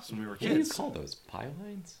flat tops when we were What do you kids. call those?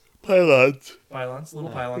 Pylons? Pylons. Pylons,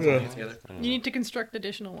 little pylons Yeah. holding it together. You need to construct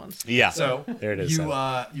additional ones. Yeah. So there it is. you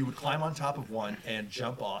would climb on top of one and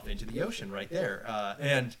jump off into the ocean right there,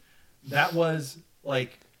 and that was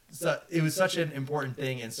like it was such an important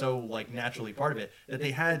thing and so like naturally part of it that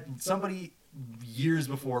they had somebody years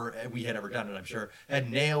before we had ever done it. I'm sure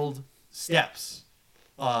had nailed steps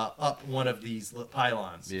up one of these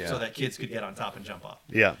pylons Yeah. so that kids could get on top and jump off.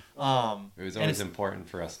 Yeah. It was and always it's- important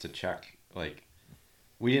for us to check. Like,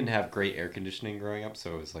 we didn't have great air conditioning growing up,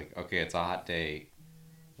 so it was like, okay, it's a hot day.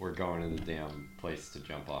 We're going to the damn place to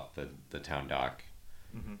jump off the town dock.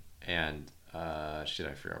 Mhm. And shit,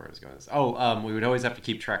 I forgot where I was going. We would always have to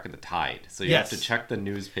keep track of the tide, so you have to Yes. check the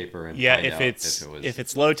newspaper and Yeah. find If out it's if it was if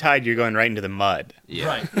it's low tide, you're going right into the mud. yeah.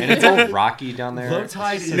 Right. And it's all rocky down there. Low It's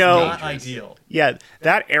tide just is so No. not dangerous. ideal. Yeah,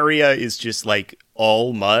 that area is just like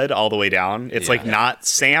all mud all the way down. It's like Yeah. not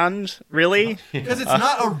sand, really. Because it's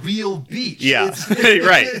not a real beach. Yeah. It's,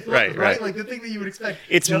 Right. Like the thing that you would expect.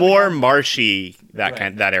 It's jumping more off- marshy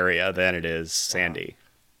Right. that area than it is sandy.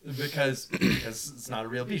 because it's not a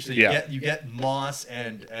real beach. So you Yeah. get moss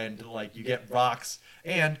and like you get rocks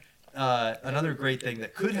and another great thing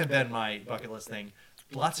that could have been my bucket list thing.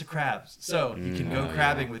 Lots of crabs, so you can go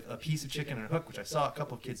crabbing with a piece of chicken and a hook, which I saw a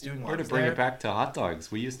couple of kids doing while Or I to was bring there. it back to hot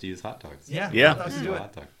dogs. We used to use hot dogs. Yeah, Yeah. hot dogs to do it.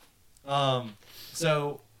 Hot dog.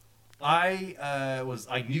 So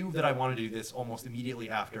I knew that I wanted to do this almost immediately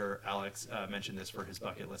after Alex mentioned this for his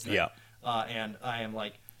bucket list thing. Yeah. And I am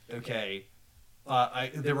like, okay.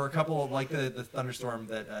 There were a couple of, like the thunderstorm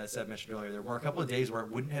that Seb mentioned earlier. There were a couple of days where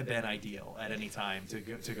it wouldn't have been ideal at any time to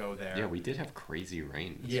go there. Yeah, we did have crazy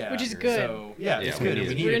rain. this Yeah, Which is year. good. So yeah, Yeah, it's we good. needed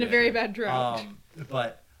We it. needed We're in a it. very bad drought.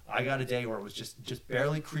 But I got a day where it was just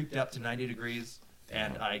barely creeped up to 90 degrees,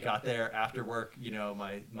 and I got there after work.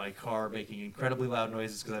 My car making incredibly loud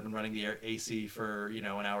noises because I've been running the AC for an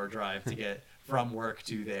hour drive to get from work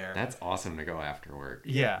to there. That's awesome to go after work.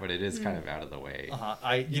 Yeah. But it is kind of out of the way.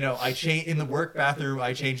 I changed in the work bathroom.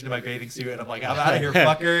 I changed into my bathing suit, and I'm like, I'm out of here,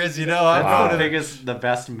 fuckers. I'm That's going the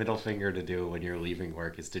best middle finger to do when you're leaving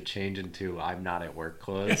work is to change into "I'm not at work"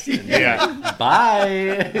 clothes. And Yeah. Bye,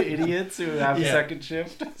 idiots who have Yeah. second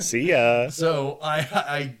shift. See ya. So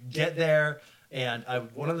I get there, and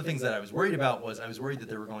one of the things that I was worried about was I was worried that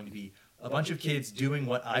there were going to be a bunch of kids doing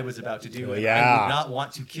what I was about to do, and I Yeah. would not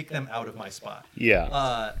want to kick them out of my spot.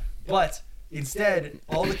 Yeah. But instead,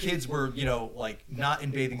 all the kids were, like not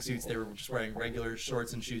in bathing suits. They were just wearing regular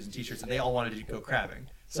shorts and shoes and t-shirts, and they all wanted to go crabbing.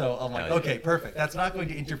 So I'm like, Hell yeah. okay, perfect. That's not going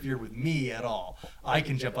to interfere with me at all. I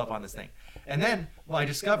can jump up on this thing. And then I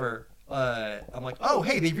discover, I'm like, oh,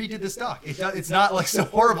 hey, they redid this dock. It's not like so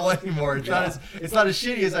horrible anymore. It's not as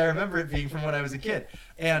shitty as I remember it being from when I was a kid.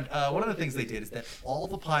 And one of the things they did is that all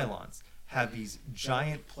the pylons have these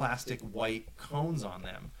giant plastic white cones on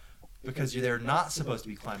them because they're not supposed to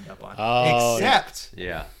be climbed up on, Oh. except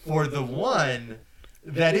Yeah. for the one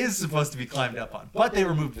that is supposed to be climbed up on, but they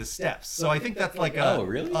removed the steps. So I think that's like Oh,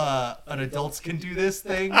 really? An adults can do this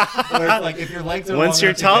thing, where it's like if your legs are Once long you're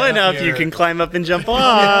enough to tall get up enough, you here- can climb up and jump How'd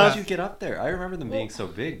off. you get up there? I remember them being so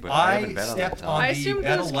big, but I haven't I been on that stepped time. on I the assumed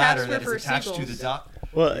metal those ladder caps were that is for attached to seagulls. the dock.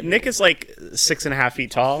 Well, Nick is like 6.5 feet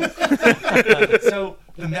tall. So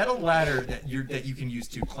the metal ladder that you can use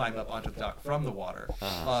to climb up onto the dock from the water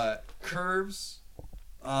curves.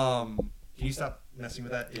 Can you stop messing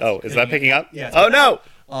with that? It's Oh, is that picking up? Yeah. it's Oh picking up.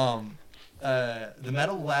 no! The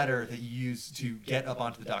metal ladder that you use to get up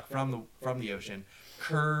onto the dock from the ocean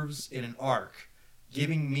curves in an arc,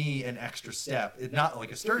 giving me an extra step. It's not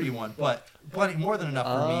like a sturdy one, but plenty more than enough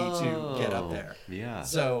for me to get up there. Yeah.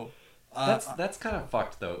 So That's kind of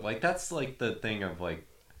fucked though. Like that's like the thing of like,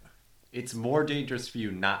 it's more dangerous for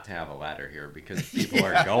you not to have a ladder here because people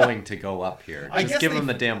are going to go up here. I Just guess give they- them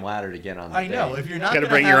the damn ladder to get on. The I know thing. if you're not You gotta gonna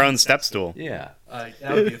bring your have- own step stool. Yeah. that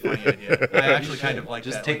would be a funny idea. I actually kind of like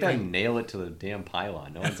Just that. take like, that and nail it to the damn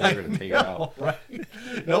pylon. No one's ever gonna take it out. Right?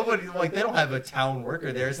 Nobody they don't have a town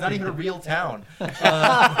worker there. It's not even a real town.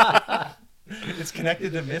 It's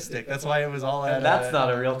connected to Mystic. That's why it was all at. And that's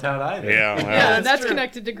not a real town either. Yeah. well. Yeah, that's that's true.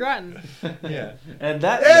 connected to Groton. Yeah. And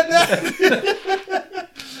that.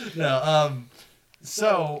 No.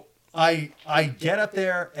 So I get up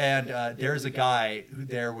there and there's a guy who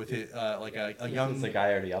there with it like a young. Is the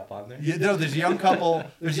guy already up on there? Yeah, no, there's a young couple.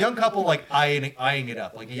 There's a young couple like eyeing it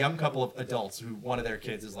up, like a young couple of adults who one of their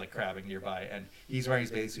kids is like crabbing nearby, and he's wearing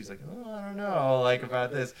his bathing suit. He's like, oh, I don't know, like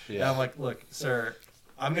about this. And Yeah. I'm like, look, sir,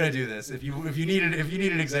 I'm gonna do this. If you need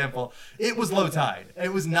an example, it was low tide.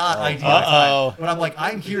 It was not ideal. Uh-oh. Time. But I'm like,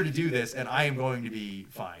 I'm here to do this, and I am going to be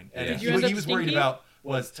fine. And Yeah. Did you what end he up was worried stinky? about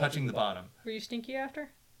was touching the bottom. Were you stinky after?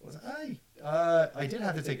 Was I did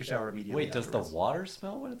have to take a shower immediately. Wait, does the afterwards. water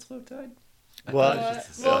smell when it's low tide? Well,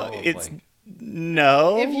 well, it's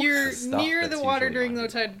no. If you're the stuff near the that's water usually during low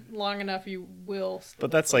under. tide long enough, you will. But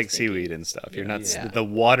that's like stinky. seaweed and stuff. You're not. Yeah. The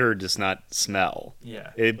water does not smell. Yeah.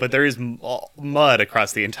 But there is mud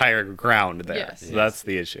across the entire ground there. Yes. So that's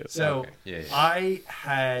the issue. So Okay. Yeah. I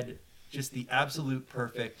had just the absolute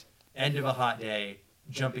perfect end of a hot day,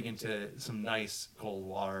 jumping into some nice cold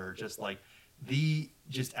water, just like the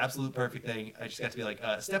absolute perfect thing. I just got to be like,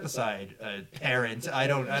 step aside, parent. I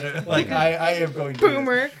don't like. I am going to do this.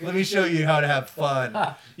 Boomer. Let me show you how to have fun.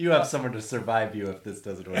 You have someone to survive you if this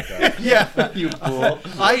doesn't work out. Yeah, You fool.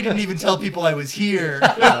 I didn't even tell people I was here.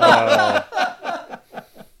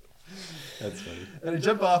 That's funny. And I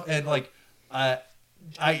jump off and like I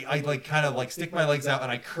like kind of like stick my legs out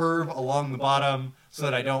and I curve along the bottom so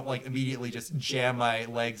that I don't like immediately just jam my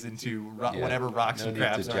legs into Yeah. whatever rocks No and need to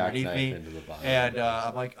crabs are underneath jackknife me. into the bottom. And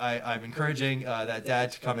I'm like I'm encouraging that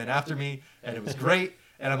dad to come in after me, and it was great.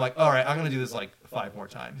 And I'm like, all right, I'm gonna do this like 5 more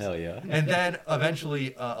times. Hell yeah. And then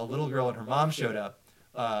eventually a little girl and her mom showed up,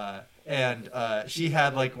 and she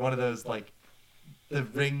had like one of those like the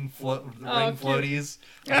ring cute. floaties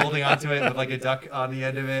holding onto it with like a duck on the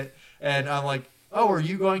end of it. And I'm like, oh, are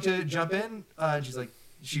you going to jump in? And she's like,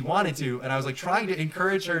 she wanted to, and I was like trying to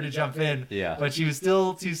encourage her to jump in, Yeah. but she was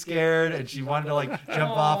still too scared, and she wanted to like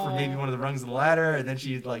jump off or maybe one of the rungs of the ladder, and then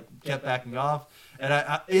she like kept backing off. And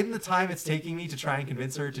I in the time it's taking me to try and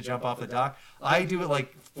convince her to jump off the dock, I do it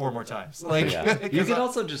like 4 more times. Like Yeah. You 'cause can I-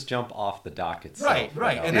 also just jump off the dock itself. right,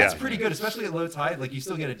 without- and that's Yeah. pretty good, especially at low tide. Like you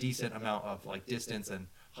still get a decent amount of like distance and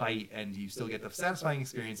height, and you still get the satisfying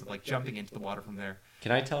experience of like jumping into the water from there.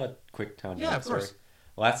 Can I tell a quick town Yeah, of story? course.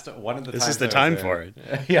 One of the This times is the I was time there- for it.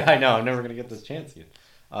 Yeah, I know. I'm never gonna get this chance again.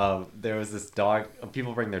 There was this dog.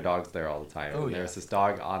 People bring their dogs there all the time. Oh, and yeah. There was this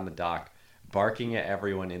dog on the dock, barking at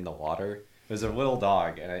everyone in the water. It was a little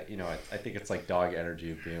dog, and I think it's like dog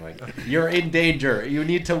energy of being like, "You're in danger. You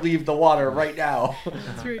need to leave the water right now."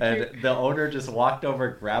 That's really And cute. the owner just walked over,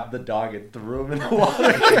 grabbed the dog, and threw him in the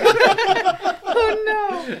water.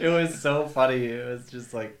 Oh no! It was so funny. It was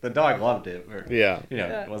just like the dog loved it. Or, Yeah.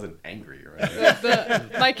 Yeah. It wasn't angry or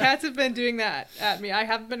anything. My cats have been doing that at me. I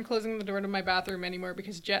haven't been closing the door to my bathroom anymore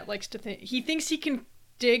because Jet likes to think he thinks he can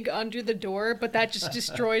dig under the door, but that just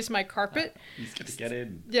destroys my carpet. He's gonna get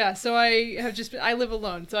in. Yeah, so I live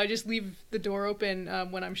alone, so I just leave the door open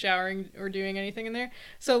when I'm showering or doing anything in there.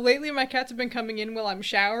 So lately my cats have been coming in while I'm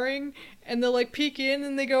showering, and they'll like peek in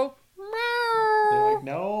and they go meow. They're like,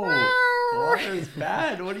 no, water is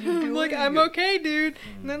bad. What are you I'm doing? like, I'm okay, dude.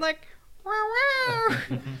 And they're like, wow,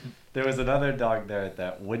 wow. There was another dog there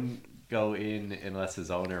that wouldn't go in unless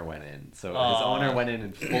his owner went in. So his Aw. owner went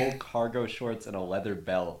in full cargo shorts and a leather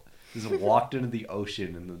belt. Just walked into the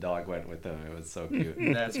ocean and the dog went with him. It was so cute.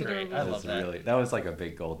 That's great. I It love was that. that was like a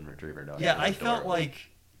big golden retriever dog. Yeah, It was I felt adorable. like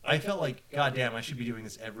I felt like, God damn, I should be doing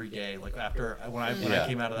this every day. Like when I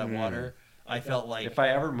came out of that water, I felt like If I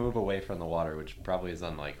ever move away from the water, which probably is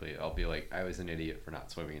unlikely, I'll be like, I was an idiot for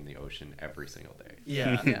not swimming in the ocean every single day.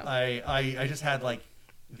 yeah, Yeah. I just had like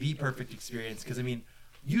the perfect experience because I mean.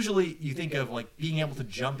 Usually, you think of like being able to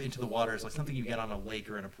jump into the water as like something you get on a lake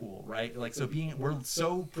or in a pool, right? Like we're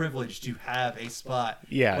so privileged to have a spot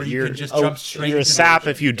Yeah, where you you're can just jump straight. you're a into the sap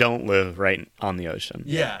ocean. if you don't live right on the ocean.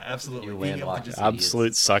 Yeah, absolutely. You're Being able to landlocked. just-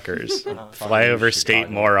 Absolute suckers. Uh-huh. Fly over state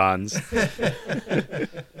Chicago. morons.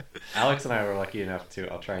 Alex and I were lucky enough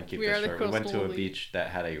to, I'll try and keep We this are the short. We went to a coastal elite. beach that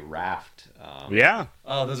had a raft. Yeah.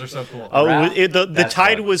 Oh, those are so cool. Oh, Raft? the That's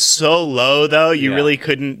tide fun. was so low though. You Yeah. really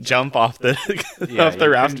couldn't jump off the Yeah, off the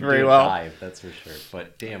you raft couldn't very do a well. dive, that's for sure.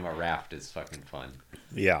 But damn, a raft is fucking fun.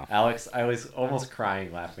 Yeah. Alex, I was almost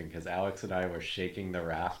crying laughing because Alex and I were shaking the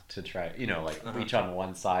raft to try, like each on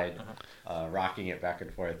one side, rocking it back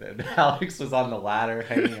and forth. And Alex was on the ladder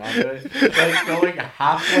hanging onto it, like going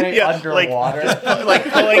halfway Yeah, underwater. like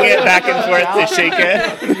pulling it back and forth to shake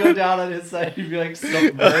it. He'd go down on his side, he'd be like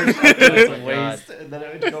submerged up to his waist, and then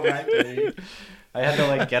it would go back to me. I had to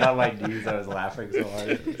like get on my knees. I was laughing so hard.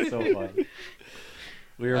 It was so fun.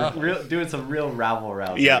 We were doing some real rabble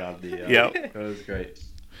rousing Yeah. on the. Yep. It was great.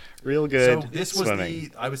 Real good So this was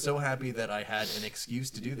swimming. I was so happy that I had an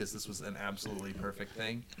excuse to do this. This was an absolutely perfect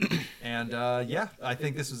thing, and yeah, I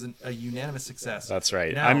think this was a unanimous success. That's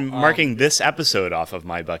right. Now, I'm marking this episode off of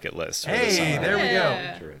my bucket list. For the Hey, summer. there we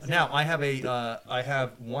Yeah. go. Now I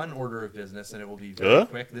have one order of business, and it will be very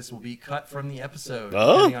quick. This will be cut from the episode,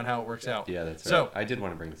 depending on how it works out. Yeah, that's right. So, I did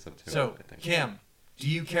want to bring this up too. so I think. Cam, do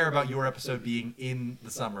you care about your episode being in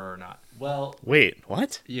the summer or not? Well, Wait,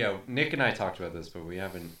 what? yeah, Nick and I talked about this, but we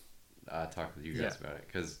haven't talked with you guys Yeah. about it.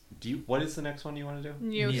 Because what is the next one you want to do?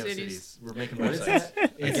 NeoCities. We're making What is websites.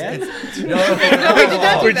 that? Again? No, No, we did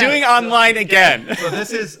not do We're that. doing online again. So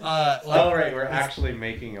this is Oh right, we're actually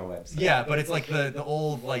making a website. Yeah, but it's like the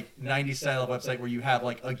old like 90s style website where you have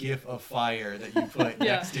like a GIF of fire that you put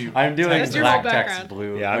Yeah. next to. I'm doing That's your black whole text background.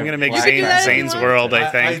 blue. Yeah, I'm gonna make black can do that if you Zane's want. World. I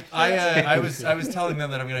think. I was telling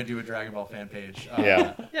them that I'm gonna do a Dragon Ball fan page.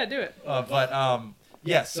 Yeah. Yeah, do it.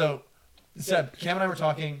 Yeah. So Seb, Cam and I were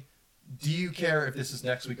talking. Do you care if this is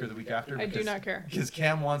next week or the week after? I do not care. Because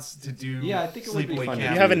Cam wants to do. Yeah, I think it would be Sleepaway fun. to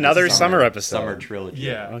Camp. You have do the another summer episode. Summer trilogy.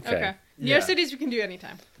 Yeah. Okay. Okay. Yeah. NeoCities we can do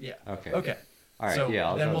anytime. Yeah. Okay. Okay. All right. So yeah.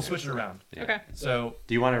 I'll then go we'll next. switch it around. Yeah. Okay. So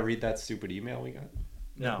Do you want to read that stupid email we got?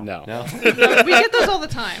 no. No. No. No, we get those all the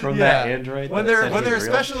time. From Yeah. that Android. When that they're said when he's they're real?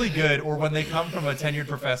 especially good, or when they come from a tenured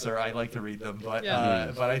professor, I like to read them. But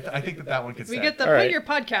Yeah. I think that one could. We stand. get the All put right. your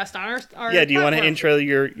podcast on our Yeah. Do you want to platform. intro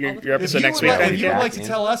your If episode you next would week? like- then? If you would like to Yeah.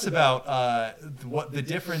 tell us about what the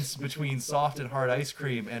difference between soft and hard ice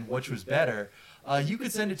cream and which was better, you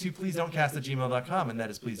could send it to pleasedon'tcast@gmail.com, and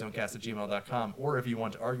that is pleasedon'tcast@gmail.com. Or if you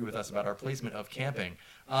want to argue with us about our placement of camping,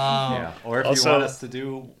 Yeah. Or if you Also- want us to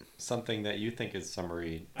do something that you think is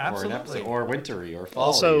summery for an Absolutely. episode, or wintry, or fall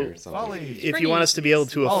Also- or something. Folly. If you want us to be able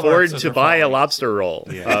to All of our afford episodes to are buy a following. lobster roll,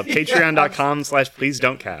 Yeah.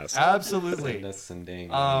 patreon.com/pleasedon'tcast. Absolutely. Send us some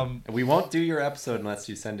dang. Um, we won't do your episode unless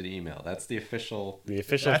you send an email. That's the official. The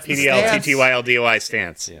official That's the PDL stance. TTYLDOI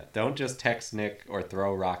stance. Yeah. Don't just text Nick or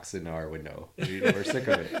throw rocks in our window. We're sick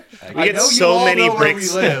of it. We I get know you so all many know where we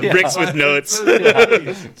bricks, live. bricks with notes.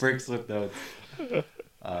 Bricks with notes.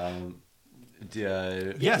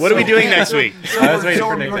 Yes, What are we so- doing next week? So, I was we're, waiting so for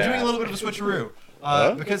we're, Nick we're to doing a ask. little bit of a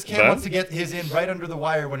switcheroo. Because Cam Huh? wants to get his in right under the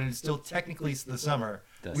wire when it is still technically the summer.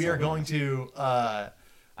 The We are summer. going to. I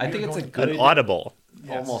think it's a An good audible.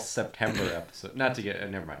 almost September episode. Not to get.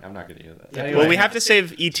 Never mind. I'm not going to do that. Yeah, Anyway. Well, we have to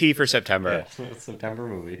save ET for September. Yeah, September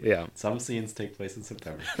movie. Yeah. Some scenes take place in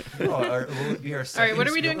September. will it be our All right, what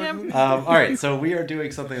are we doing, second Cam? Spielberg movie? All right, so we are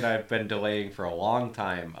doing something that I've been delaying for a long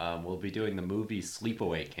time. We'll be doing the movie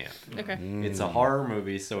Sleepaway Camp. Okay. It's a horror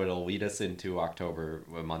movie, so it'll lead us into October,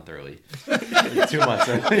 a month early, 2 months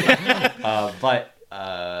early. But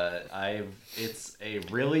it's a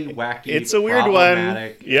really wacky, It's a weird one.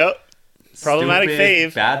 problematic, Yep. Problematic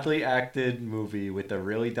stupid, fave. badly acted movie with a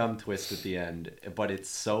really dumb twist at the end. But it's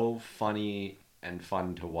so funny and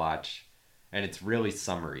fun to watch, and it's really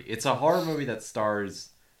summery. It's a horror movie that stars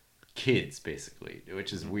kids, basically,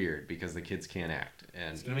 which is weird because the kids can't act.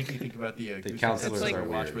 And It's gonna make me think about the The Goosebumps counselors episode are we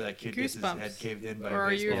watched weird. where that kid gets his Goosebumps. head caved in by Or a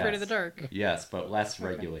are you baseball. afraid of the dark? yes, but less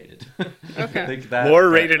regulated. Okay. Think that, More but-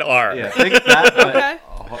 rated R. Yeah, think that.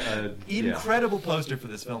 But, Okay. yeah. Incredible poster for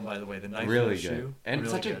this film, by the way. The knife Really in the good, shoe. and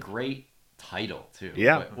Really such a good. great title too.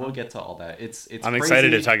 Yeah. But we'll get to all that. It's I'm excited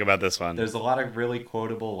to crazy. talk about this one. There's a lot of really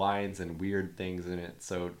quotable lines and weird things in it,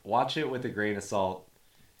 so watch it with a grain of salt.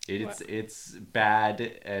 It's bad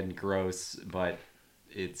and gross, but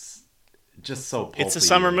it's just so pulpy. It's a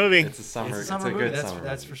summer movie. It's a summer. It's a summer a movie. good That's summer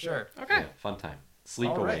that's movie. for sure. Okay. Yeah, fun time.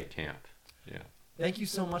 Sleepaway All right. camp. Yeah. Thank you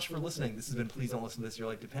so much for listening. This has been Please Don't Listen to This. Your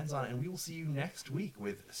Life Depends on It, and we will see you next week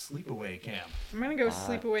with Sleepaway Camp. I'm gonna go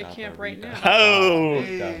sleepaway camp right now. Oh.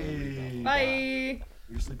 Hey. Bye.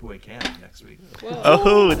 Your Sleepaway Camp next week. Whoa.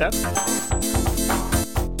 Oh, that's.